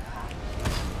worse.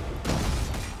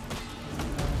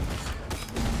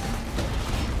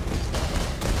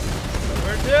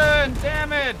 We're doing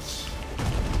damage!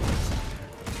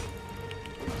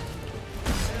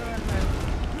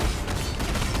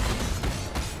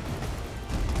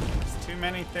 There's too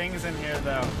many things in here,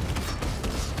 though.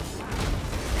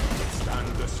 Stand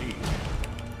the siege.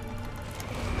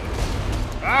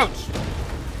 Ouch!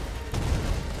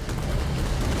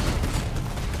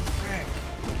 Frick.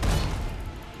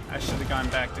 I should have gone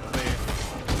back to cleave.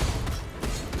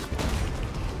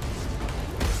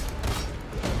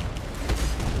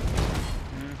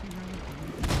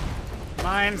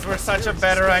 Mines were such a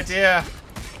better idea.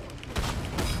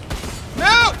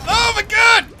 No! Oh my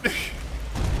god!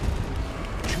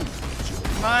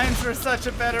 Mines were such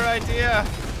a better idea.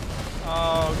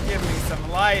 Oh, give me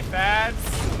some life, ads.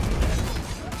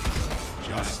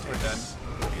 We're done.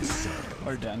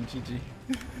 We're done, GG.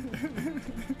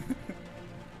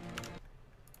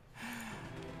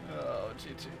 Oh,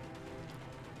 GG.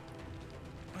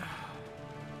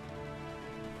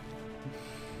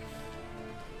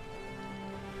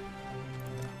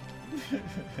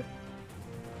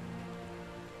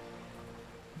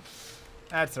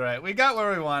 That's all right. We got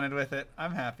where we wanted with it.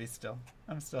 I'm happy still.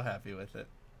 I'm still happy with it.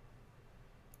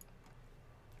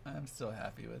 I'm still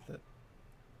happy with it.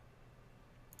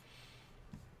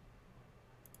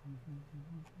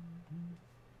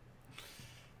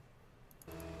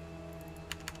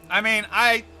 I mean,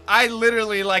 I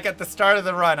literally, like, at the start of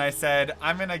the run, I said,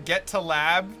 I'm going to get to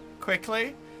lab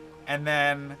quickly and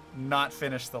then not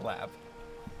finish the lab.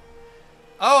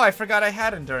 Oh, I forgot I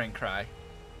had Enduring Cry.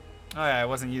 Oh, yeah, I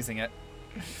wasn't using it.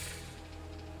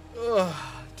 Ugh,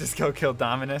 just go kill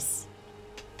Dominus.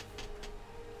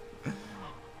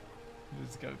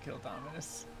 Just go kill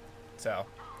Dominus. So,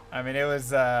 I mean, it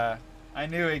was, I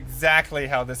knew exactly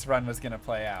how this run was going to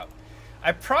play out.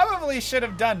 I probably should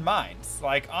have done mines.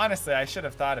 Like, honestly, I should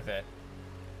have thought of it.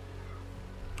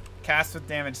 Cast with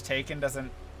damage taken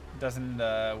doesn't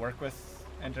work with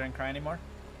Enduring Cry anymore.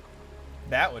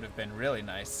 That would have been really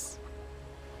nice.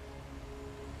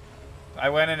 I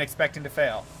went in expecting to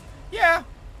fail. Yeah,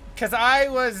 because I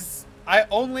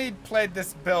only played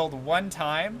this build one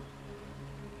time.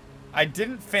 I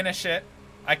didn't finish it.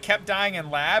 I kept dying in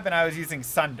lab, and I was using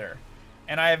Sunder.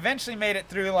 And I eventually made it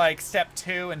through, like, step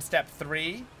 2 and step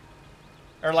 3.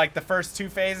 Or, like, the first 2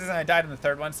 phases, and I died in the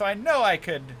third one. So I know I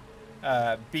could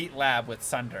beat lab with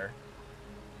Sunder.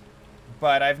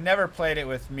 But I've never played it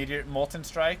with Molten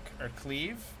Strike or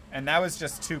Cleave. And that was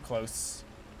just too close.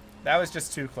 That was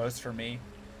just too close for me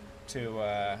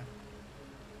to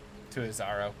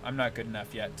Izaro. I'm not good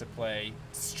enough yet to play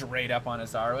straight up on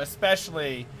Izaro,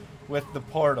 especially with the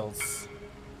portals.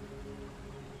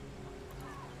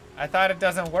 I thought it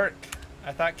doesn't work.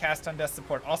 I thought cast on death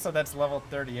support. Also, that's level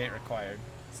 38 required,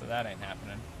 so that ain't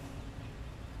happening.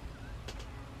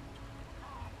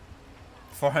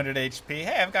 400 HP.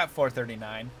 Hey, I've got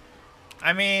 439.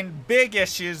 I mean, big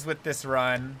issues with this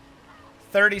run.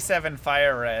 37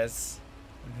 fire res.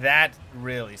 That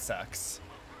really sucks.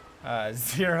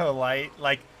 0 light.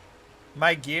 Like,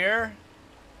 my gear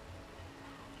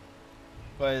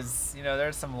was, you know,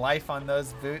 there's some life on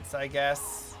those boots, I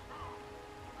guess.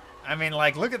 I mean,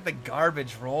 like, look at the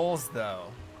garbage rolls, though.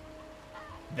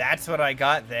 That's what I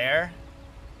got there.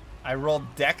 I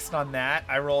rolled Dex on that.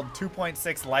 I rolled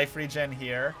 2.6 life regen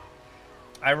here.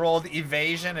 I rolled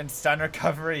evasion and stun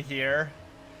recovery here.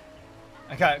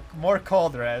 I got more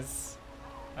cold res.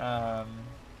 I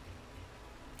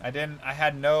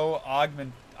had no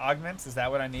augments. Is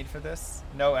that what I need for this?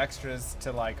 No extras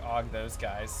to, like, aug those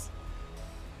guys.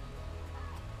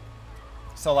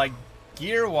 So, like,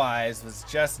 gear-wise was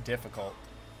just difficult.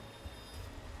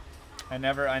 I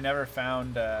never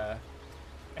found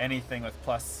anything with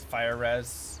plus fire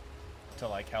res to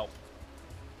like help.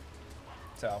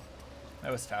 So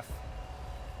that was tough.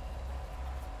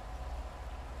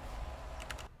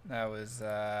 That was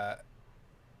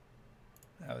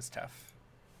tough.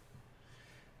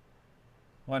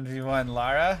 1v1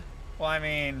 Lara? Well, I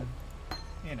mean,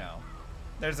 you know,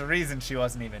 there's a reason she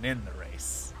wasn't even in the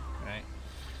race, right?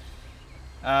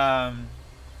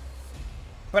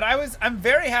 But I'm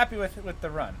very happy with the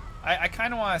run. I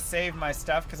kind of want to save my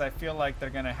stuff because I feel like they're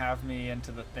going to have me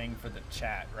into the thing for the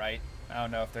chat, right? I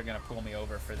don't know if they're going to pull me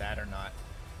over for that or not.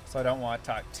 So I don't want to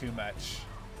talk too much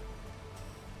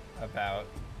about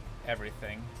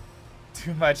everything.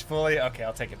 Too much fully? Okay,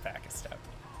 I'll take it back a step.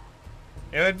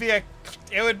 It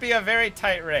would be a very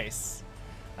tight race.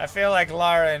 I feel like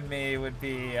Lara and me would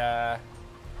be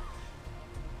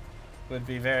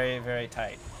very, very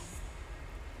tight.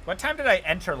 What time did I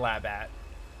enter lab at?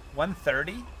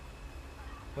 1:30?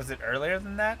 Was it earlier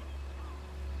than that?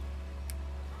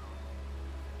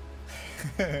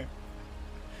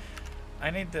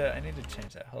 I need to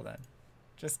change that. Hold on.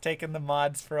 Just taking the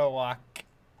mods for a walk.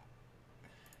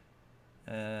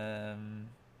 Okay,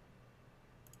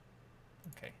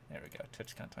 there we go.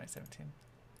 TwitchCon 2017.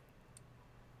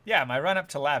 Yeah, my run up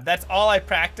to lab. That's all I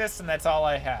practiced and that's all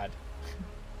I had.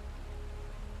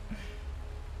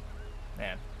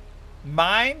 Man.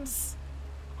 Mines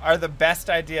are the best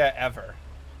idea ever.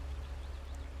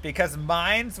 Because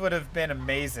mines would have been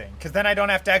amazing. Because then I don't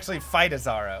have to actually fight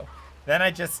Izaro. Then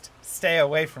I just stay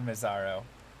away from Izaro.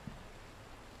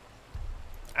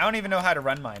 I don't even know how to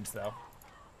run mines though.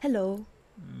 Hello.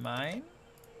 Mine?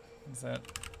 Is that...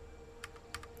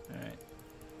 Alright.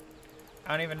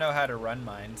 I don't even know how to run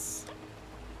mines.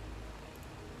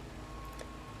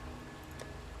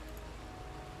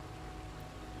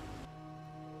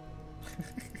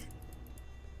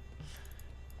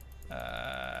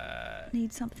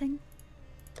 Need something?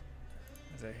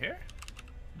 Is it here?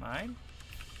 Mine?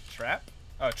 Trap?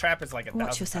 Oh, trap is like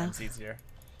 1,000 times easier.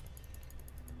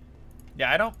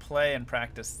 Yeah, I don't play and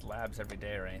practice labs every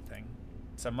day or anything.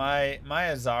 So my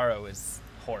Izaro is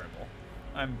horrible.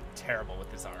 I'm terrible with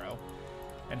Izaro.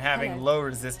 And having low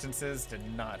resistances did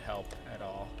not help at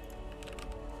all.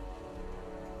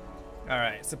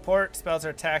 Alright, support spells or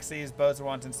attacks that use bows or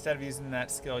wands. Instead of using that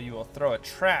skill, you will throw a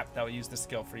trap that will use the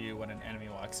skill for you when an enemy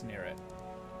walks near it.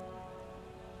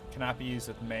 Cannot be used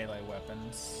with melee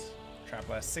weapons. Trap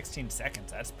lasts 16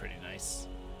 seconds. That's pretty nice.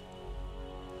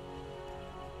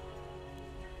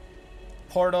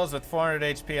 Portals with 400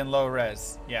 HP and low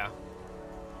res. Yeah.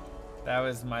 That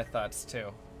was my thoughts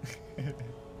too.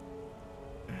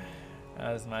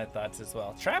 That was my thoughts as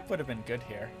well. Trap would have been good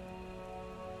here.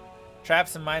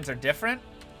 Traps and mines are different.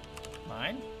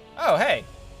 Mine? Oh, hey.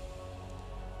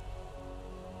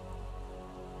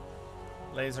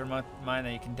 Laser mine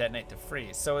that you can detonate to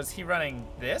freeze. So is he running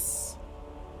this?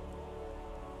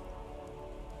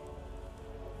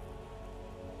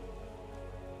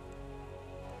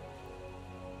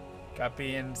 Stop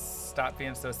being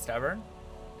so stubborn?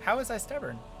 How was I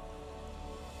stubborn?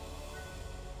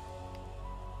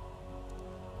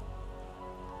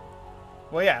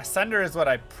 Well, yeah, Sunder is what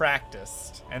I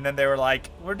practiced. And then they were like,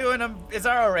 we're doing a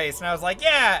Izaro race. And I was like,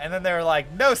 yeah. And then they were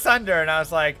like, no Sunder. And I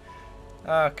was like,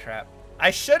 oh, crap.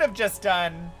 I should have just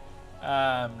done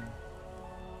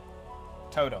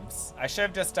totems. I should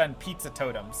have just done pizza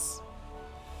totems.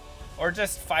 Or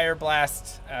just Fire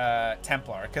Blast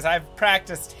Templar. Because I've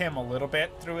practiced him a little bit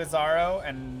through Izaro.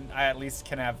 And I at least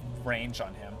can have range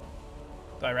on him.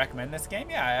 Do I recommend this game?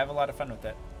 Yeah, I have a lot of fun with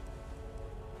it.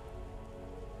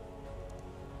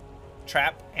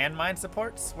 Trap and mine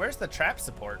supports? Where's the trap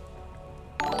support?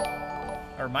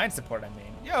 Or mine support, I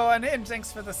mean. Yo, Unhinged,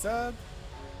 thanks for the sub.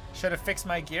 Should have fixed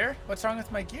my gear? What's wrong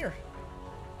with my gear?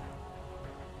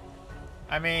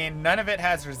 I mean, none of it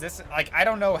has resistance. Like, I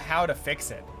don't know how to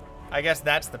fix it. I guess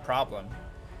that's the problem.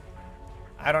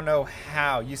 I don't know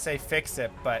how. You say fix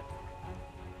it, but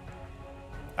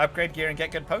upgrade gear and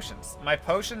get good potions. My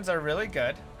potions are really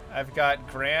good. I've got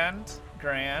grand.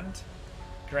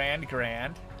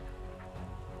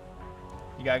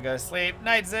 You gotta go to sleep.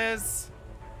 Night, Ziz.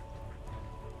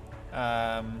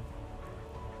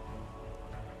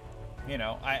 You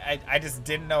know, I just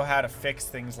didn't know how to fix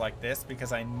things like this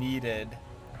because I needed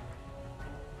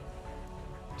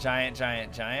giant.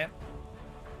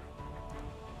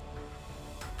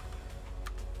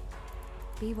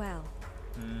 Be well.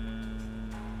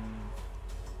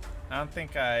 I don't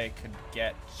think I could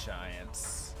get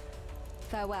giants.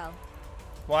 Farewell.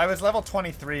 Well, I was level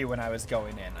 23 when I was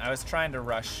going in. I was trying to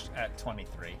rush at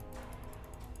 23.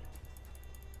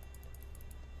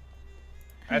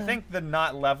 I think the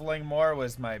not leveling more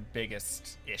was my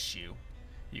biggest issue,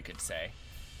 you could say.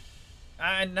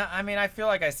 I mean, I feel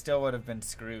like I still would have been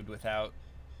screwed without,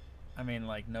 I mean,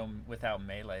 like, without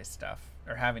melee stuff.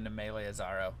 Or having to melee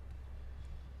Izaro.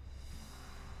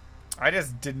 I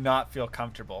just did not feel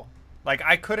comfortable. Like,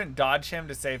 I couldn't dodge him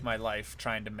to save my life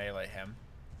trying to melee him.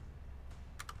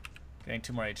 Getting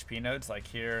 2 more HP nodes, like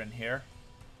here and here.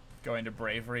 Going to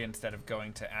bravery instead of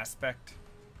going to aspect.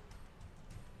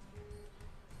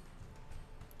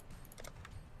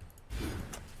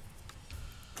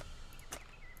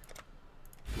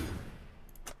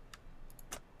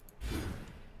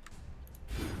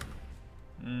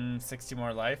 60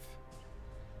 more life.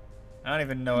 I don't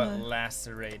even know what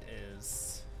lacerate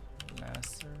is.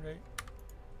 Lacerate?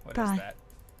 What is that?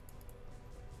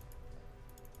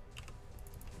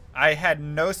 I had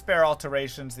no spare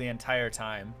alterations the entire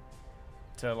time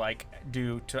to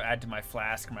to add to my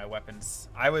flask or my weapons.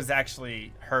 I was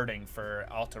actually hurting for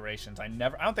alterations. I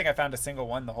don't think I found a single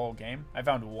one the whole game. I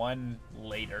found one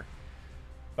later.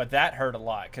 But that hurt a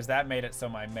lot because that made it so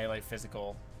my melee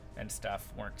physical and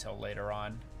stuff weren't till later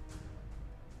on.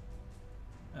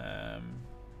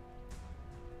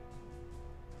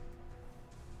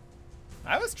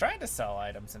 I was trying to sell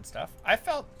items and stuff. I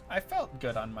felt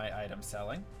good on my item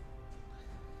selling.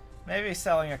 Maybe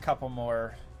selling a couple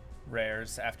more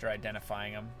rares after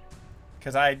identifying them.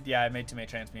 Because I made too many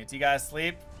transmutes. You guys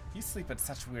sleep? You sleep at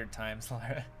such weird times,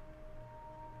 Lara.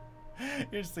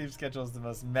 Your sleep schedule is the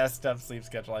most messed up sleep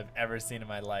schedule I've ever seen in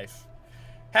my life.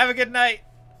 Have a good night.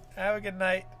 Have a good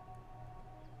night.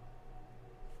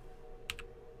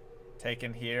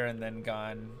 Taken here and then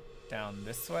gone down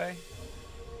this way.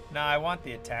 No, I want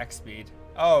the attack speed.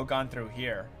 Oh, gone through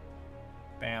here.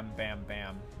 Bam, bam,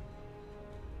 bam.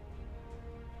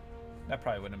 That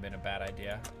probably wouldn't have been a bad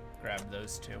idea. Grab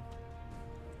those two.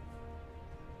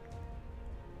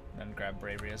 Then grab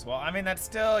bravery as well. I mean, that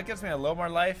still, it gives me a little more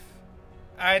life.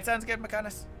 Alright, sounds good,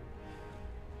 McConus.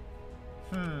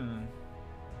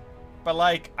 But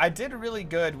like, I did really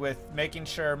good with making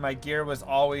sure my gear was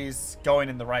always going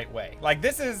in the right way. Like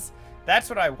that's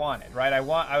what I wanted, right?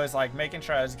 I was like making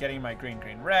sure I was getting my green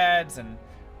reds and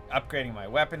upgrading my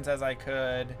weapons as I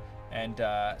could. And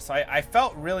so I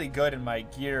felt really good in my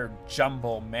gear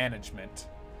jumble management.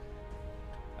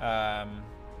 But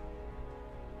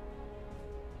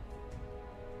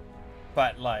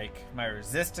like my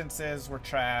resistances were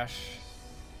trash.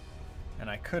 And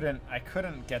I couldn't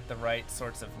get the right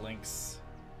sorts of links.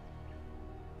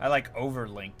 I like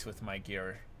overlinked with my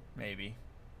gear, maybe.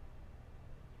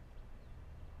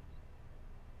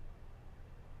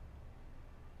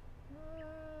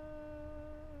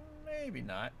 Maybe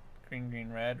not.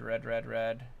 Green, red, red,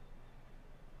 red.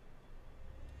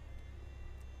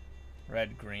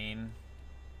 Red, green.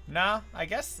 No, I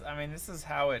guess, I mean, this is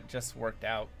how it just worked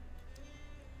out.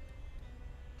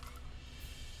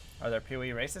 Are there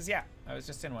POE races? Yeah, I was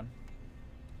just in one.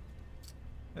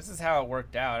 This is how it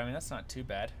worked out. I mean, that's not too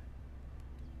bad.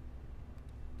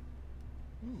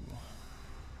 Ooh.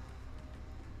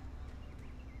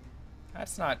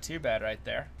 That's not too bad right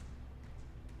there.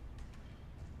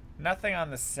 Nothing on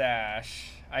the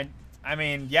sash. I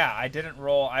mean, yeah, I didn't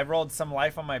roll. I rolled some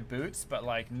life on my boots, but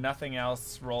like nothing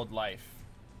else rolled life.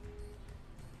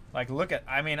 Like, look at,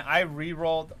 I mean, I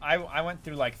re-rolled. I went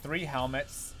through like 3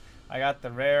 helmets. I got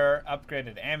the rare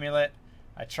upgraded amulet.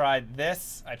 I tried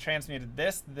this. I transmuted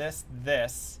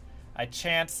this. I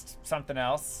chanced something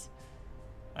else.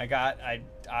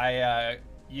 I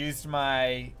used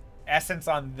my essence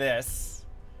on this.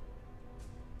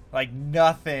 Like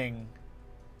nothing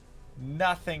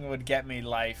would get me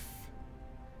life.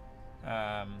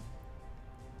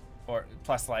 Or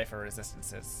plus life or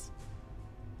resistances.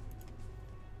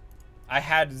 I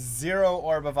had 0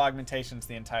 orb of augmentations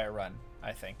the entire run,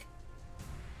 I think.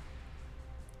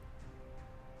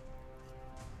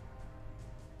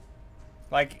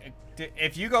 Like,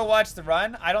 if you go watch the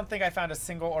run, I don't think I found a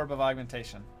single orb of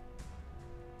augmentation.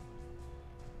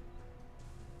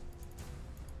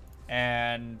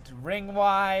 And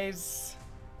ring-wise,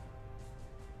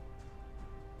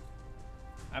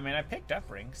 I mean, I picked up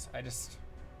rings. I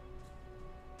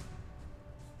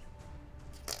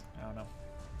don't know.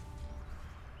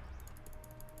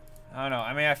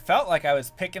 I mean, I felt like I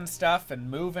was picking stuff and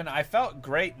moving. I felt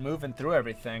great moving through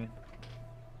everything.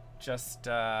 Just,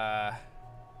 got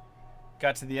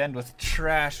to the end with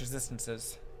trash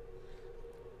resistances.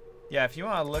 Yeah, if you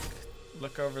want to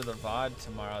look over the VOD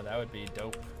tomorrow, that would be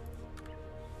dope.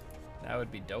 That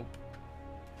would be dope.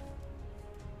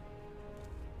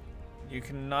 You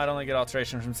can not only get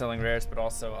alteration from selling rares, but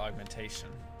also augmentation.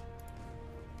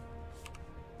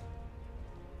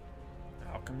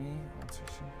 alchemy.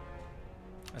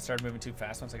 I started moving too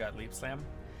fast once I got leap slam.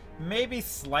 Maybe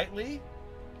slightly.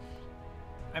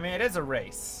 I mean, it is a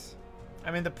race.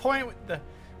 I mean, the point,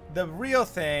 the real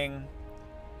thing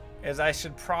is I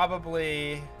should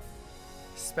probably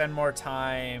spend more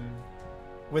time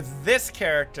with this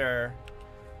character.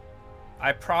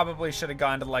 I probably should have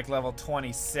gone to like level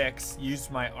 26,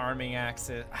 used my arming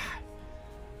axes.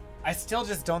 I still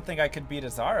just don't think I could beat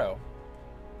Izaro.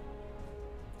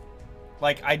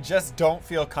 Like, I just don't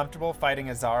feel comfortable fighting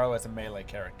Izaro as a melee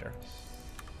character.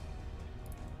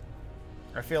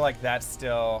 I feel like that's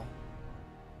still...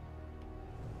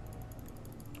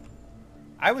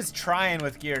 I was trying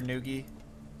with Gear Noogie.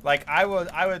 Like, I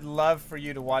would love for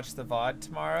you to watch the VOD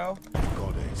tomorrow.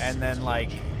 And then, like,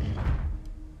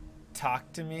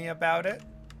 talk to me about it.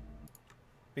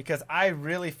 Because I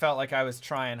really felt like I was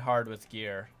trying hard with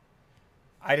Gear.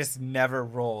 I just never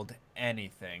rolled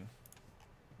anything.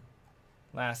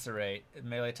 Lacerate.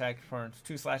 Melee attack performs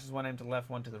 2 slashes, 1 aim to the left,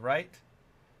 1 to the right.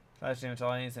 Slash damage to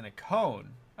all enemies in a cone.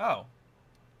 Oh.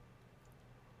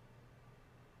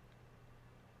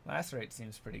 Lacerate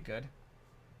seems pretty good.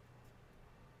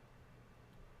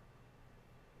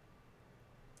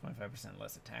 25%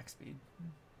 less attack speed.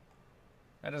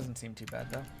 That doesn't seem too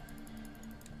bad though.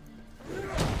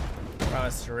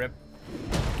 Promise to rip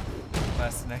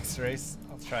less next race.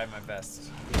 I'll try my best.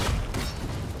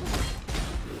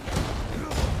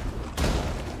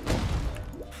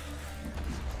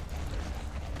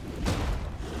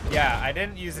 Yeah, I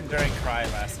didn't use Enduring Cry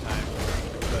last time.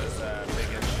 It was a big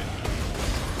issue.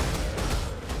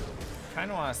 Kind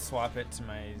of want to swap it to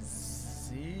my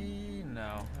Z.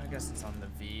 No, I guess it's on the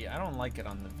V. I don't like it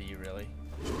on the V, really.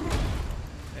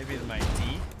 Maybe my D.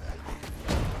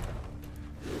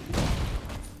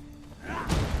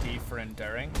 D for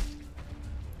Enduring.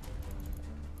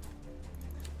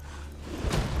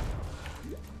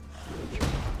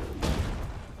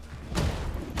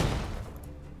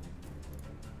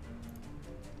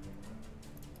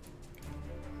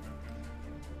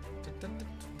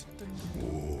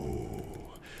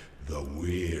 The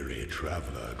weary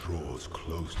traveler draws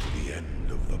close to the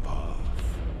end of the path.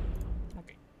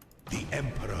 Okay. The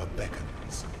Emperor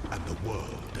beckons, and the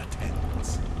world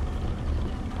attends.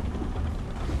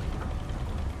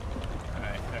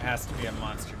 Alright, there has to be a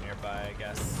monster nearby, I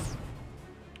guess.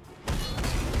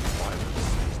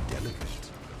 Violence is delicate.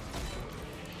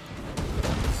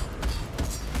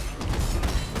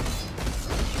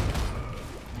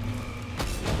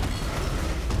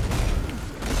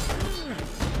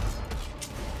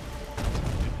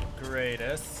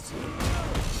 Greatest.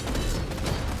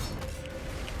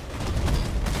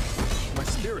 My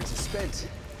spirit is spent.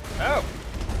 Oh!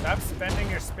 Stop spending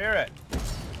your spirit.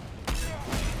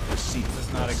 This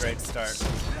is not a great start.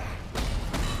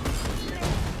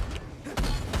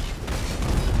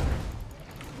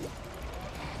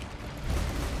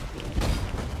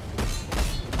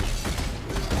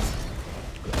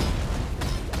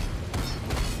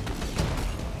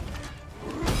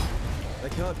 I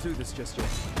can't do this just yet.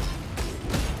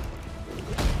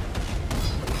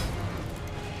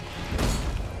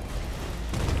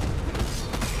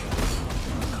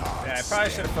 Yeah, I probably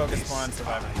should have focused more on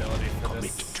survivability for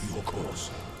this. To your course.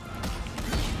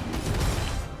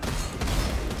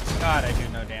 God, I do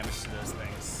no damage to those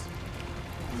things.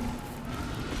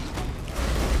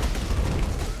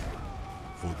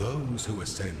 For those who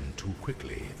ascend too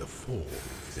quickly, the fall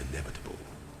is inevitable.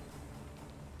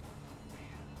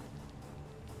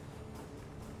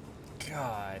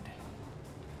 God.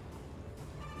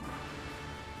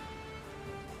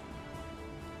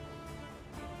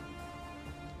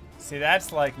 See,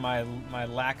 that's like my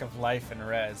lack of life in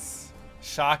res.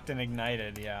 Shocked and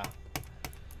ignited, yeah.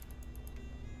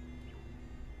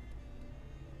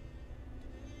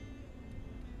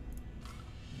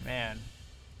 Man.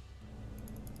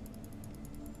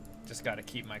 Just gotta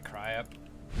keep my cry up.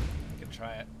 I can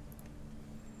try it.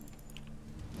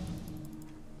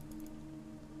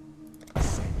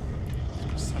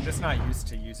 I'm just not used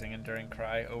to using Enduring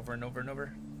Cry over and over and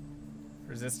over.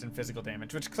 Resistant physical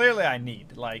damage, which clearly I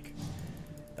need. Like,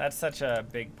 that's such a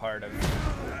big part of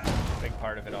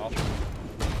it all.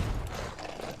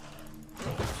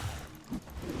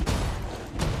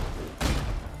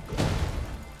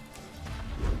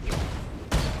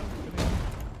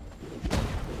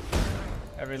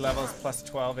 Every level is plus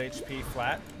 12 HP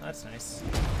flat. That's nice.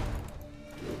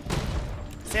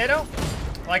 See, I don't...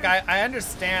 Like, I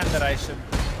understand that I should,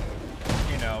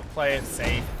 you know, play it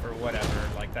safe or whatever.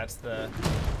 Like, that's the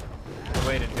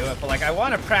way to do it. But, like, I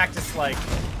want to practice, like,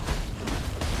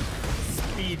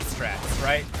 speed strats,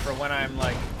 right? For when I'm,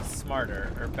 like,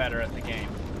 smarter or better at the game.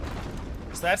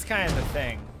 So that's kind of the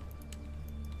thing.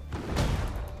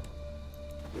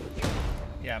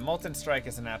 Yeah, Molten Strike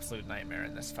is an absolute nightmare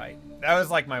in this fight. That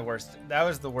was like my worst. That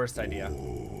was the worst idea.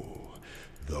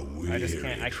 I just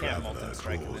can't. I can't Molten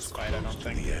Strike in this fight. I don't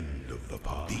think. The end of the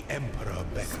path. The Emperor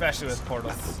beckons, especially with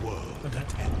portals. and the world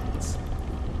attends.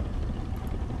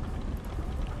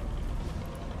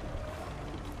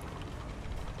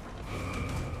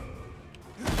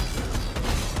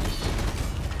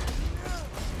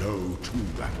 No two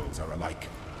battles are alike.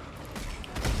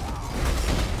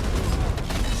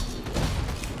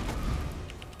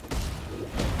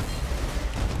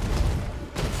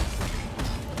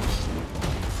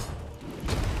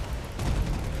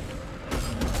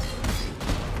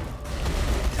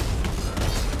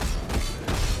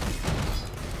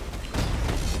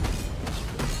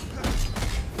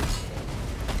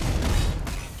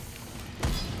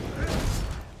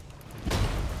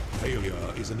 Failure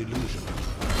is an illusion.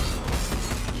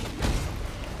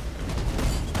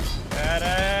 Got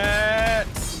it!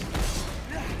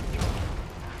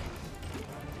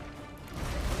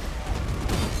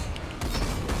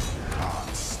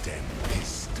 Can't stem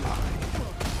this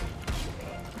tide.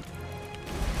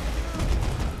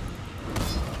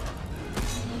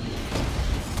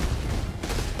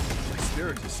 My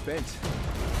spirit is spent.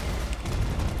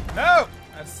 No!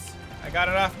 That's. I got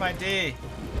it off my D.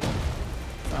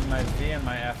 It's on my V and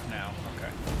my F now.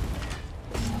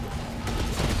 Okay.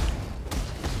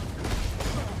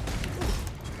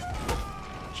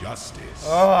 Justice.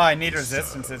 Oh, I need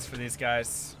resistances for these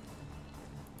guys.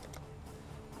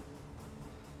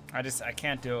 I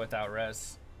can't do it without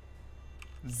res.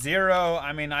 0,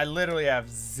 I mean, I literally have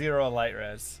 0 light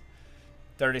res.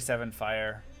 37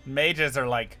 fire. Mages are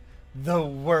like the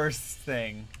worst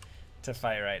thing to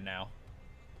fight right now.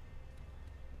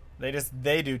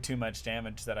 They do too much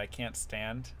damage that I can't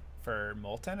stand for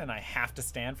Molten, and I have to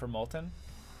stand for Molten.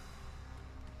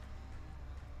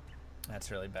 That's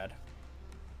really bad.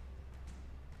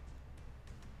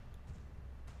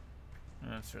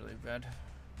 That's really bad.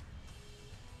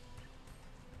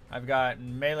 I've got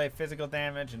melee physical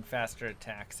damage and faster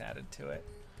attacks added to it.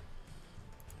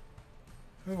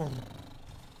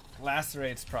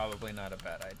 Lacerate's probably not a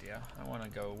bad idea. I want to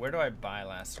go... Where do I buy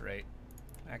Lacerate?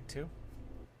 Act 2?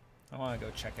 I want to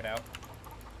go check it out.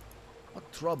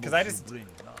 What trouble Because you bring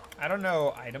now? I don't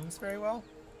know items very well.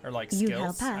 Or like You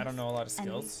skills. help us, I don't know a lot of and-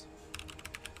 skills.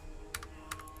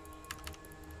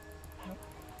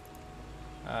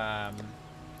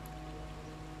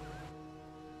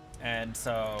 And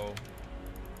so,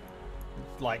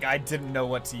 like, I didn't know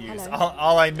what to use. Hello.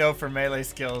 All I know for melee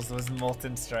skills was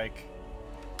Molten Strike,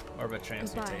 Orbit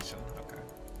Transmutation. Okay.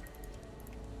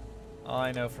 All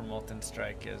I know for Molten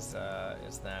Strike is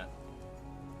that,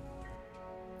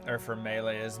 or for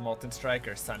melee is Molten Strike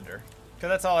or Sunder, because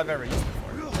that's all I've ever used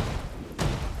before.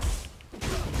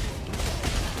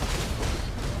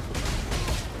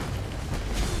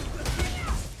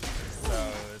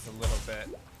 So it's a little bit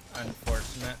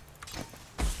unfortunate.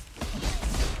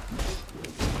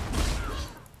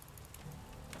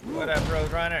 What up,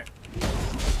 Roadrunner?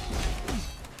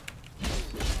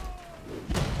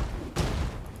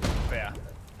 But yeah,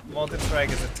 Molten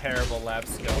Strike is a terrible lab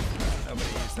skill. Nobody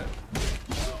uses it.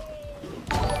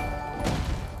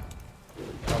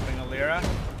 Helping Alira.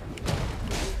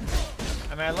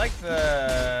 I mean, I like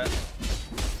the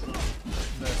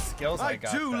skills I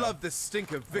got. I do though. love the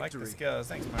stink of I like victory. the skills.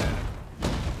 Thanks, Mariana.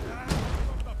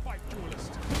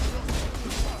 Duelist.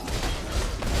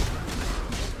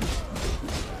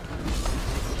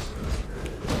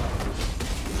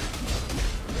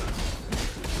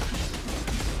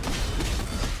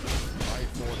 I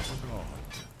fought for God.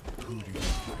 Who do you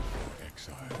fight for,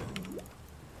 exile?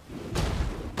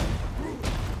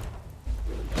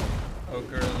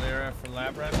 Ogre Lyra for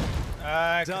Labyrinth. Because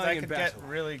I Dying in could get battle.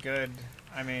 really good.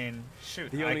 I mean,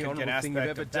 shoot, The I only could get honorable thing you've aspect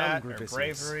ever of done, that or Gravissius.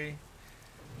 bravery.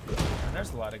 And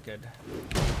there's a lot of good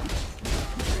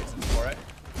reasons for it.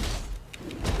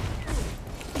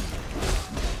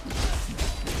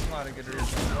 A lot of good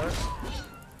reasons for it.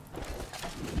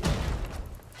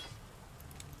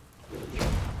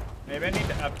 Maybe I need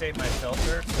to update my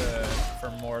filter for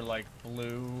more like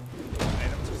blue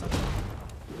items or something.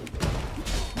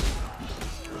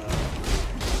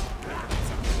 That could be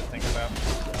something to think about.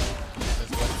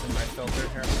 Is what's in my filter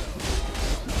here.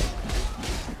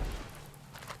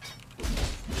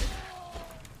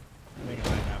 I think I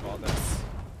might have all this.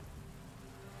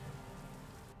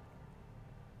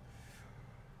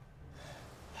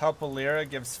 Help Alira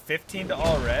gives 15 to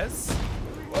all res?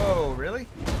 Whoa, really?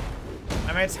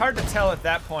 I mean, it's hard to tell at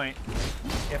that point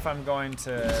if I'm going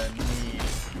to need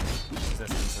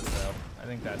resistances, though. I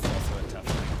think that's also a tough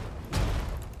thing.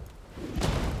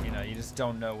 You know, you just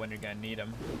don't know when you're gonna need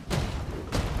them.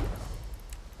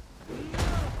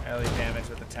 Early damage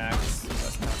with attacks,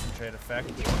 less concentrate effect.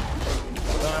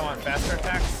 Don't I want faster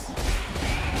attacks?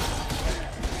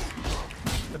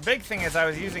 The big thing is I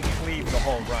was using Cleave the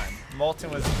whole run.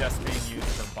 Molten was just being used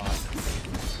for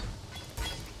bosses.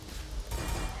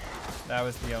 That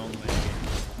was the only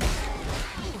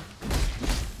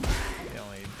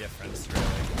difference, really.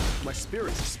 My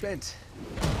spirits are spent.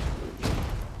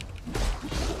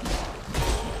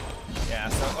 Yeah,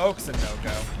 so Oak's a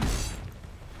no-go.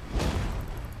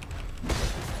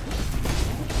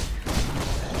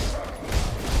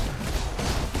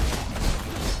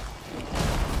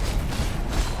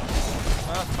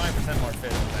 Well, 20% more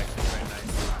fit is actually very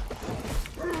nice.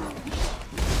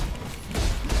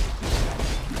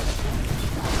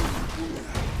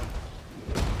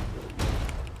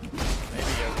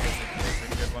 Maybe Oak is a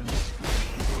good one.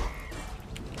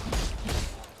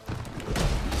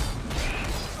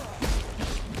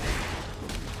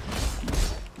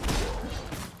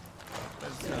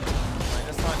 I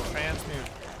just want transmute.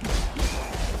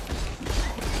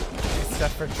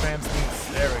 Except for transmutes.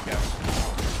 There we go.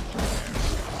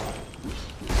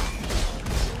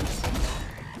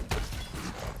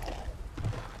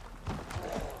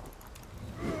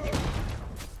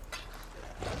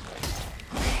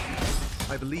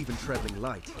 I believe in traveling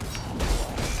light.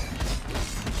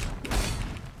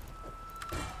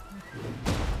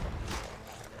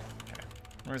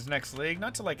 Where's next league?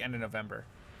 Not till like end of November.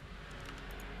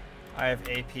 I have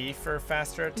AP for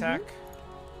faster attack.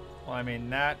 Well, I mean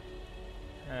that.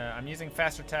 I'm using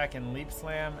faster attack in Leap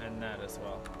Slam and that as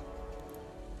well.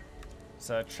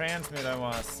 So transmute I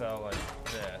want to sell like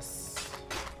this.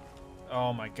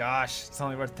 Oh my gosh, it's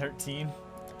only worth 13.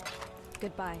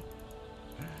 Goodbye.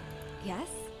 Yes?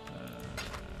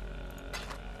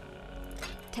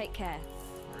 Take care.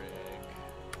 Frig.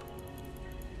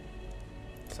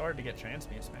 It's hard to get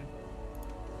transmutes, man.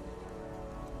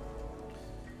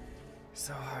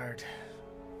 So hard.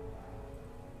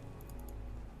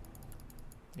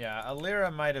 Yeah,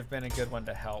 Alira might have been a good one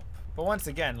to help. But once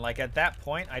again, like at that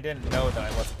point, I didn't know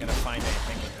that I wasn't going to find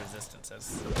anything with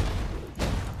resistances.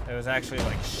 It was actually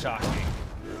like shocking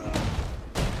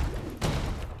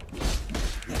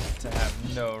to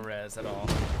have no res at all.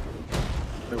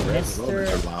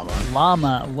 Mr.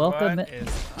 Llama, welcome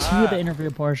to the interview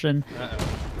portion.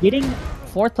 Getting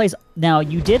 4th place. Now,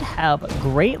 you did have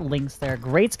great links there,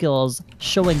 great skills,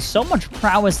 showing so much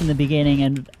prowess in the beginning,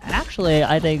 and actually,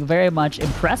 I think, very much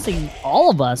impressing all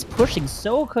of us, pushing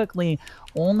so quickly,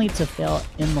 only to fail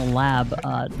in the lab.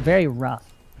 Very rough.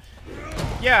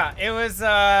 Yeah, it was,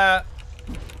 that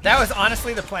was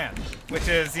honestly the plan, which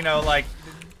is, you know, like,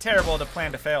 terrible to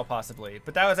plan to fail, possibly.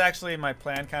 But that was actually my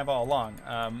plan kind of all along.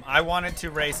 I wanted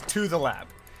to race to the lab.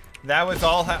 That was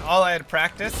all I had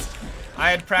practiced.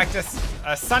 I had practiced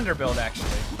a Sunder build, actually.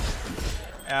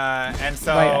 And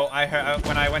so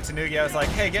when I went to Nugi, I was like,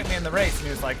 hey, get me in the race. And he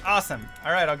was like, awesome.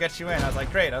 All right, I'll get you in. I was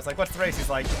like, great. I was like, what's the race? He's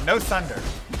like, no Sunder.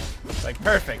 It's like,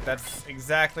 perfect. That's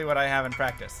exactly what I have in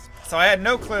practice. So I had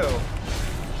no clue.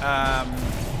 I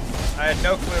had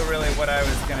no clue really what I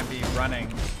was going to be running.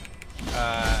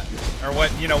 Or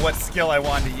what skill I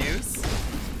wanted to use.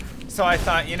 So I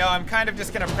thought, I'm kind of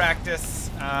just going to practice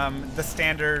the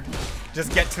standard,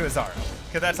 just get to Izaro.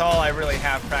 Because that's all I really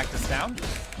have practiced down.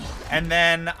 And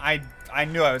then I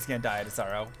knew I was going to die at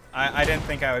Izaro. I didn't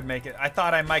think I would make it. I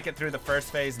thought I might get through the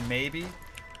first phase, maybe,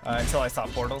 until I saw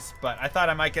portals. But I thought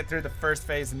I might get through the first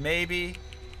phase, maybe.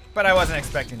 But I wasn't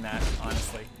expecting that,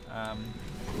 honestly.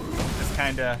 Just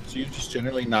kind of... So you're just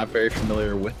generally not very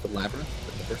familiar with the Labyrinth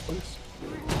in the first place?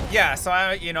 Yeah, so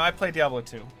I play Diablo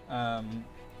 2.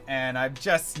 And I'm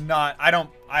just not...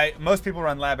 most people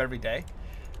run Lab every day.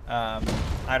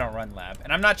 I don't run Lab.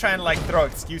 And I'm not trying to, throw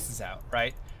excuses out,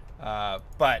 right?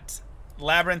 But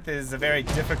Labyrinth is a very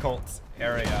difficult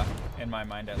area, in my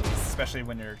mind at least, especially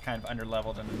when you're kind of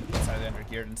under-leveled and slightly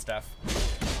under-geared and stuff.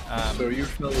 So are you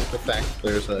familiar with the fact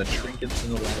that there's trinkets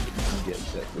in the lab that you can get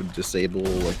that would disable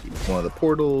one of the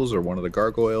portals or one of the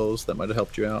gargoyles that might have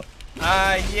helped you out?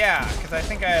 Yeah, because I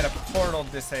think I had a portal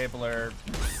disabler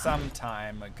some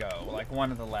time ago.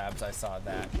 One of the labs I saw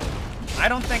that. I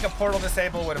don't think a portal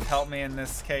disable would have helped me in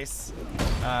this case.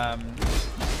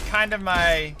 Kind of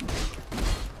my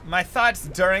thoughts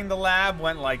during the lab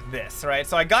went like this, right?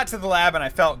 So I got to the lab and I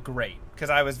felt great because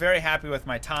I was very happy with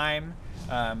my time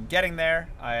getting there.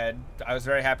 I was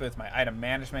very happy with my item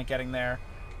management getting there.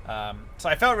 So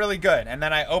I felt really good. And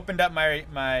then I opened up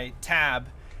my tab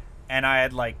and I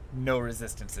had no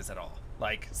resistances at all.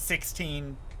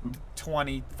 16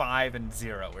 25 and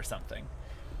 0 or something.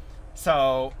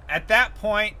 So at that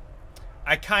point,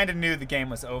 I kind of knew the game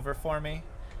was over for me.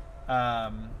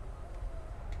 And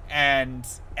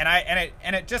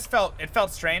it just felt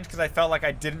strange because I felt like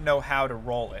I didn't know how to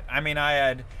roll it. I mean,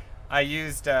 I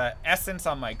used essence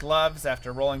on my gloves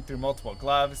after rolling through multiple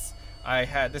gloves.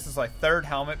 This was like third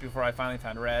helmet before I finally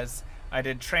found res. I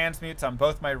did transmutes on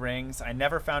both my rings. I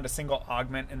never found a single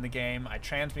augment in the game. I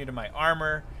transmuted my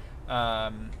armor.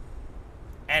 And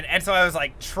so I was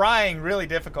like trying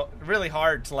really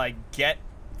hard to like get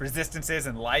resistances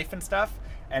and life and stuff,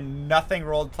 and nothing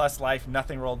rolled plus life,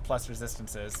 nothing rolled plus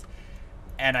resistances.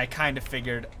 And I kind of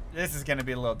figured this is going to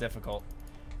be a little difficult.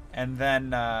 And then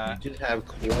you did have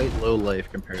quite low life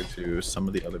compared to some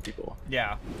of the other people.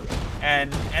 Yeah,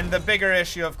 and the bigger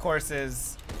issue, of course,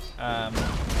 is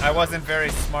I wasn't very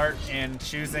smart in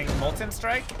choosing Molten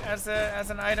Strike as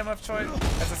an item of choice,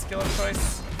 as a skill of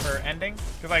choice for ending.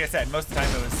 Because, like I said, most of the time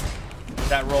it was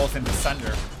that rolls into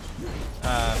Sunder.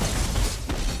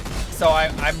 So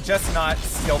I'm just not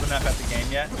skilled enough at the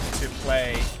game yet to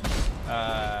play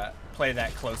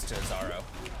that close to Izaro.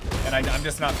 And I'm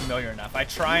just not familiar enough. I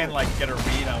try and like get a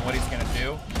read on what he's gonna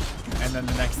do, and then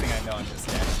the next thing I know, I'm just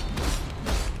dead.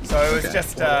 So it was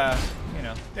just, you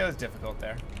know, it was difficult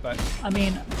there. But I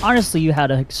mean, honestly, you had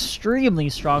an extremely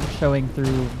strong showing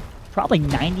through probably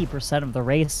 90% of the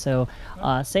race. So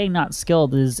saying not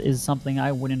skilled is something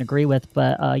I wouldn't agree with.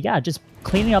 But yeah, just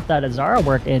cleaning up that Izaro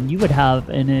work, and you would have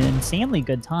an insanely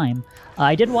good time.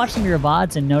 I did watch some of your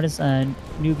VODs and notice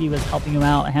Nugi was helping you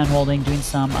out, hand-holding, doing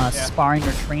some sparring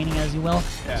or training, as you will.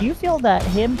 Yeah. Do you feel that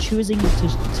him choosing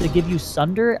to give you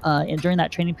Sunder during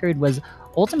that training period was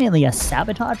ultimately a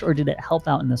sabotage, or did it help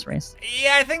out in this race?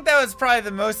 Yeah, I think that was probably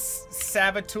the most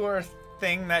saboteur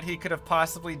thing that he could have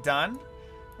possibly done.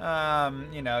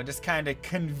 You know, just kind of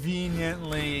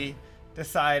conveniently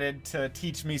decided to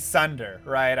teach me Sunder,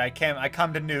 right? I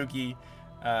come to Nugi,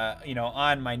 you know,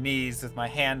 on my knees with my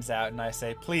hands out, and I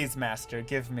say, "Please, master,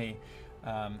 give me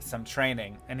some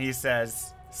training." And he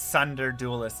says, "Sunder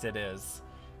Duelist it is."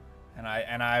 And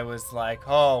I was like,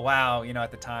 "Oh wow," you know,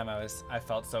 at the time I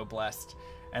felt so blessed.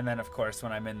 And then of course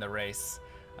when I'm in the race,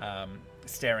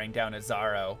 staring down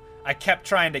Izaro, I kept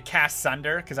trying to cast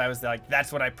Sunder because I was like,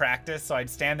 that's what I practiced. So I'd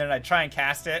stand there and I'd try and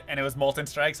cast it, and it was Molten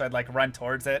Strike, so I'd like run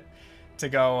towards it to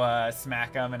go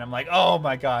smack him, and I'm like, oh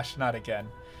my gosh, not again.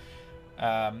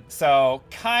 So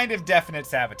kind of definite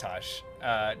sabotage,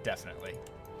 definitely.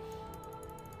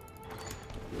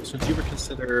 So did you ever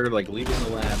consider like leaving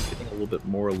the lab, getting a little bit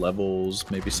more levels,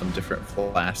 maybe some different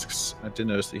flasks? I did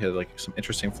notice that you had like some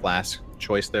interesting flask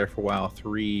choice there for a while,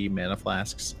 3 mana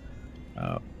flasks.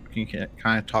 Can you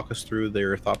kind of talk us through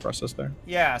their thought process there?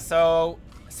 Yeah, so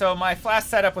my flask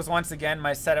setup was once again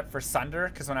my setup for Sunder,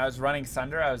 because when I was running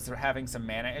Sunder, I was having some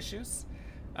mana issues.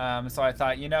 So I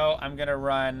thought, you know, I'm going to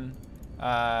run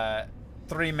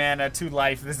 3 mana, 2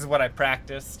 life. This is what I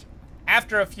practiced.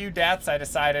 After a few deaths, I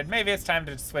decided maybe it's time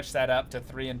to switch that up to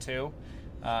 3 and 2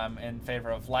 in favor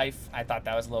of life. I thought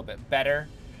that was a little bit better.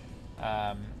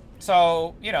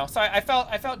 So, you know, so I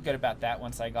felt good about that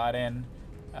once I got in.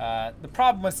 The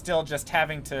problem was still just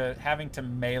having to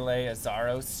melee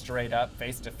Izaro straight up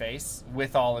face to face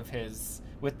with all of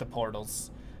with the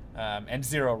portals, and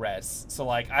 0 res. So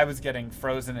like I was getting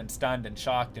frozen and stunned and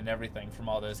shocked and everything from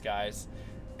all those guys,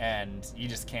 and you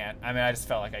just can't. I mean, I just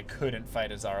felt like I couldn't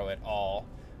fight Izaro at all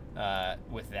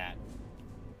with that.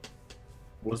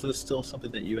 Was this still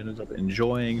something that you ended up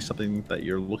enjoying, something that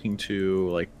you're looking to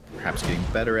like perhaps getting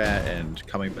better at and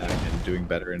coming back and doing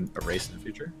better in a race in the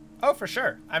future? Oh, for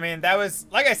sure. I mean, that was,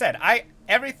 like I said,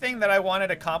 everything that I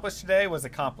wanted accomplished today was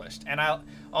accomplished. And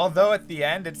although at the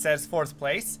end it says 4th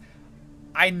place,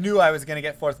 I knew I was going to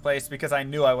get 4th place because I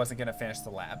knew I wasn't going to finish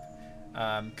the lab.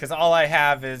 Because all I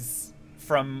have is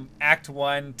from Act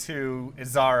 1 to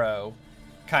Izaro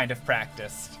kind of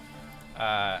practiced.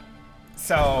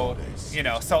 So, you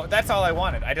know, so that's all I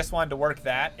wanted. I just wanted to work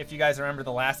that. If you guys remember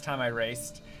the last time I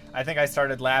raced, I think I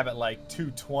started lab at like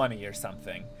 2:20 or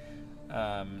something.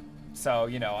 So,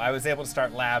 you know, I was able to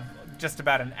start lab just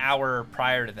about an hour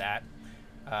prior to that.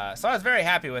 So I was very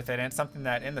happy with it, and it's something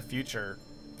that in the future,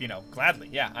 you know, gladly,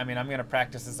 yeah. I mean, I'm going to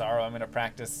practice Izaro. I'm going to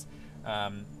practice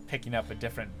picking up a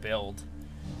different build,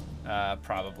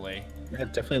 probably. Yeah,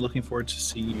 definitely looking forward to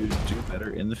seeing you do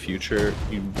better in the future.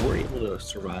 You were able to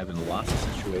survive in lots of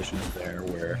situations there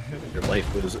where your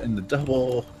life was in the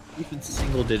double, even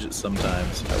single digits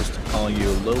sometimes. I was calling you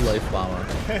a low life llama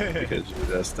because you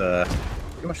were just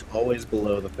pretty much always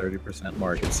below the 30%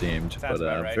 mark, it seemed. Sounds but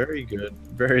about right. Very good,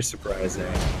 very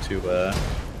surprising to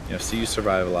see you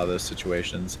survive a lot of those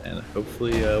situations, and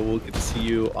hopefully we'll get to see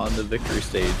you on the victory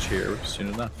stage here soon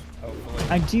enough.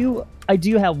 Hopefully. I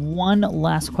do have one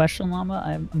last question, Llama.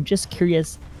 I'm just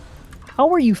curious. How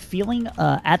were you feeling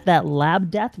at that lab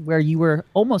death where you were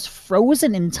almost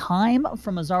frozen in time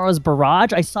from Izaro's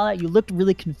barrage? I saw that you looked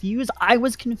really confused. I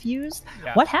was confused.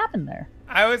 Yeah. What happened there?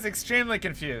 I was extremely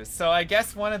confused. So I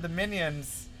guess one of the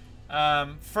minions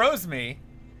froze me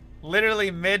literally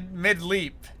mid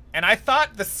leap, and I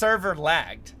thought the server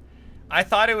lagged. I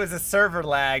thought it was a server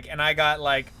lag, and I got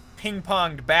like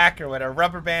ping-ponged back or whatever,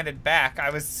 rubber banded back. I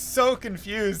was so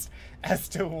confused as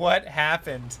to what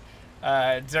happened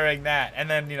during that, and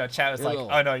then chat was like,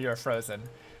 "Oh no, you're frozen."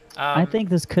 I think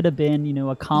this could have been,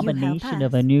 a combination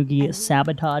of a Nugi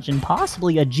sabotage and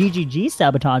possibly a GGG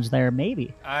sabotage there,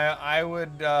 maybe. I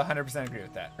would 100% agree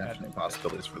with that. Definitely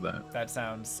possibilities for that. That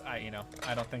sounds, I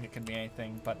don't think it can be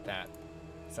anything but that.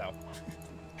 So.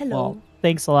 Hello. Well,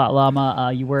 thanks a lot,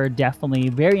 Llama. You were definitely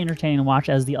very entertaining to watch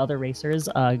as the other racers.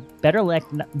 Better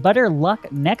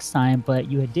luck next time, but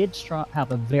you did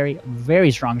have a very, very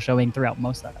strong showing throughout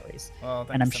most of that race. Well,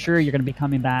 and I'm sure you're going to be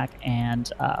coming back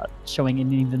and showing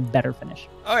an even better finish.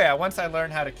 Oh yeah, once I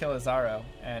learn how to kill Izaro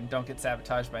and don't get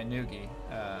sabotaged by Nugi,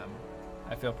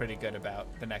 I feel pretty good about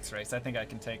the next race. I think I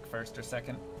can take first or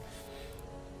second.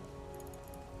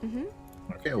 Mm-hmm.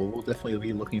 Okay, well, we'll definitely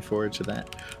be looking forward to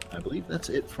that. I believe that's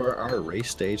it for our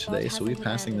race day today, so we'll be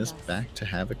passing this back to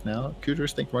Havoc now.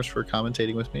 Cooters, thank you much for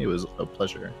commentating with me. It was a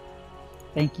pleasure.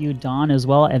 Thank you, Don, as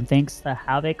well, and thanks to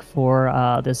Havoc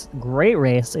for this great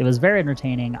race. It was very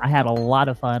entertaining. I had a lot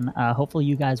of fun. Hopefully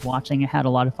you guys watching had a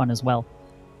lot of fun as well.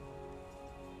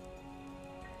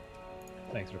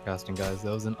 Thanks for casting, guys.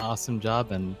 That was an awesome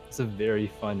job, and it's a very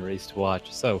fun race to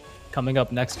watch. So, coming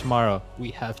up next tomorrow,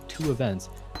 we have 2 events.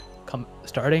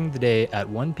 Starting the day at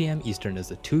 1 p.m. Eastern is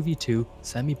the 2v2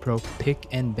 semi-pro pick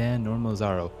and ban normal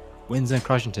Izaro, Wins and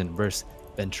Crushington versus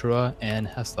Ventura and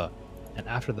Hesla. And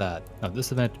after that, now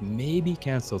this event may be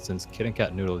cancelled since Kid and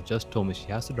Cat Noodle just told me she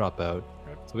has to drop out.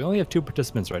 So we only have 2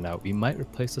 participants right now. We might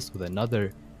replace this with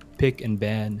another pick and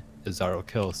ban Izaro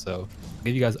kill. So I'll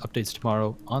give you guys updates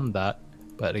tomorrow on that.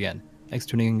 But again, thanks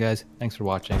for tuning in, guys. Thanks for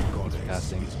watching. Thanks for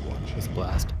casting. It was a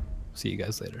blast. See you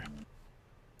guys later.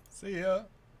 See ya.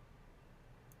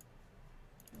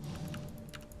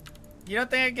 You don't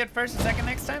think I get first and second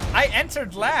next time? I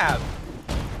entered lab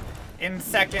in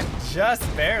second just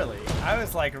barely. I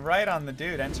was like right on the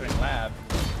dude entering lab.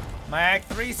 My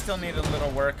Act 3 still needed a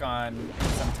little work on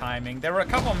some timing. There were a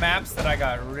couple maps that I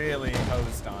got really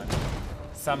hosed on.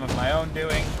 Some of my own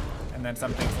doing, and then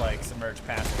some things like Submerged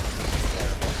Passage.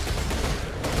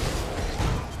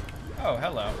 Oh,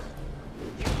 hello.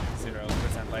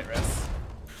 0% light rest.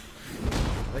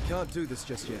 I can't do this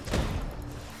just yet.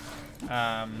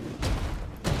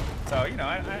 So,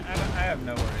 I have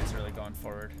no worries really going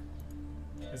forward.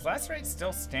 Is Lacerate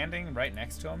still standing right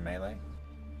next to him, Melee?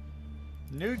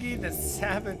 Nugi the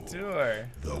Saboteur.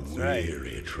 The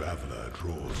weary traveler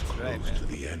draws close to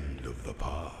the end of the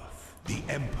path. The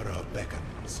Emperor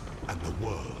beckons, and the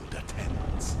world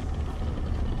attends.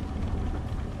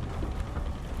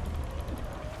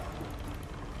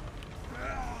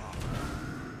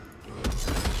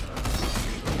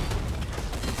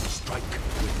 Strike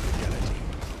with fidelity.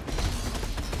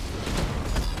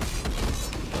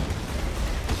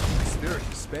 My spirit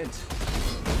is spent.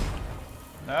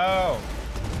 No!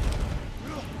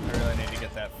 I really need to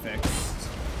get that fixed.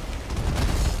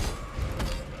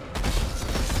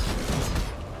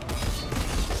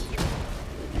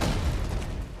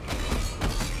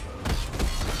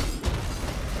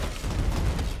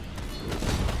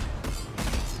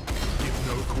 Give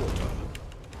no quarter.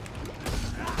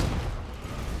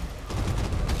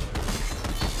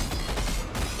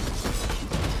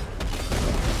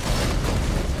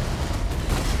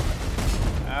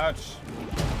 Ouch.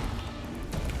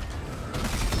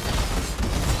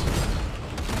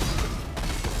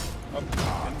 Oh,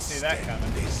 didn't see that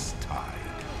coming. This tide.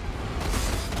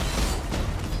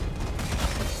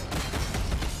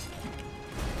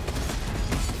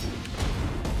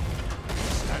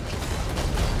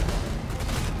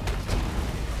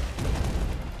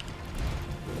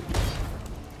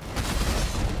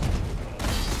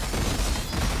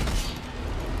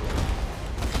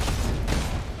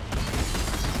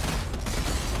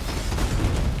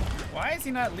 Why is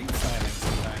he not lead slamming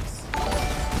sometimes?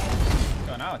 What's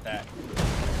going on with that?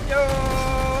 Yo,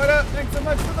 what up? Thanks so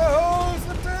much for the hose,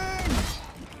 the thing!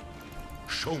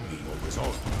 Show me your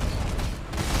resolve.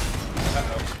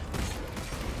 Uh-oh.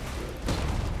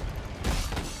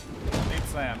 Lead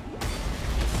slam.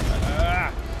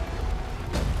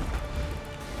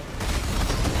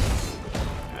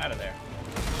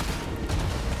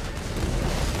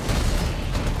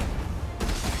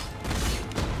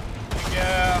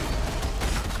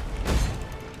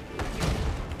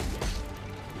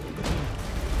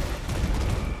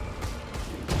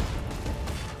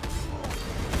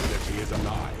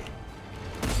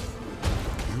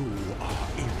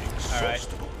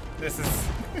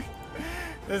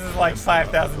 This is like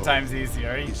 5,000 times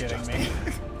easier. Are you kidding me?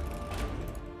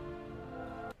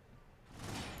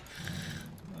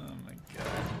 Oh my god.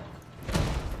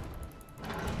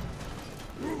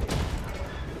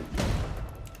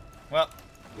 Well,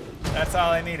 that's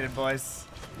all I needed, boys.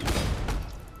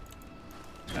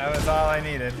 That was all I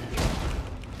needed.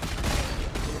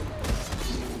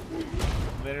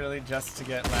 Literally just to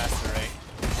get Lacerate.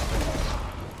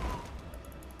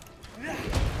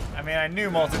 I mean, I knew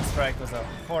Molten Strike was a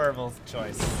horrible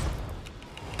choice.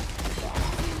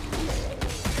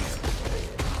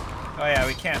 Oh yeah,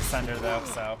 we can't Sunder though,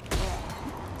 so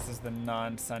this is the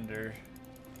non-Sunder.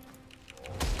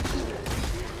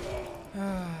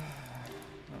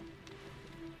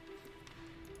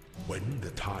 When the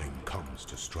time comes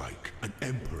to strike, an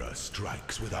emperor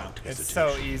strikes without hesitation. It's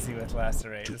so easy with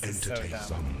Lacerate. To This is so entertain dumb.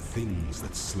 some things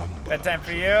that slumber. Bedtime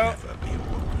for you. Never be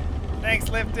awoken. Thanks,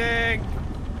 lifting.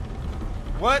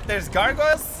 What? There's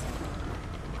gargoyles?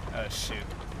 Oh shoot.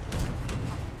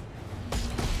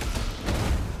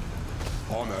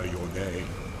 Honor your name.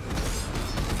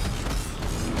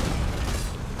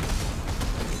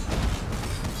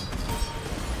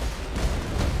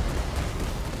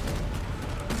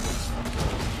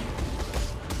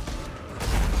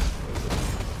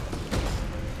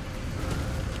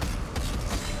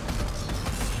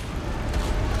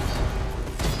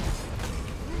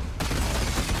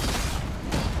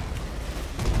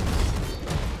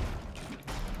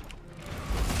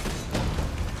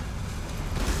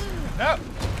 No.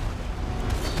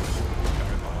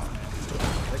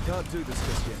 They can't do this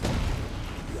just yet.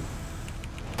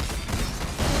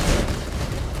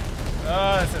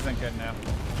 Oh, this isn't good now.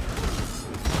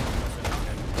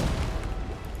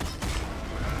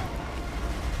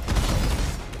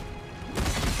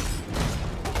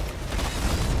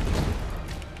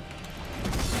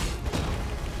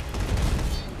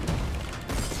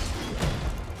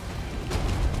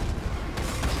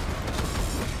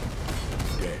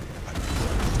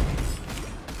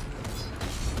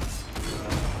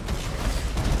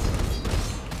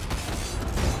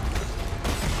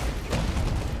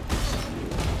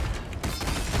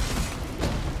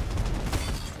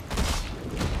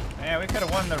 Man, we could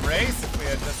have won the race if we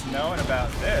had just known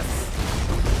about this.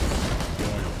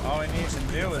 All we need to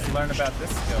do is learn about this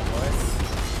skill, boys.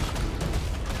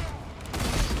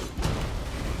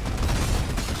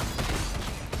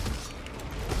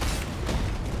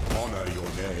 Honor your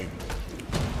name.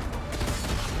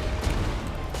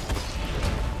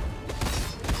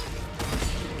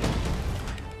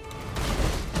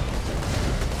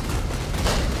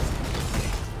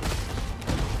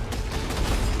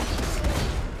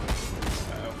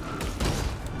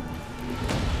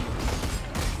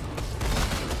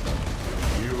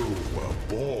 You were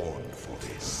born for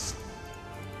this.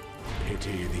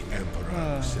 Pity the emperor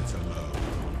who sits alone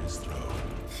on his throne.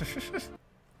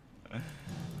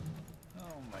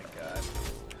 Oh my god.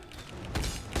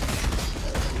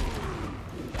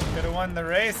 Could have won the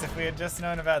race if we had just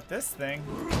known about this thing.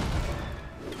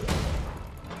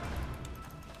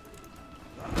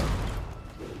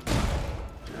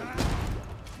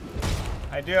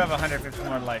 I do have 150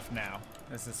 more life now.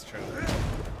 This is true.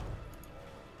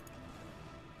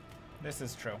 This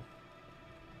is true.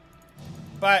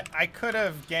 But I could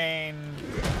have gained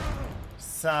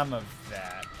some of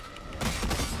that.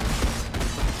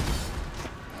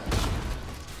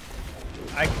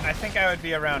 I think I would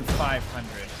be around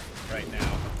 500 right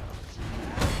now.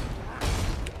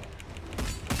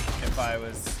 If I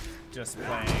was just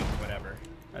playing whatever.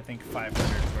 I think 500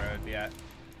 is where I would be at.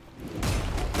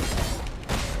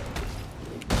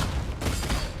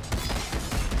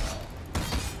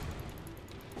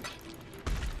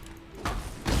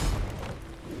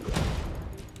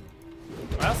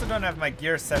 I also don't have my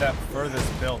gear set up for this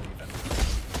build even.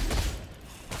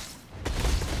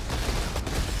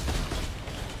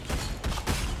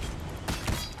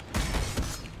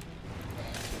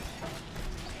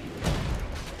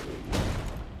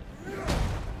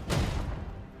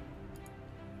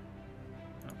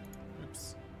 Oh,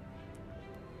 oops.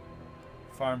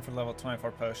 Farm for level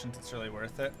 24 potions, it's really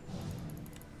worth it.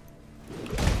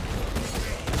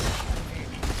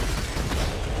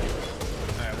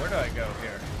 Alright, where do I go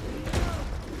here?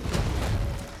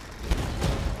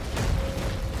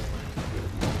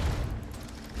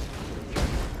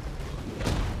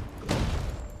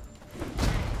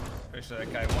 Pretty sure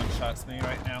that guy one-shots me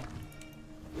right now.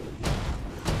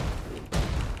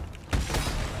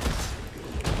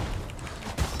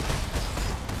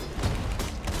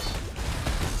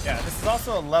 Yeah, this is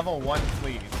also a level 1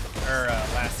 cleave, or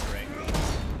lacerate.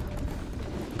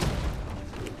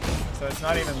 So it's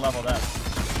not even leveled up.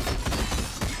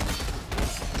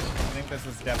 this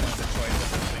is definitely the choice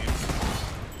of the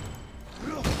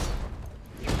lead.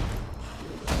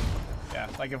 Yeah,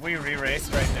 like if we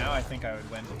re-raced right now, I think I would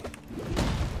win.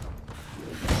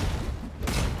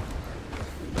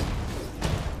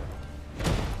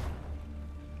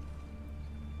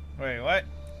 Wait, what?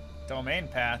 Domain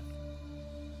path?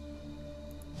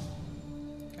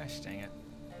 Gosh dang it.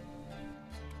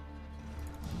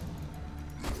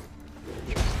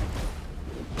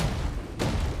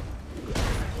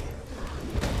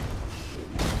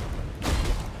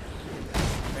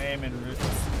 Name and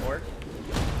ruthless support.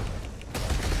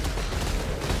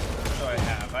 What do I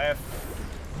have? I have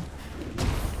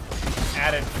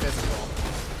added physical.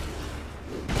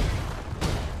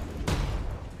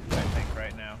 I think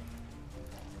right now.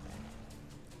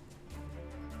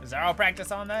 Izaro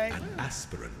practice all night. An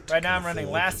aspirant Right now I'm can running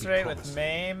afford to Lacerate be with promising.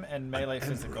 Maim and Melee An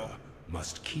Physical. emperor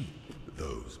must keep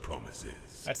those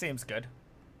promises. That seems good.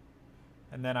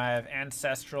 And then I have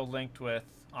Ancestral linked with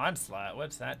Onslaught.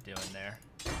 What's that doing there?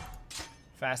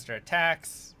 Faster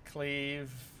attacks,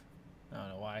 cleave. I don't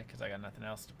know why, because I got nothing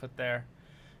else to put there.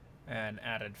 And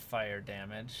added fire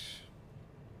damage.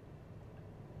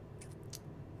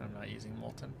 I'm not using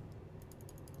Molten.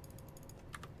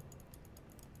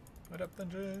 What up,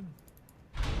 Dungeon?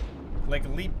 Like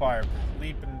Leap Barb.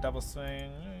 Leap and double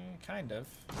swing. Kind of.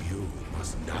 You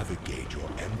must navigate your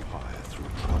empire through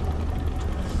trouble.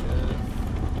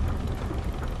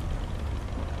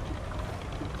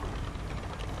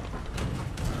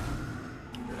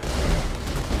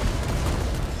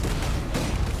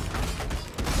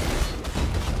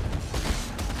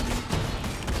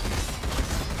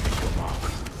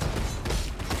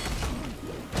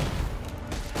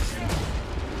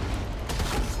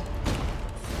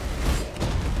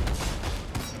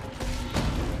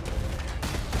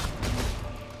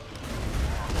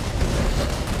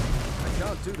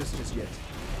 Do this just yet.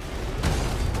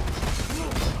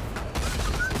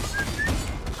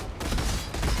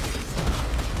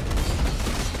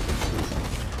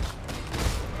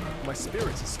 My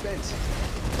spirits are spent.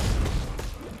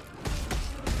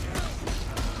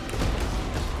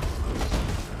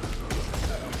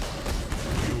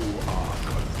 You are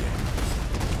condemned.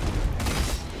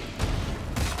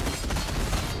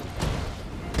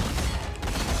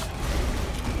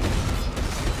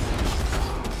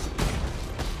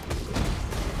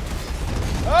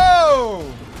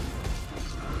 Oh!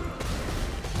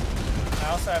 I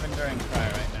also have Enduring Cry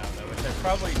right now, though, which I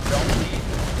probably don't need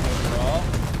overall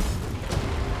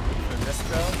for this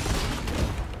build.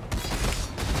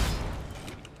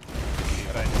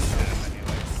 But I just have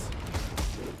anyways.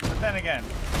 But then again,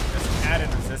 just added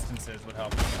resistances would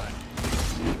help me fine.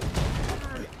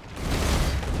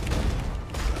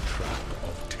 The trap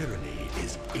of tyranny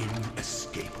is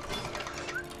inescapable.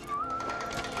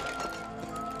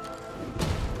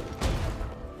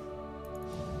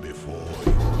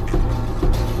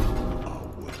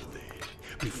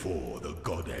 Before the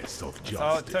goddess of justice, That's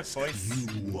all it took,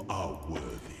 boys. you are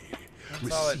worthy.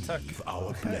 That's all it took. Receive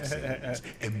our blessings,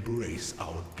 embrace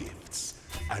our gifts,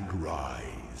 and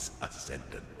rise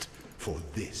ascendant. For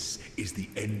this is the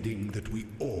ending that we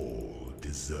all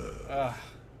deserve.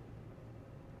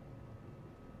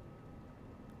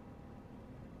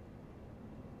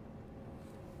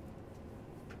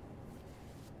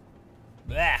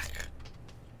 Blech.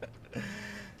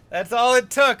 That's all it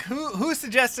took. Who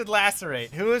suggested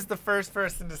Lacerate? Who was the first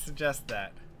person to suggest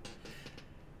that?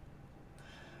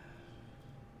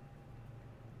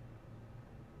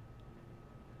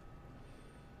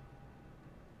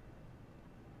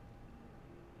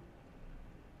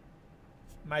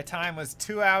 My time was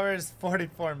 2 hours,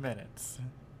 44 minutes.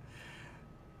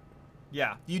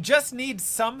 Yeah, you just need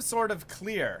some sort of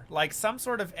clear, like some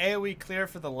sort of AoE clear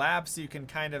for the lab so you can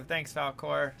kind of, thanks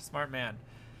Valcor, smart man.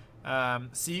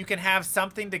 So you can have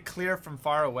something to clear from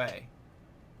far away.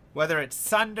 Whether it's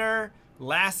Sunder,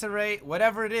 Lacerate,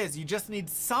 whatever it is, you just need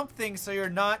something so you're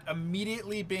not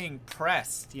immediately being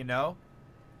pressed, you know?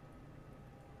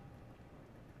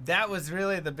 That was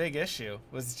really the big issue,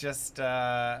 was just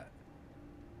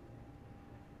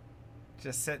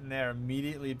sitting there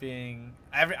immediately being...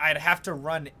 I'd have to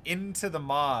run into the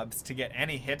mobs to get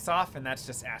any hits off, and that's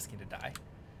just asking to die.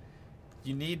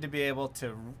 You need to be able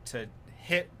to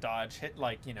hit dodge, hit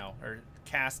like, you know, or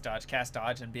cast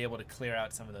dodge, and be able to clear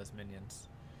out some of those minions.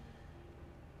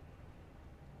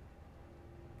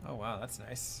 Oh wow, that's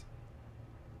nice.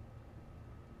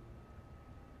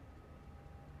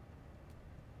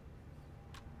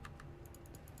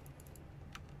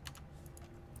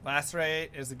 Lacerate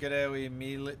is a good AoE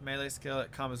melee skill.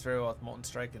 It combos very well with Molten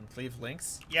Strike and Cleave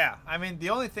Links. Yeah, I mean, the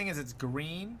only thing is it's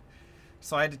green,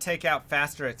 So I had to take out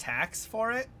faster attacks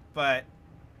for it, but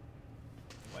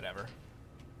whatever.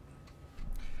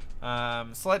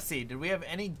 So let's see. Did we have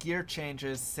any gear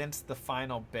changes since the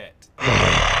final bit?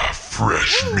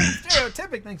 Fresh meat.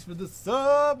 Stereotypic, thanks for the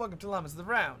sub. Welcome to Llamas of the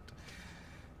Round.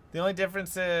 The only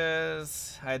difference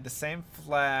is I had the same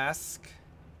flask.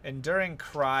 Enduring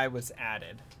Cry was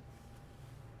added.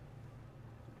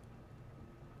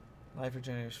 Life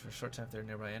regeneration for short time if there are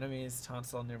nearby enemies.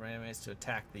 Taunts all nearby enemies to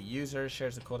attack the user.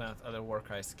 Shares a cooldown with other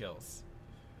Warcry skills.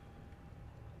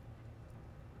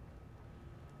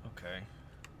 Okay.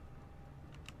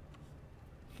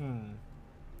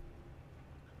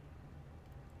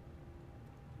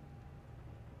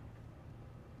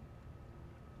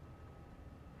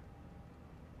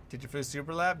 Teacher for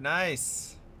Super Lab?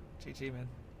 Nice. GG, man.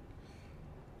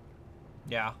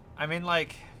 Yeah. I mean,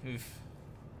 like,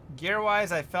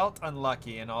 gear-wise, I felt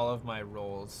unlucky in all of my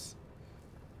rolls.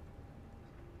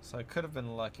 So I could have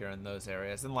been luckier in those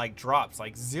areas. And, like, drops.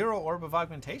 Like, 0 Orb of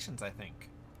Augmentations, I think.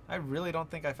 I really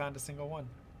don't think I found a single one.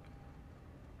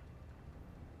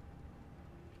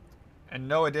 And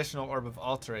no additional Orb of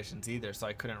Alterations either, so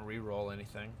I couldn't re-roll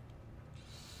anything.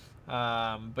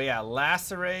 But yeah,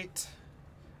 Lacerate.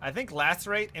 I think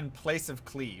Lacerate in place of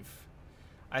Cleave.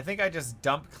 I think I just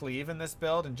dump Cleave in this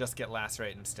build and just get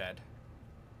Lacerate instead.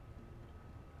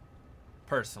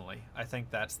 Personally, I think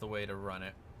that's the way to run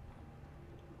it.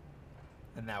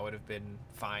 And that would have been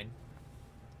fine.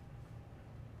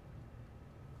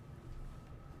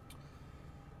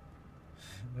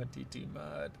 DT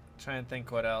mod. Try and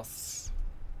think what else.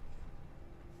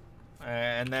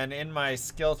 And then in my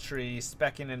skill tree,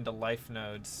 speccing into life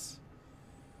nodes.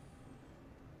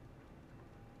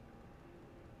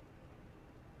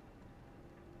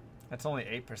 That's only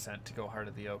 8% to go Heart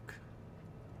of the Oak.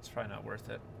 It's probably not worth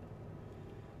it.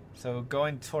 So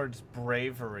going towards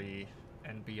Bravery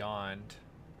and beyond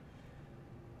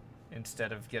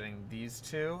instead of getting these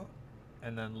two,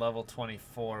 and then level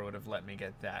 24 would have let me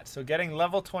get that. So getting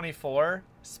level 24,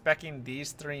 speccing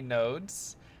these 3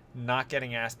 nodes, not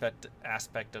getting aspect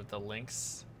of the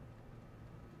links.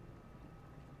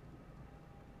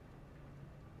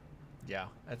 Yeah,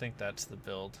 I think that's the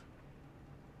build.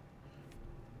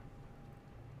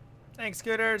 Thanks,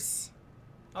 Scooters.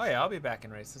 Oh yeah, I'll be back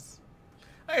in races.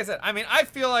 Like I said, I mean, I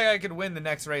feel like I could win the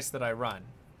next race that I run,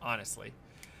 honestly.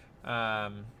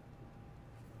 I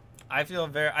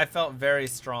felt very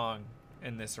strong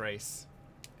in this race.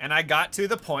 And I got to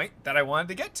the point that I wanted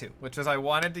to get to, which was I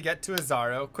wanted to get to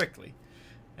Izaro quickly.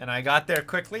 And I got there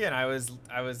quickly, and I was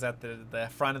at the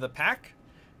front of the pack,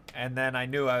 and then I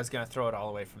knew I was going to throw it all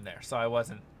away from there. So I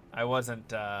wasn't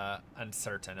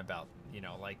uncertain about, you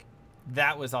know, like,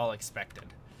 that was all expected.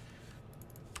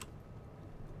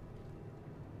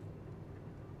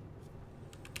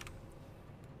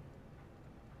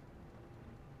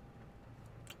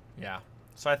 Yeah.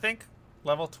 So I think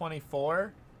level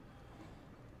 24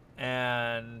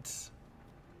 and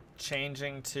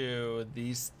changing to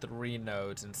these 3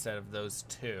 nodes instead of those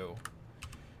 2,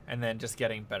 and then just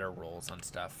getting better rolls on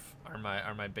stuff are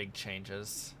my big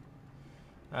changes.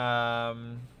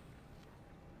 And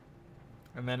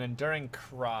then Enduring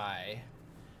Cry.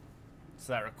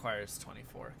 So that requires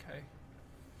 24, okay.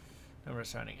 Number of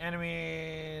surrounding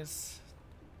enemies.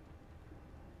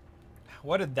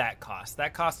 What did that cost?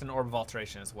 That cost an Orb of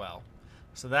Alteration as well.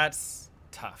 So that's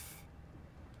tough.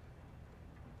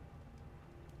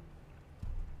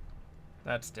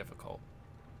 That's difficult.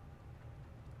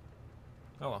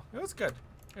 Oh well, it was good.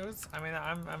 It was, I mean,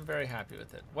 I'm very happy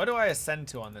with it. What do I ascend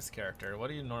to on this character? What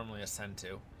do you normally ascend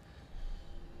to?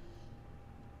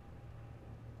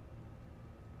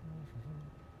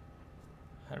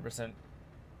 %,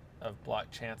 of block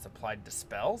chance applied to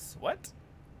spells? What?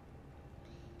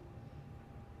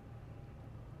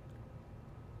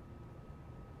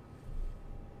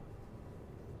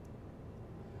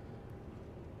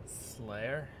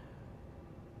 Slayer?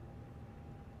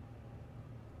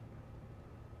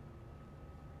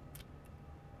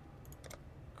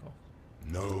 Cool.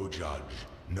 No judge,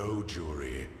 no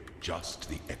jury, just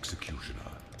the executioner.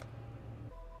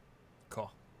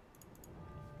 Cool.